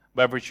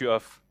by virtue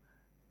of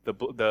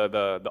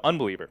the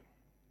unbeliever.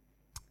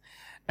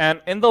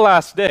 And in the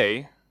last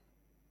day,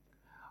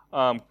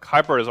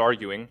 Kuyper is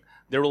arguing,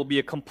 there will be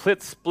a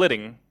complete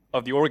splitting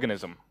of the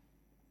organism,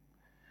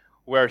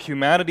 where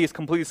humanity is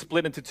completely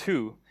split into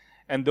two,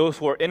 and those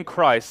who are in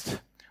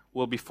Christ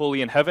will be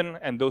fully in heaven,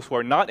 and those who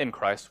are not in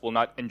Christ will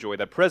not enjoy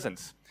that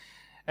presence.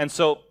 And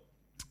so,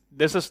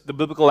 this is the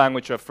biblical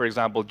language of, for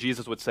example,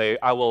 Jesus would say,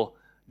 I will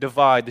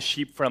divide the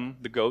sheep from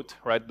the goat,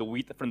 right? The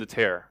wheat from the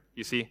tare.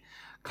 You see,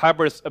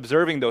 Kuyper is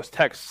observing those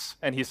texts,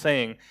 and he's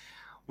saying,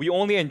 we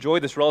only enjoy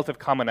this relative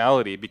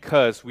commonality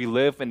because we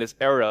live in this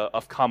era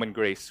of common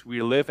grace.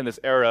 We live in this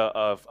era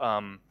of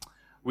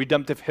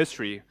redemptive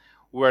history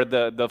where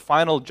the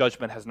final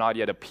judgment has not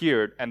yet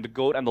appeared, and the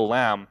goat and the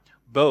lamb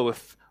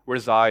both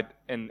reside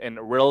in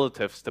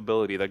relative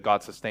stability that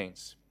God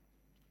sustains.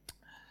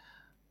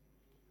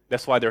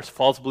 That's why there's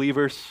false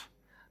believers.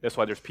 That's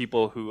why there's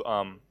people who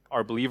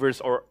are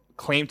believers or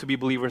claim to be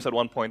believers at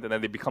one point and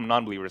then they become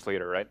non-believers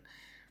later, right?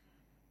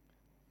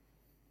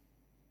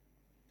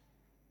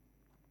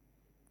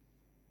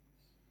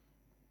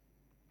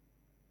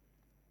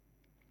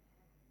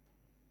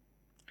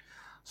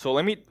 So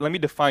let me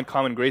define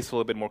common grace a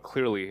little bit more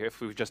clearly.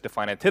 If we just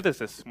define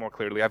antithesis more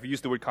clearly, I've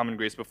used the word common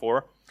grace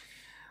before,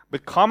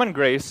 but common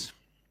grace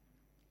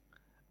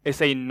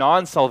is a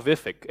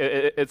non-salvific.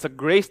 It's a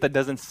grace that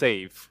doesn't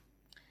save.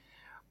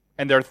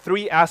 And there are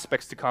three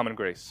aspects to common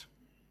grace.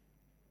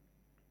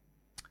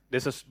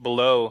 This is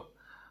below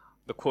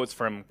the quotes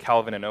from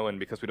Calvin and Owen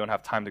because we don't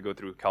have time to go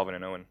through Calvin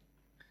and Owen.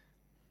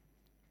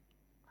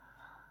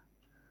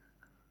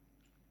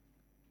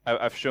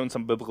 I've shown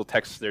some biblical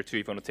texts there too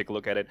if you want to take a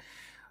look at it.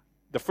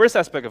 The first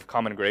aspect of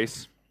common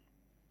grace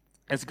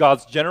is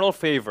God's general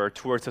favor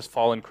towards his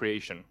fallen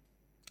creation.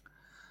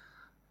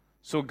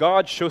 So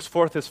God shows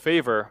forth his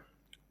favor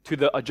to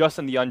the just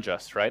and the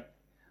unjust, right?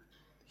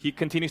 He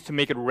continues to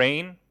make it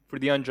rain for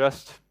the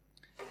unjust.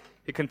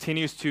 He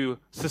continues to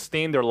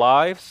sustain their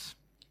lives.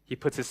 He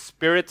puts his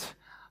spirit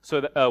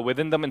so that,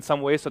 within them in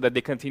some way so that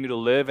they continue to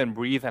live and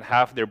breathe and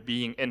have their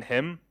being in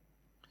him,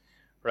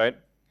 right?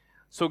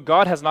 So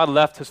God has not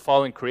left his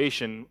fallen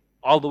creation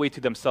all the way to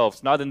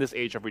themselves, not in this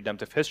age of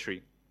redemptive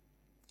history.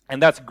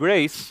 And that's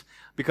grace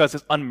because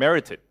it's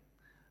unmerited.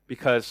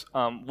 Because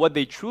what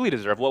they truly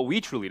deserve, what we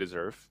truly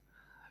deserve,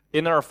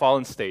 in our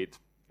fallen state,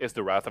 is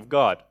the wrath of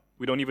God.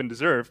 We don't even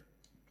deserve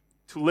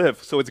to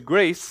live. So it's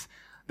grace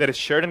that is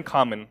shared in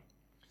common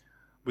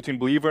between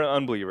believer and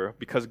unbeliever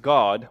because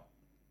God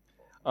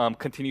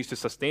continues to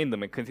sustain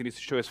them and continues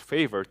to show his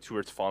favor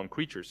towards fallen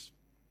creatures.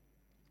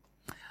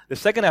 The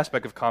second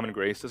aspect of common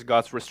grace is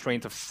God's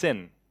restraint of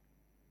sin.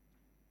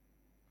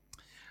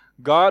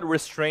 God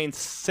restrains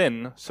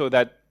sin so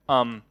that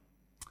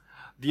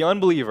the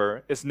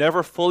unbeliever is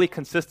never fully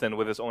consistent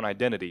with his own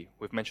identity.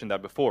 We've mentioned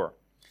that before.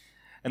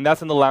 And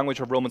that's in the language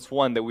of Romans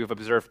 1 that we've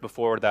observed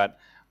before, that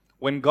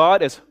when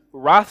God is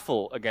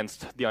wrathful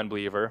against the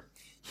unbeliever,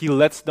 he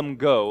lets them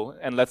go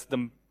and lets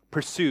them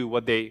pursue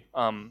what they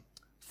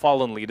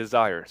fallenly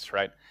desires,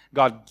 right?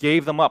 God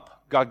gave them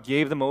up. God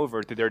gave them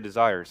over to their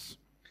desires.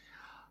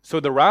 So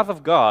the wrath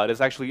of God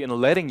is actually in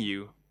letting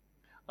you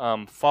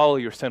follow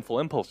your sinful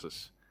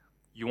impulses.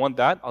 You want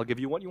that? I'll give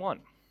you what you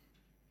want.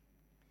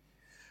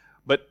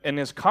 But in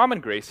his common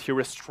grace, he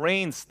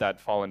restrains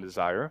that fallen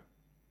desire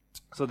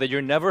so that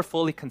you're never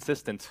fully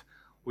consistent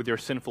with your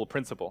sinful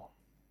principle,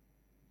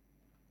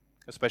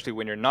 especially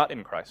when you're not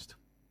in Christ.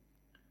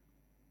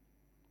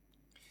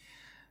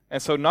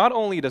 And so not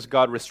only does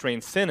God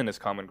restrain sin in his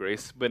common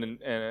grace, but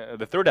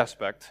the third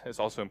aspect is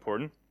also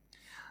important.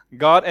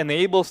 God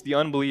enables the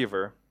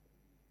unbeliever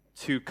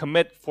to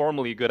commit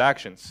formally good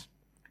actions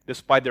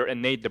despite their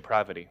innate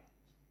depravity.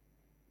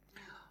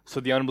 So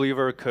the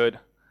unbeliever could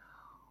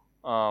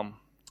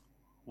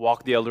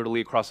walk the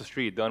elderly across the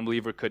street. The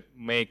unbeliever could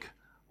make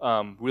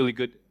really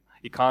good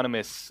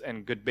economists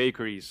and good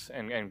bakeries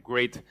and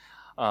great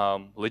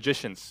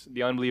logicians.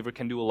 The unbeliever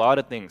can do a lot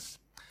of things.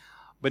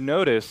 But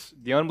notice,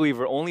 the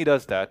unbeliever only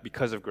does that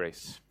because of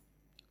grace.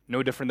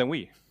 No different than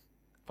we,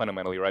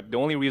 fundamentally, right? The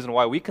only reason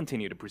why we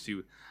continue to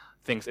pursue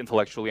things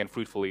intellectually and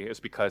fruitfully is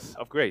because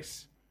of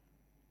grace.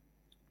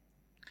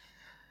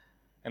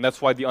 And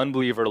that's why the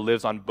unbeliever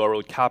lives on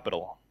borrowed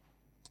capital.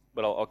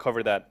 But I'll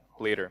cover that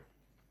later.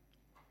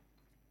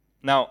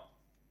 Now,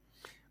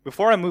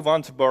 before I move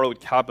on to borrowed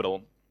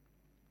capital,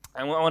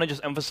 I want to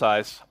just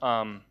emphasize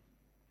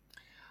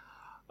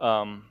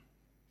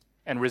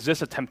and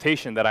resist a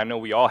temptation that I know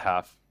we all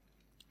have.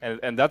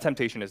 And that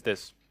temptation is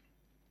this.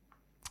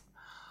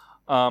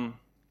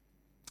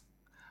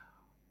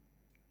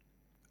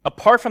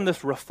 apart from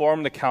this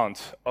reformed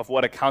account of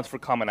what accounts for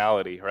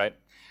commonality, right?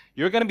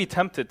 You're going to be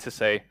tempted to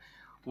say,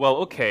 well,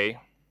 okay,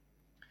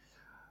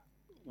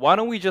 why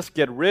don't we just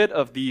get rid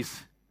of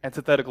these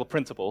antithetical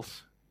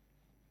principles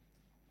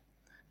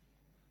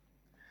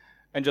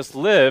and just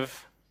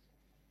live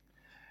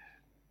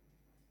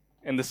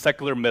in the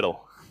secular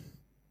middle,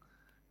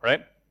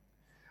 right?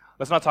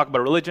 Let's not talk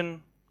about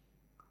religion.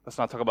 Let's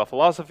not talk about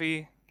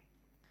philosophy.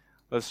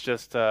 Let's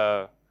just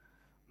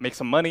make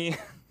some money.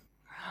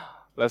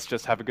 Let's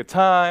just have a good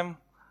time.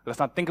 Let's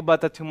not think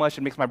about that too much.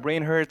 It makes my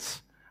brain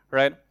hurts,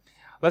 right?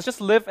 Let's just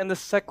live in the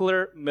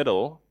secular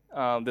middle,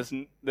 this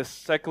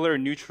secular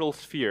neutral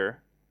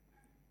sphere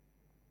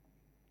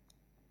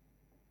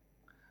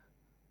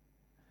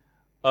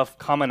of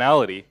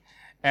commonality.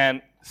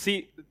 And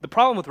see, the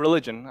problem with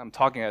religion, I'm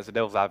talking as a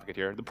devil's advocate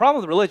here, the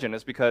problem with religion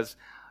is because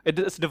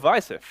it's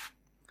divisive.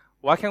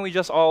 Why can't we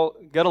just all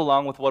get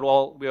along with what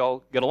we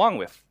all get along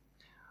with?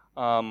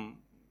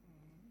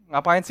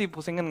 Ngapain sih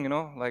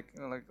pusingin, like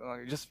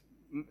just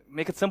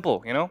make it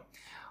simple,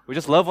 We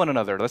just love one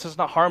another. Let's just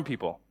not harm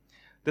people.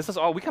 This is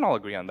all, we can all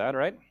agree on that,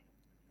 right?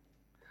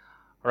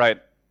 All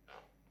right.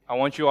 I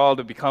want you all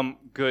to become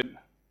good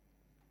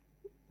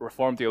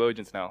Reformed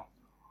theologians now.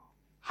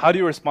 How do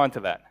you respond to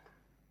that?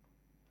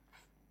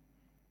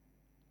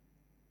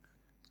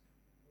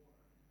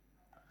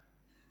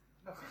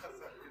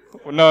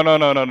 No,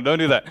 don't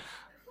do that.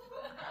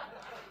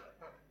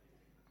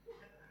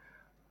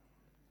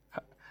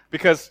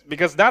 Because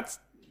that's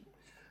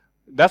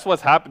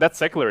what's happened. That's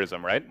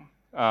secularism, right?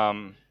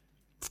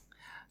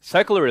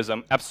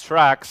 Secularism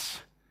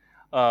abstracts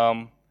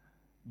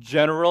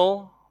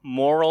general,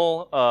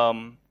 moral,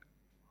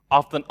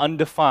 often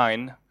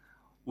undefined,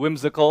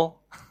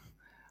 whimsical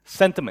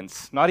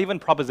sentiments, not even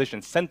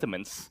propositions,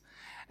 sentiments,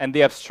 and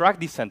they abstract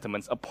these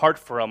sentiments apart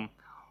from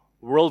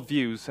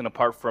worldviews and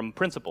apart from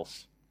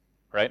principles,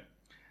 right?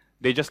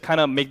 They just kind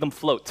of make them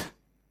float.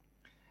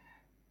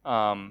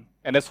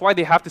 And that's why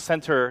they have to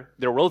center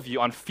their worldview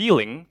on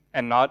feeling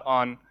and not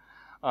on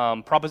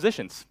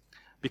propositions,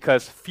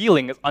 because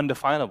feeling is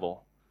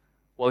undefinable.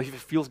 Well, if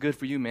it feels good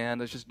for you, man,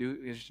 let's just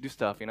do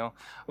stuff,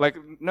 Like,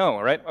 no,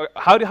 right?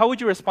 How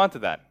would you respond to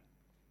that?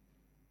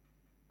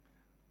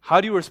 How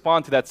do you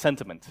respond to that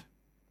sentiment?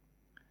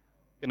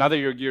 Now that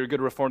you're good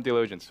Reformed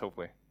theologians,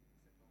 hopefully.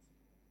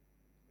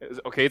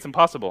 Okay, it's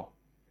impossible.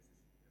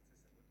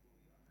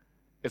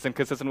 It's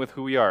inconsistent with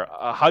who we are.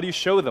 How do you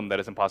show them that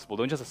it's impossible?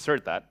 Don't just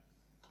assert that.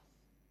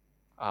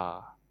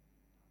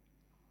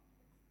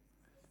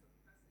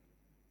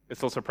 It's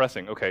still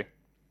suppressing. Okay.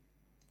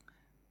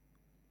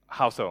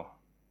 How so?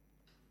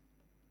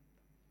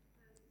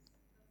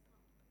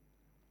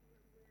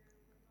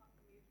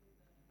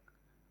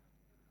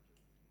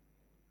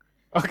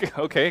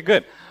 Okay,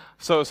 good.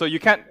 So you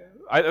can't.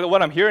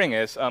 What I'm hearing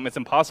is it's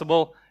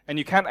impossible, and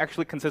you can't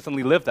actually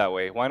consistently live that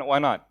way. Why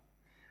not?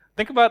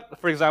 Think about,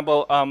 for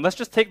example, let's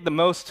just take the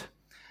most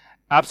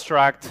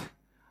abstract,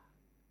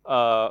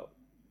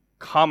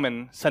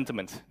 common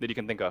sentiment that you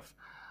can think of.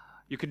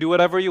 You can do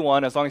whatever you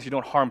want as long as you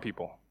don't harm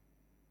people.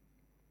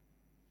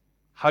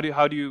 How do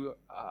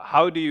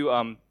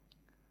you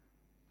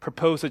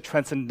propose a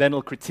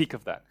transcendental critique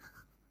of that?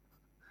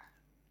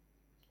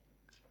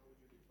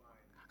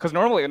 Because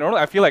normally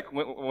I feel like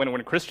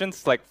when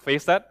Christians like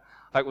face that,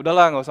 like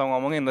udahlah nggak usah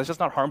ngomongin, let's just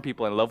not harm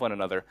people and love one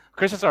another.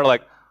 Christians are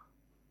like,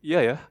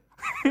 yeah.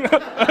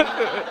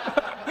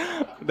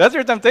 That's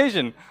your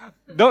temptation.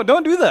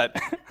 Don't do that.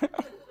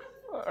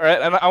 All right,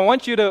 and I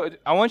want you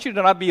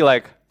to not be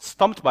like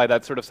stumped by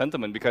that sort of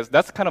sentiment, because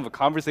that's kind of a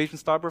conversation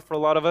starter for a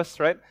lot of us,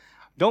 right?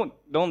 Don't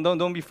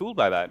be fooled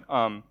by that.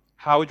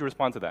 How would you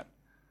respond to that?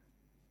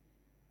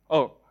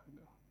 Oh.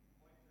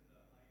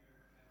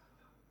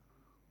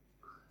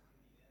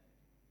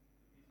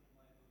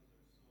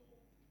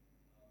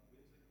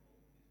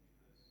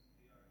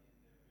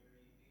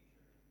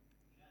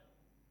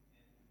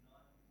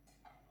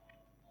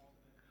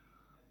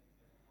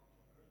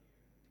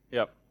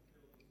 Yep.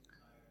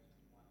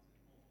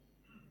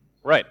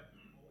 Right.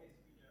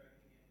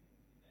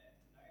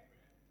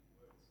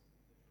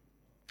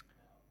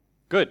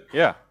 Good.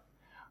 Yeah.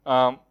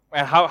 And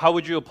how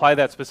would you apply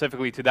that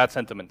specifically to that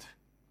sentiment?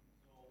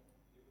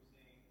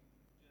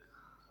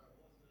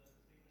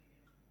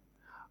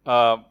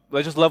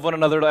 Let's just love one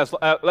another.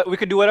 We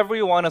can do whatever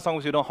we want as long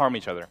as we don't harm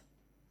each other.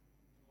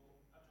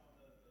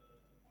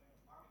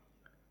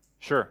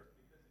 Sure.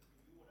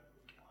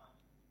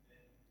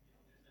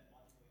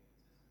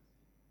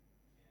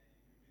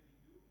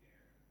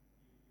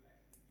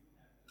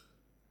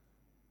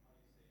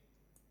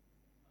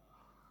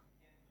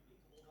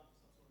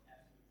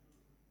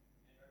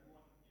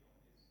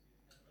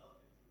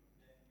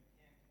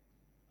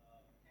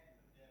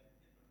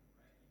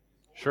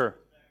 Sure.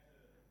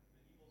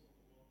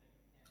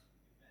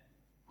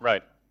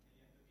 Right.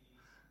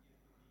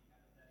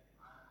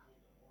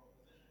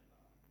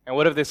 And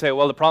what if they say,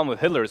 well, the problem with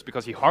Hitler is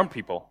because he harmed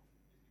people?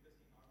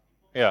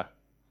 Yeah.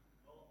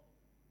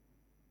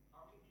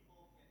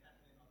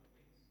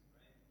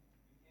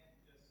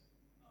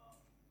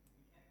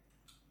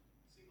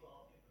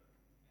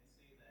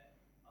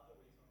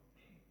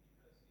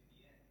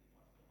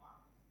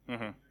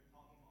 Mm-hmm.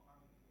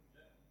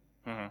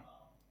 Mm-hmm.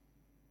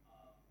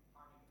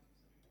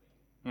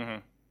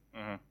 Mm-hmm.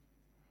 Mm-hmm.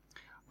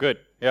 Good.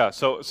 Yeah.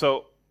 So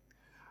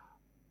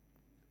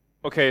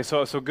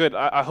good.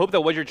 I hope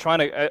that what you're trying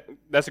to,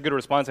 that's a good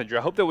response, Andrew.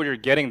 I hope that what you're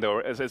getting, though,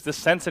 is this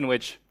sense in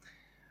which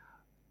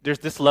there's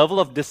this level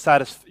of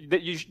dissatisfaction,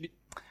 that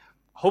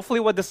hopefully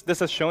what this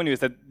has shown you is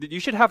that you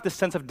should have this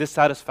sense of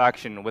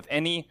dissatisfaction with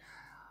any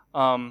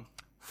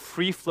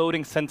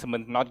free-floating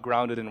sentiment not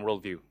grounded in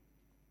worldview,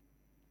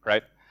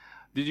 right?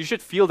 You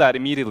should feel that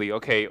immediately.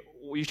 Okay,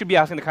 you should be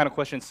asking the kind of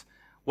questions,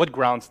 what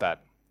grounds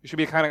that? You should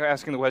be kind of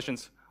asking the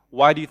questions,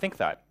 why do you think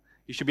that?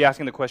 You should be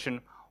asking the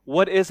question,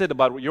 what is it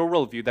about your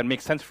worldview that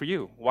makes sense for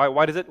you?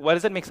 Why does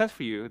it make sense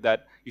for you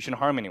that you shouldn't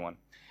harm anyone?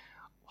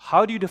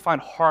 How do you define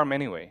harm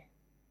anyway?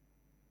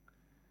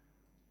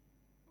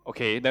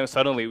 Okay, then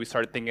suddenly we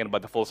started thinking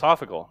about the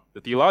philosophical,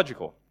 the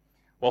theological.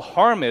 Well,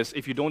 harm is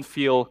if you don't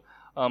feel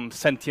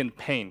sentient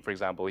pain, for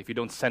example, if you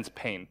don't sense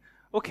pain.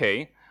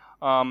 Okay,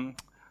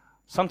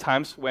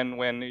 sometimes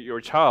when your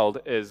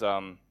child is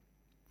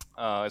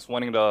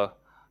wanting to,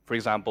 for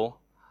example,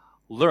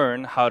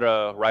 learn how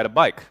to ride a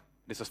bike.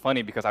 This is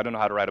funny because I don't know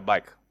how to ride a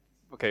bike.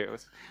 Okay,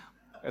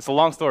 it's a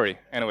long story.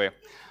 Anyway,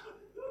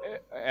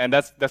 and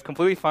that's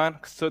completely fine.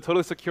 So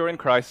totally secure in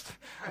Christ.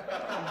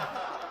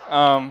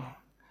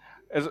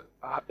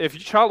 If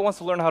your child wants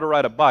to learn how to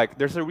ride a bike,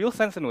 there's a real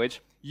sense in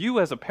which you,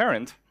 as a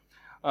parent,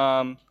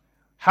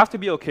 have to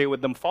be okay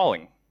with them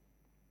falling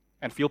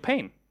and feel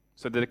pain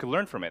so that they can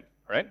learn from it,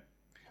 right?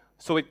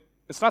 So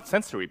it's not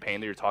sensory pain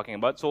that you're talking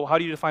about. So how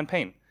do you define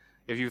pain?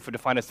 If you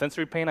define a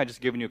sensory pain, I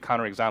just given you a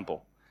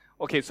counterexample.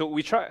 Okay, so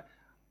we try.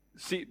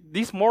 See,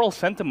 these moral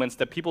sentiments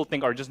that people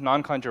think are just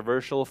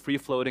non-controversial,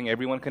 free-floating,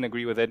 everyone can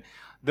agree with it,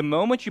 the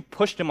moment you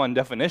push them on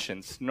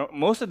definitions,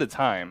 most of the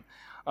time,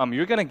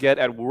 you're going to get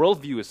at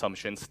worldview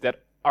assumptions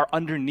that are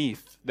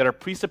underneath, that are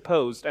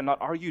presupposed and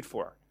not argued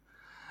for.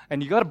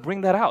 And you got to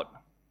bring that out.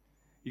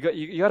 You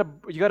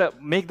got to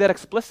make that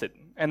explicit.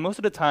 And most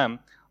of the time,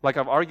 like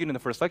I've argued in the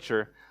first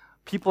lecture,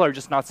 people are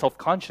just not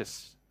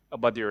self-conscious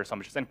about their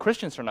assumptions. And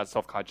Christians are not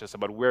self-conscious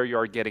about where you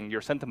are getting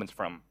your sentiments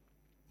from.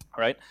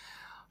 All right?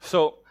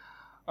 So,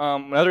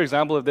 another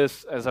example of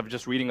this, as I'm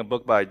just reading a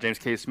book by James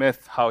K.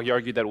 Smith, how he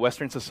argued that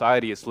Western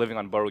society is living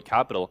on borrowed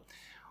capital.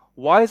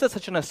 Why is that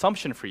such an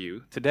assumption for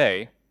you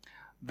today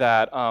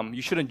that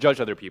you shouldn't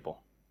judge other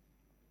people?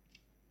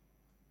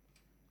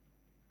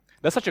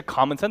 That's such a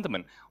common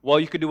sentiment. Well,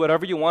 you could do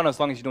whatever you want as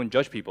long as you don't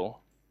judge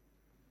people.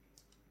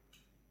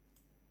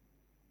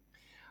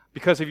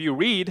 Because if you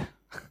read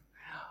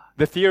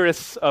the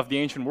theorists of the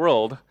ancient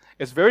world,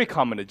 it's very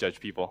common to judge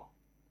people.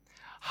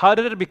 How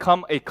did it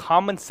become a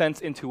common sense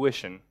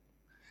intuition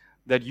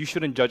that you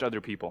shouldn't judge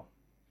other people?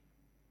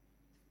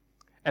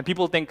 And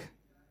people think,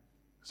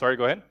 sorry,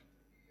 go ahead.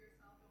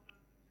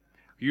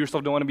 You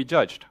yourself don't want to be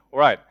judged. All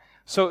right.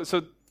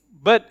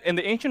 But in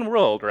the ancient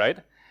world, right,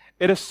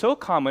 it is so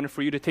common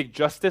for you to take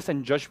justice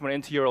and judgment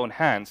into your own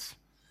hands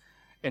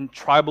in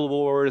tribal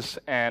wars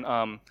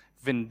and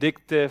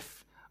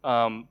vindictive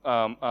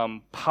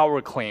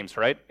power claims,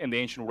 right, in the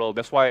ancient world.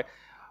 That's why,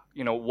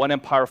 one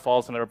empire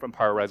falls and another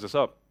empire rises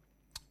up.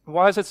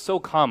 Why is it so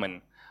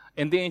common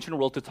in the ancient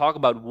world to talk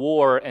about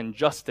war and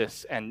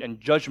justice and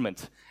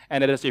judgment,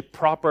 and it is a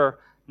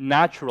proper,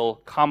 natural,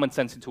 common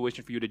sense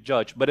intuition for you to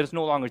judge, but it's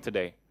no longer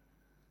today?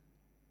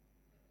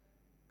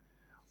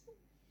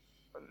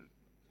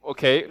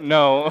 Okay,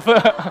 no.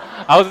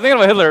 I was thinking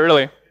about Hitler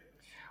early.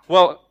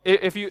 Well,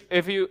 if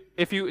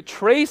you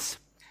trace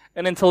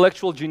an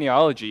intellectual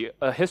genealogy,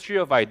 a history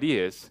of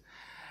ideas,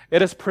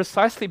 it is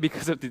precisely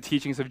because of the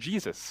teachings of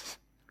Jesus.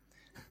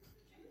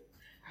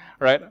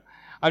 Right?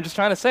 I'm just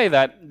trying to say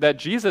that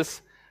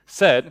Jesus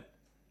said,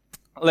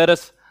 let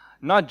us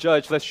not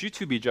judge, lest you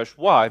too be judged.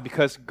 Why?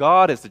 Because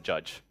God is the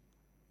judge.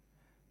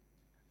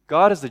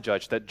 God is the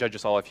judge that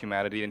judges all of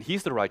humanity, and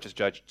He's the righteous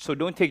judge. So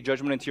don't take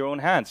judgment into your own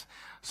hands.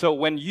 So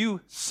when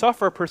you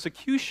suffer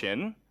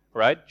persecution,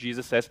 right,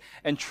 Jesus says,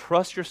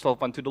 entrust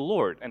yourself unto the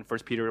Lord. And 1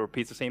 Peter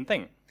repeats the same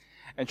thing.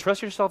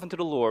 Entrust yourself unto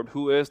the Lord,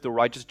 who is the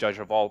righteous judge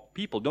of all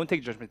people. Don't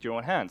take judgment into your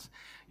own hands.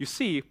 You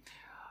see,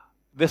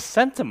 the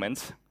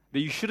sentiment that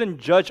you shouldn't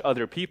judge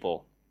other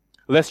people,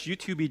 lest you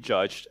too be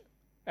judged,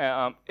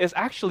 is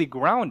actually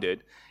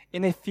grounded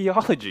in a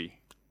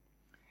theology.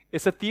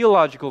 It's a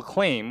theological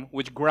claim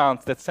which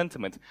grounds that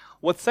sentiment.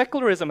 What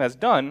secularism has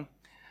done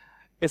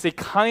is a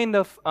kind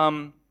of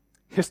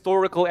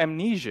historical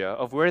amnesia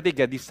of where they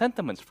get these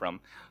sentiments from.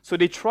 So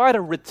they try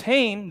to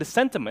retain the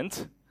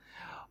sentiment,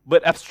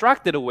 but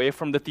abstract it away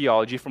from the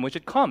theology from which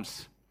it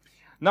comes,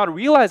 not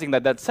realizing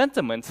that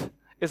sentiment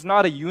is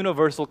not a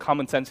universal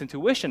common sense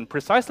intuition,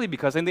 precisely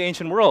because in the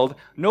ancient world,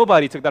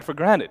 nobody took that for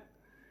granted.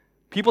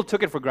 People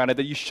took it for granted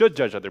that you should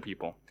judge other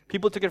people.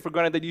 People took it for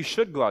granted that you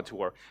should go out to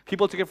war.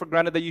 People took it for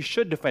granted that you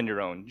should defend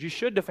your own. You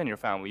should defend your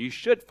family. You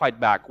should fight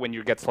back when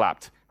you get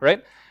slapped,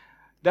 right?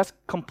 That's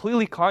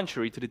completely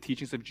contrary to the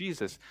teachings of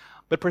Jesus.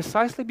 But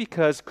precisely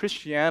because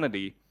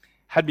Christianity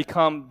had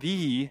become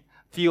the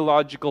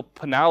theological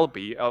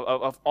panoply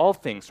of all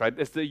things, right?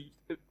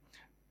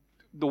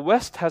 the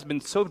West has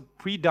been so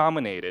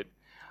predominated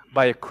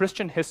by a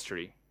Christian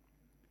history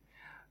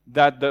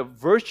that the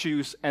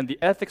virtues and the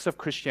ethics of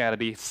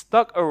Christianity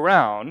stuck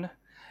around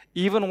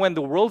even when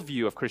the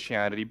worldview of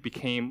Christianity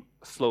became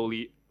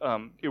slowly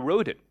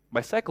eroded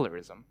by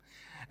secularism.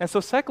 And so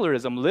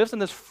secularism lives in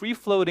this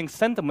free-floating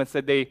sentiments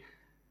that they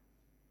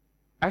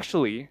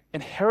actually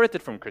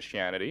inherited from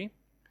Christianity,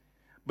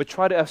 but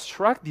try to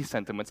abstract these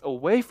sentiments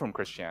away from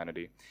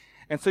Christianity.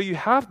 And so you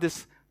have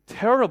this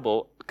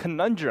terrible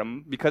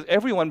conundrum because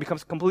everyone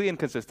becomes completely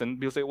inconsistent.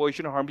 People say, well, you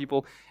shouldn't harm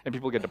people, and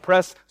people get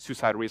depressed.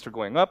 Suicide rates are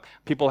going up.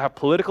 People have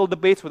political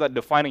debates without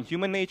defining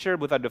human nature,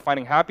 without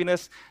defining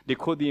happiness. They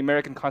quote the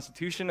American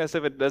Constitution as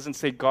if it doesn't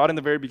say God in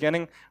the very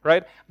beginning,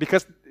 right?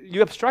 Because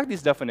you abstract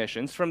these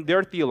definitions from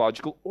their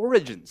theological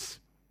origins.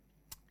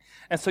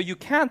 And so you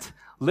can't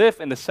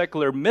live in the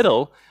secular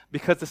middle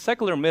because the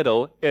secular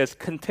middle is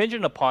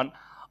contingent upon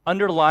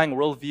underlying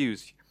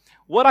worldviews.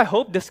 What I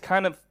hope this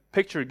kind of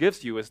picture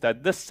gives you is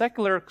that this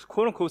secular,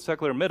 quote-unquote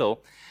secular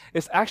middle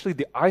is actually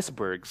the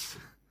icebergs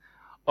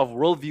of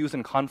worldviews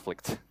and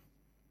conflict.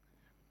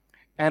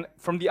 And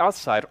from the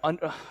outside,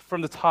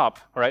 from the top,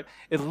 right,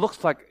 it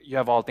looks like you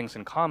have all things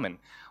in common.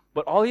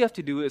 But all you have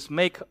to do is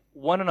make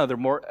one another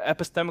more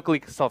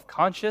epistemically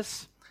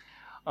self-conscious,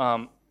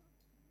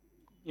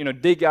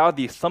 dig out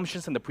the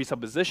assumptions and the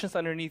presuppositions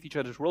underneath each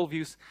other's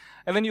worldviews,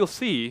 and then you'll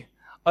see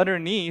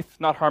underneath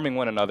not harming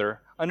one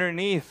another,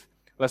 underneath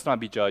let's not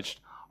be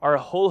judged, are a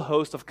whole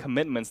host of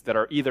commitments that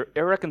are either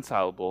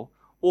irreconcilable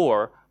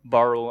or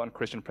borrow on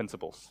Christian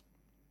principles,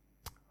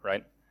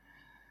 right?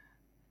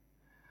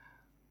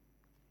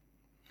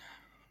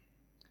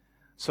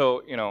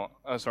 So,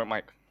 sorry,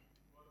 Mike.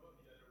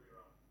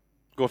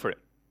 Go for it.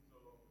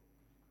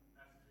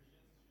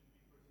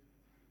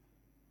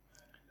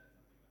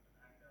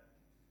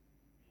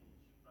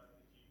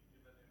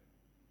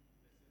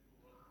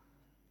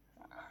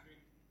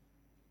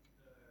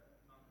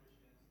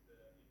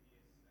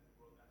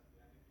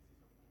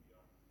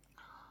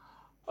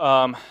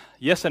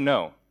 Yes and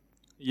no.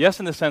 Yes,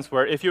 in the sense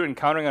where if you're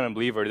encountering an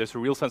unbeliever, there's a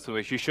real sense in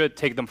which you should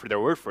take them for their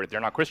word for it.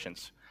 They're not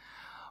Christians.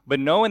 But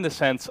no, in the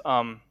sense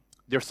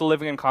they're still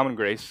living in common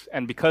grace,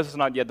 and because it's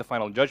not yet the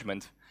final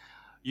judgment,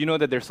 you know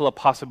that there's still a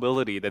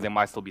possibility that they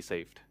might still be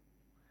saved.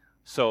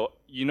 So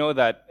you know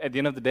that at the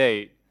end of the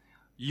day,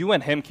 you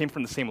and him came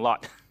from the same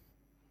lot.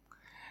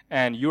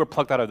 And you were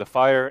plucked out of the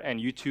fire,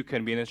 and you too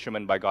can be an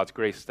instrument by God's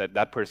grace that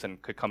that person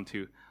could come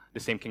to the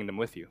same kingdom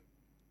with you.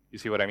 You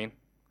see what I mean?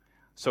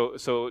 So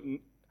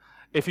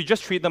if you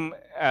just treat them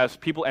as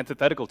people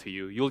antithetical to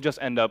you, you'll just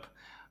end up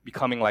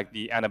becoming like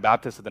the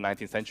Anabaptists of the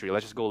 19th century.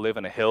 Let's just go live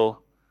in a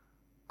hill,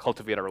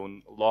 cultivate our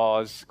own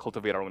laws,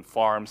 cultivate our own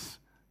farms,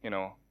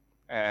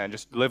 and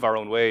just live our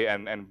own way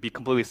and be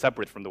completely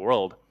separate from the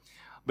world.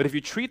 But if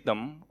you treat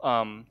them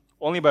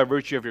only by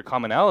virtue of your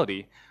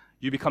commonality,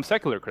 you become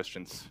secular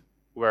Christians,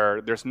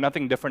 where there's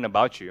nothing different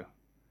about you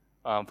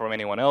from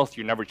anyone else.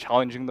 You're never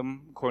challenging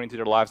them according to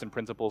their lives and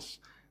principles.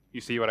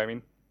 You see what I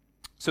mean?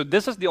 So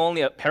this is the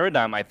only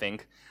paradigm, I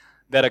think,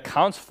 that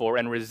accounts for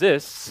and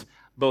resists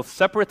both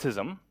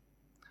separatism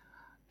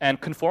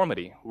and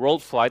conformity,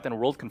 world flight and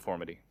world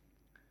conformity.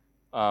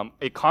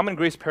 A common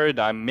grace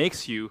paradigm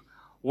makes you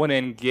want to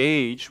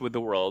engage with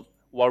the world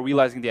while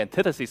realizing the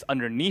antitheses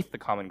underneath the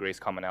common grace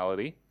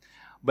commonality,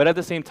 but at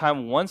the same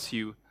time wants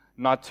you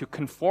not to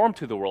conform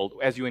to the world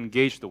as you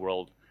engage the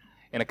world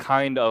in a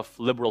kind of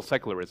liberal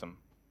secularism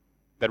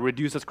that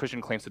reduces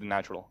Christian claims to the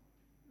natural.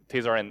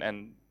 Tazar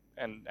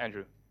and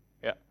Andrew.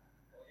 Yeah.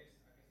 Well, I guess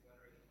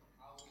wondering,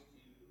 how would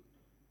you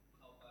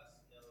help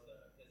us know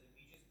because if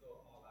we just go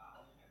all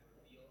out and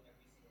reveal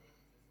every single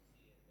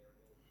inconsistency in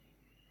their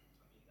worldview,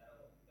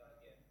 that'll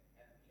get,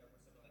 and for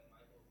someone like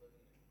Michael living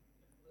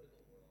in a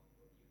political world,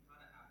 where you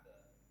kind of have to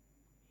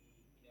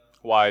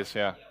be, Wise,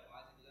 yeah.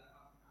 Wise to do that.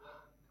 What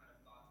kind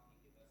of thoughts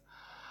can you give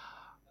us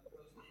to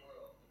approach the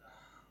world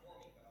without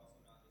conforming, but also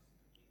not just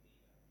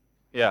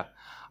completely, Yeah.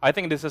 I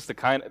think this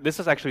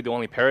is actually the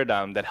only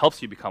paradigm that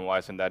helps you become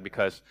wise in that,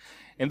 because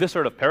in this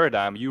sort of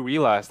paradigm, you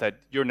realize that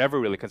you're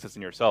never really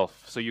consistent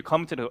yourself. So you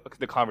come to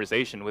the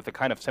conversation with a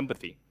kind of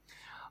sympathy.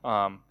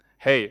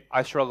 Hey,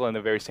 I struggle in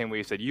the very same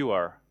ways that you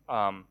are.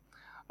 And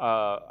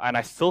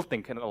I still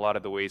think in a lot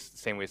of the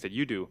same ways that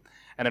you do.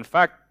 And in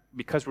fact,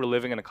 because we're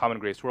living in a common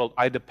grace world,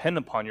 I depend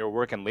upon your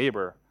work and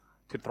labor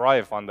to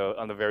thrive on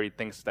the very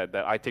things that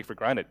I take for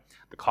granted.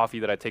 The coffee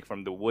that I take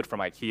from the wood from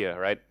IKEA,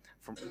 right?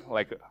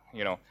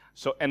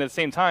 So, and at the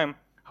same time,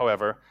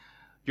 however,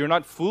 you're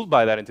not fooled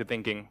by that into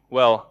thinking,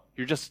 well,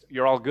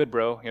 you're all good,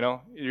 bro.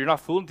 You're not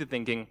fooled into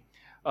thinking,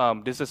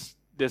 this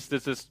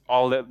is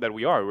all that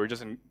we are. We're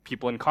just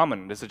people in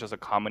common. This is just a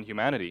common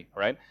humanity,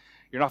 right?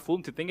 You're not fooled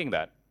into thinking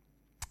that.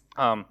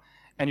 And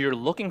you're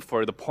looking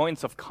for the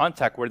points of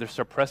contact where they're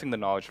suppressing the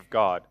knowledge of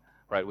God,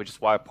 right? Which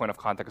is why a point of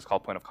contact is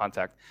called point of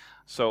contact.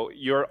 So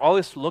you're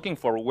always looking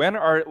for when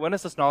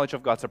is this knowledge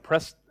of God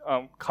suppressed,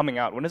 coming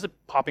out? When is it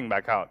popping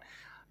back out?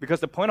 Because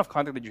the point of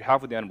contact that you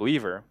have with the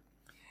unbeliever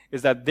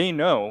is that they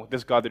know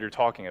this God that you're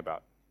talking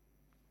about.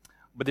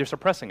 but they're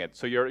suppressing it.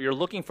 So you're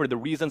looking for the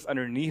reasons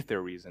underneath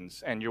their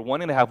reasons, and you're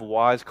wanting to have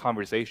wise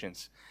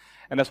conversations.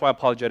 And that's why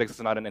apologetics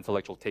is not an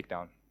intellectual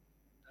takedown.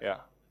 Yeah,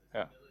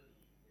 yeah.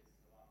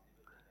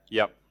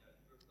 Yep.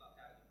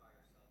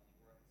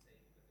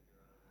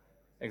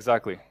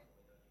 Exactly.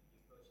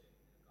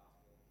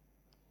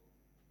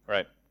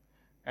 Right.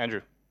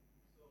 Andrew.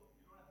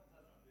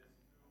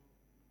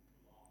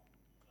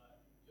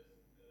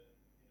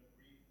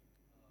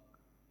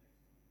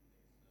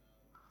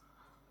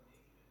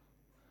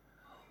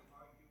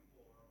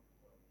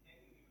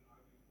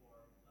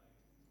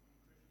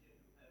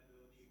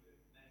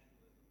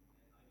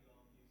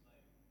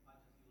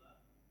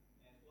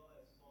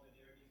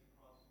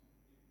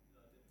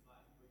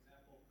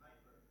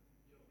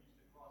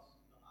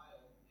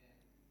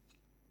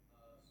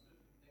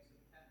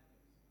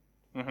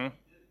 Mm-hmm.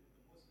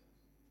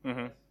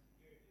 Mm-hmm.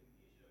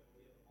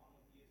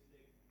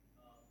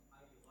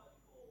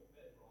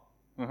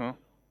 Mm-hmm.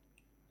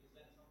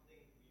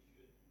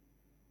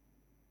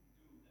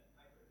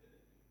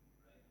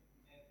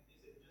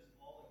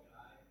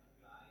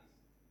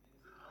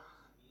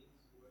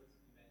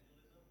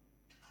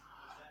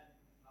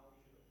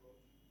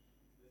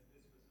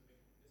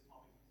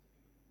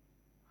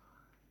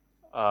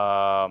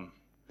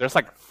 There's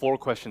like 4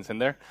 questions in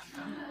there.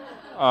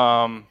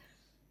 Um,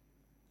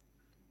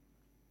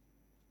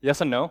 yes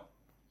and no.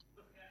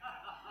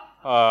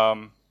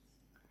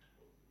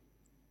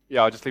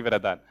 Yeah, I'll just leave it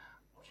at that.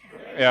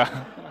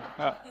 Yeah.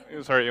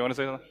 Sorry, you want to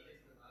say something?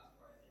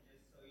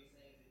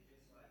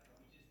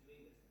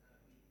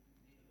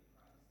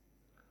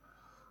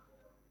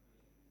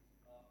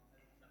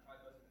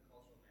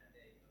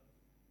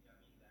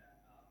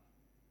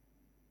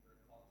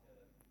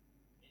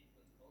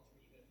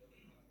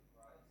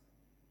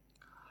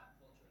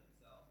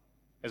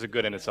 Is it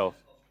good in itself?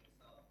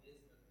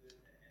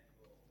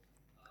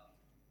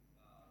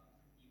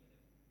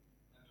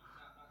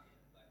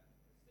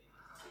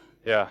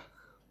 Yeah.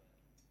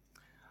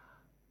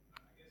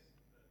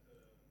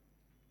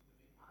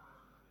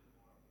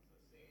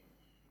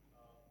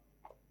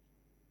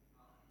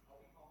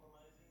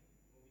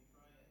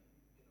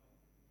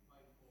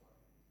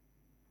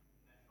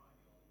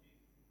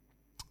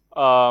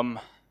 Um,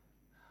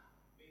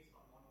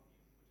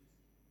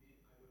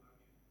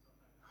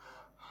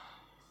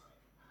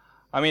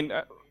 I mean,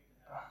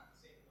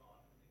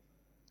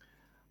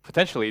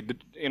 potentially,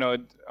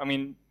 I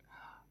mean,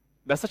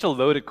 that's such a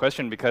loaded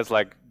question because,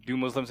 like, do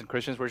Muslims and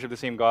Christians worship the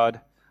same God?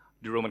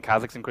 Do Roman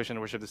Catholics and Christians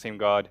worship the same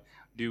God?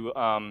 Do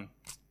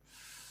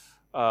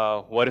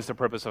what is the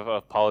purpose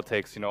of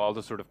politics? You know, all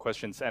those sort of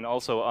questions, and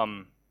also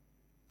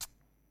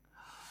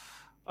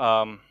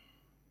um,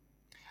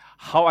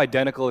 how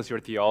identical is your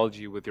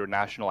theology with your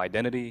national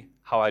identity?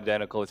 How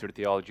identical is your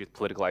theology with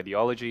political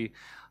ideology?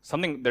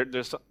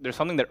 There's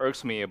something that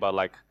irks me about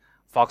like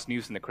Fox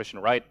News and the Christian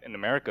right in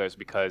America is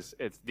because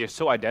they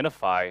so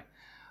identify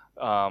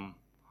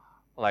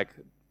like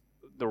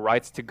the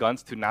rights to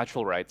guns to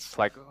natural rights.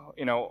 Like,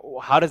 you know,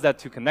 how does that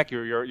two connect?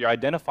 You're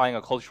identifying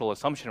a cultural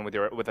assumption with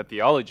a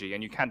theology,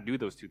 and you can't do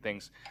those two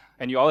things.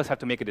 And you always have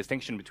to make a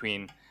distinction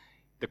between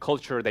the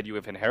culture that you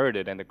have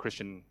inherited and the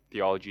Christian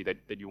theology that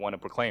you want to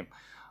proclaim.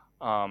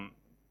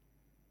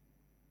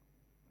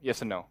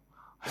 Yes and no.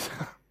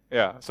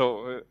 Yeah.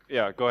 So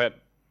yeah, go ahead.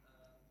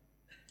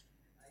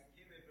 I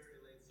came in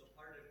very late, so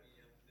pardon me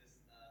if this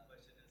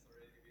question has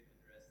already been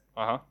addressed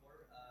Uh huh.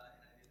 before, and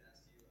I did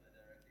ask you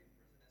directly in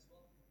person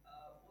as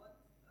well. What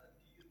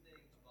do you think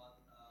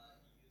about the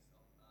use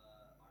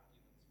of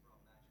arguments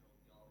from natural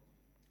theology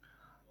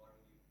to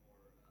argue for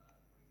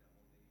example,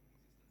 the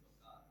existence of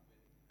God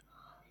with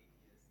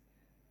atheists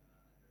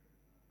and other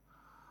as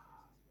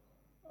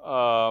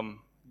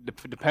well?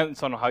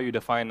 Depends on how you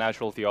define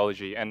natural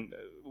theology, and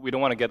we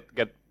don't want to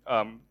get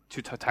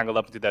too tangled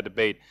up into that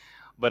debate.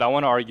 But I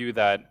want to argue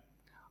that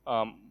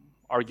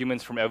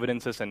arguments from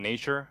evidences and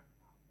nature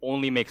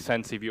only make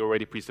sense if you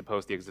already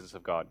presuppose the existence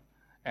of God,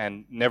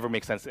 and never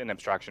make sense in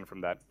abstraction from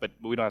that. But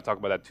we don't have to talk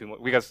about that too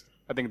much because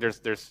I think there's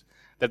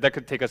that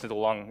could take us into a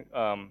long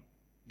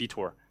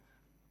detour.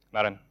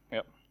 Naren,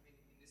 yep. In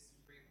this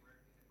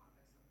framework, in the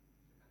context of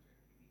the country of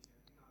Indonesia, I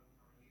think our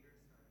leaders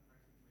are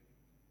trying to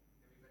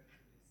bring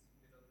everybody to this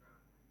middle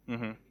ground,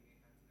 Mm-hmm.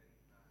 bringing it back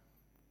to like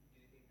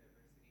unity and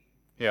diversity,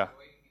 Yeah.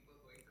 going people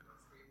going to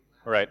extreme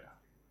left, Right.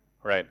 extreme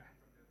Right. and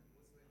from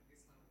the Muslim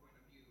Islam point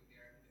of view, they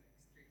are the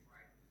extreme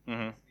right.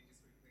 Mm-hmm. They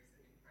just replace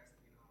the in Christ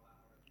being all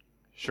out or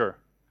Sure.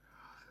 so.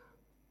 What is your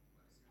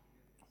view on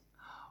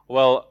this?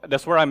 Well,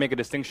 that's where I make a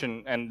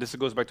distinction, and this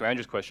goes back to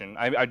Andrew's question.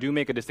 I do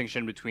make a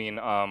distinction between,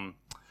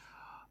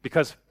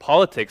 because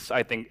politics,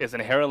 I think, is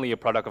inherently a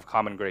product of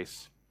common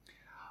grace.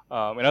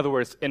 In other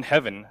words, in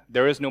heaven,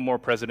 there is no more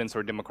presidents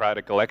or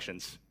democratic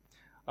elections.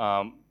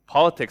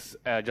 Politics,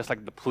 just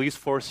like the police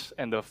force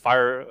and the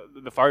fire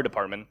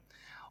department,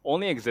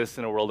 only exists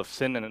in a world of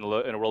sin and in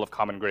a world of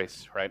common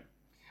grace, right?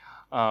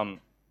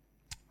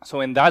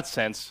 So in that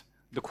sense,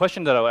 the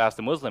question that I would ask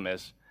the Muslim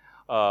is,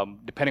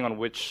 depending on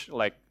which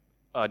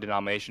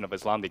denomination of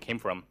Islam they came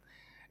from,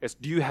 is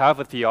do you have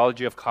a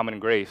theology of common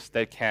grace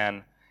that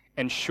can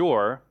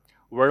ensure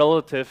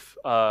relative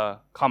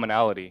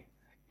commonality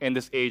in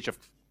this age of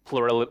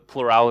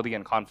plurality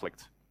and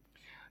conflict?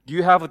 Do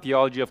you have a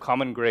theology of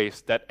common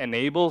grace that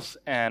enables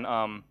and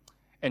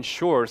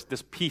ensures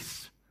this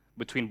peace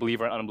between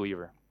believer and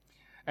unbeliever?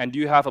 And do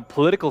you have a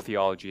political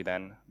theology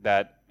then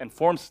that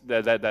informs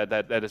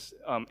that is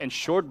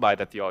ensured by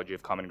that theology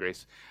of common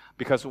grace?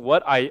 Because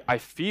what I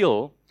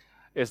feel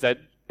is that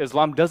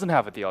Islam doesn't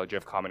have a theology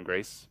of common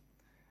grace,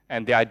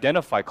 and they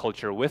identify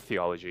culture with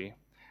theology,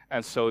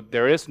 and so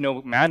there is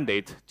no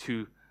mandate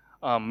to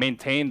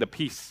maintain the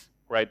peace,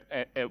 right,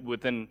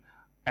 within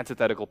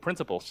antithetical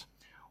principles.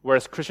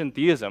 Whereas Christian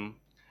theism,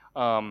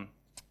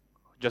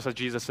 just as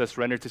Jesus says,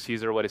 render to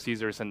Caesar what is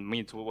Caesar's and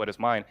me to what is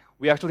mine,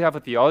 we actually have a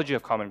theology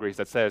of common grace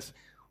that says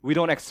we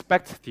don't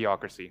expect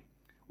theocracy.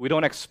 We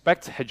don't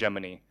expect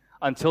hegemony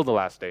until the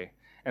last day.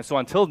 And so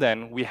until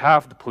then, we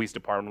have the police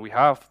department, we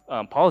have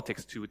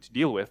politics to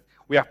deal with,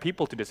 we have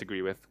people to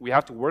disagree with, we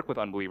have to work with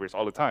unbelievers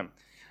all the time.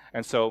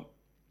 And so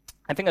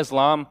I think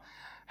Islam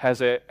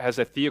has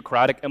a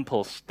theocratic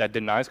impulse that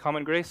denies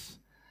common grace,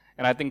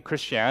 and I think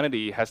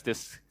Christianity has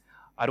this,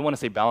 I don't want to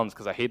say balance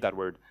because I hate that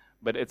word,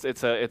 but it's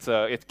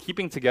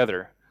keeping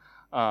together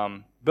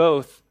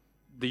both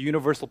the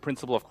universal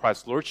principle of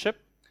Christ's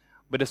lordship,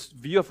 but this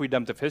view of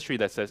redemptive history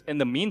that says, in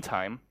the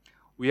meantime,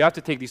 we have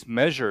to take these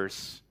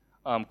measures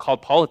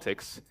called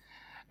politics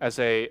as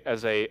a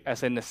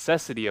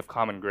necessity of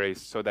common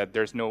grace, so that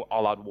there's no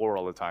all-out war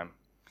all the time.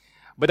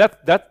 But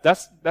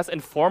that's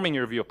informing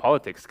your view of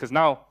politics, because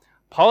now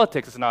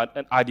politics is not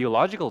an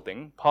ideological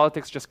thing.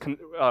 Politics just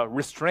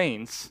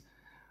restrains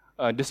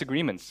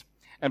disagreements.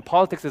 And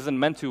politics isn't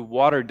meant to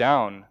water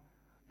down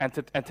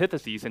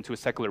antitheses into a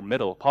secular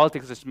middle.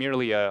 Politics is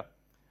merely like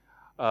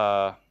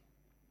a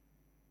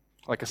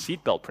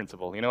seatbelt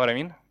principle. You know what I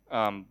mean?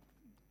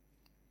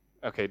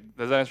 Okay,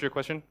 does that answer your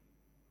question?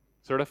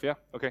 Sort of, yeah?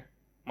 Okay.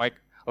 Mike,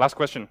 last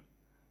question.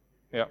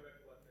 Yeah.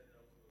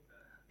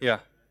 Yeah.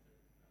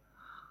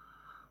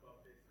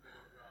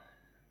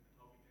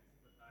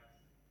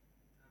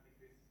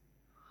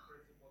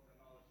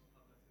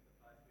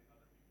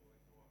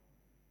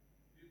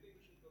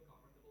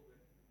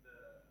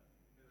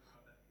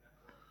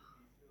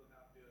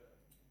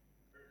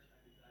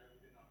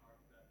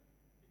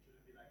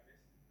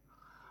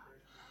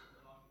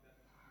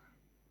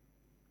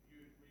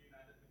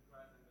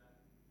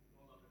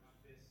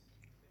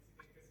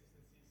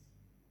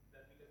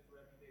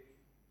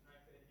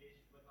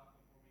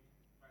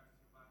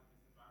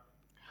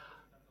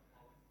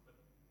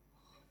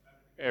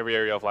 Every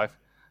area of life.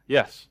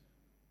 Yes.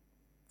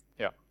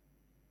 Yeah.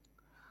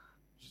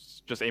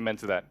 Just amen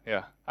to that.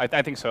 Yeah.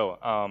 I think so.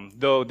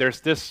 Though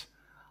there's this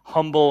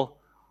humble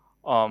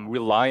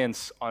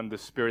reliance on the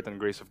Spirit and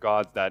grace of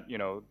God that,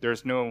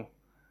 there's not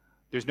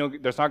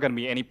going to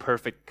be any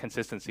perfect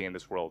consistency in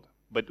this world.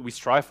 But we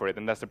strive for it,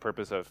 and that's the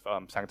purpose of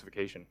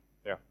sanctification.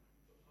 Yeah.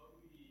 How do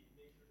we make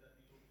sure that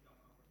people become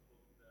comfortable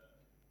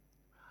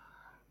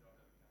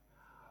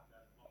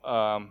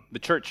with The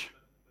church.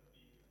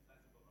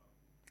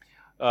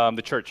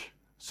 The church.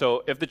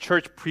 So if the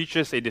church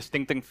preaches a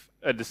distinctive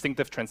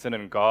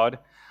transcendent God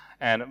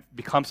and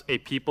becomes a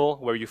people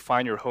where you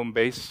find your home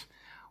base,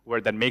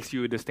 where that makes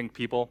you a distinct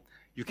people,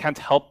 you can't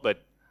help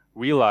but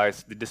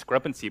realize the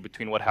discrepancy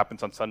between what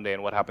happens on Sunday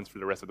and what happens for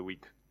the rest of the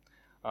week.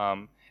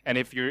 And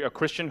if you're a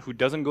Christian who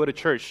doesn't go to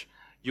church,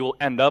 you will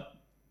end up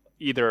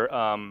either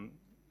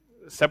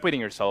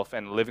separating yourself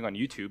and living on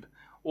YouTube,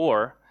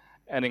 or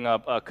ending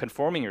up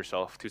conforming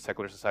yourself to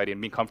secular society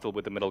and being comfortable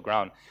with the middle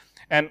ground.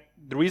 And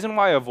the reason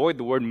why I avoid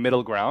the word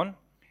middle ground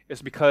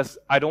is because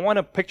I don't want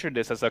to picture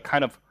this as a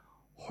kind of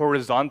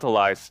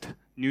horizontalized,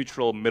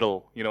 neutral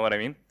middle. You know what I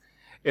mean?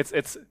 It's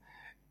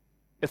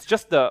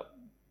just the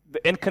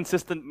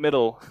inconsistent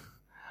middle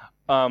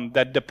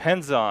that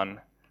depends on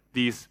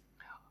these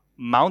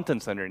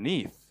mountains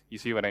underneath. You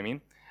see what I mean?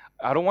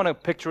 I don't want to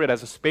picture it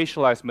as a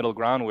spatialized middle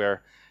ground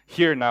where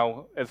here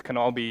now it can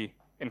all be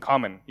in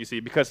common, you see,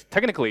 because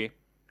technically,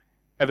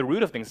 at the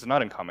root of things, it's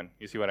not in common.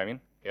 You see what I mean?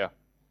 Yeah.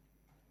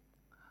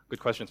 Good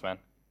questions, man.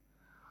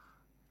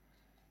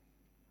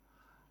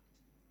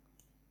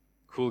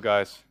 Cool,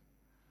 guys.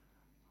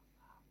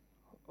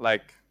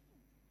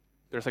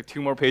 There's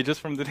 2 more pages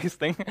from today's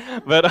thing,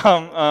 but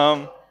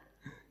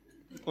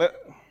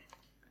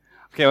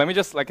let me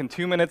just in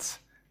 2 minutes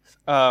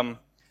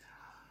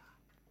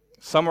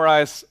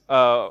summarize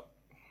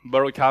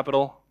Borrowed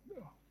Capital.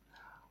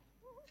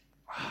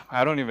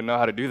 I don't even know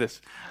how to do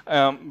this.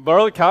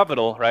 Borrowed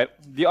capital, right?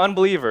 The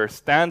unbeliever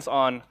stands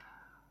on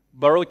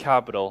borrowed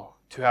capital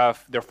to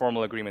have their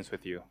formal agreements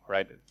with you,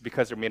 right?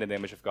 Because they're made in the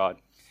image of God.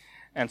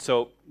 And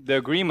so the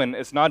agreement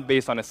is not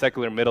based on a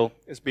secular middle,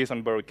 it's based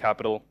on borrowed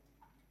capital.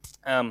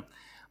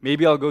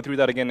 Maybe I'll go through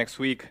that again next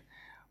week.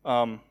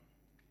 And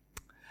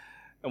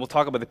we'll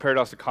talk about the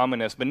paradox of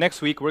commonness. But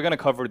next week, we're going to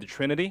cover the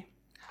Trinity.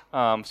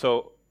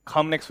 So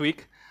come next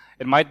week.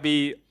 It might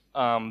be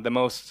the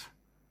most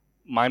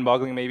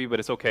mind-boggling maybe, but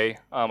it's okay.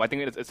 I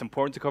think it's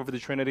important to cover the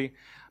Trinity,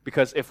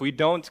 because if we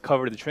don't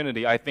cover the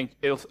Trinity, I think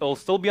it'll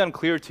still be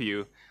unclear to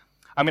you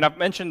I mean, I've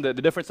mentioned the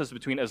differences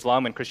between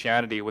Islam and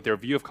Christianity with their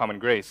view of common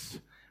grace,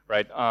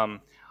 right?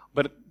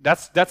 But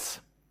that's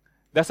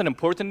an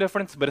important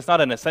difference, but it's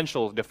not an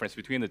essential difference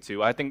between the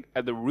two. I think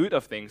at the root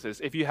of things is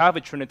if you have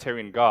a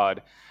Trinitarian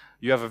God,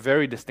 you have a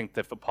very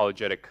distinctive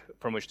apologetic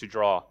from which to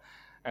draw.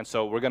 And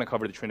so we're going to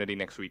cover the Trinity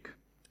next week.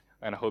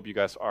 And I hope you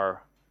guys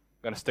are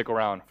going to stick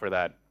around for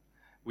that.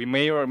 We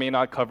may or may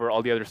not cover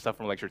all the other stuff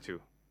from lecture 2.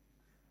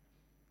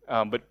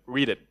 But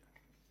read it.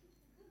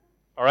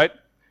 All right?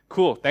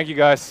 Cool. Thank you,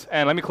 guys.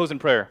 And let me close in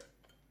prayer.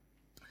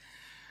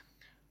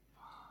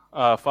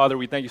 Father,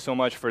 we thank you so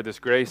much for this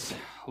grace.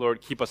 Lord,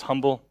 keep us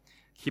humble.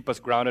 Keep us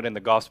grounded in the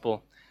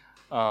gospel.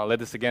 Let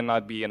this again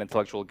not be an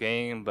intellectual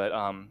game, but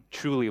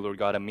truly, Lord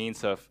God, a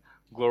means of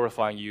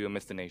glorifying you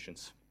amidst the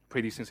nations.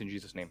 Pray these things in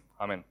Jesus' name.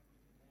 Amen.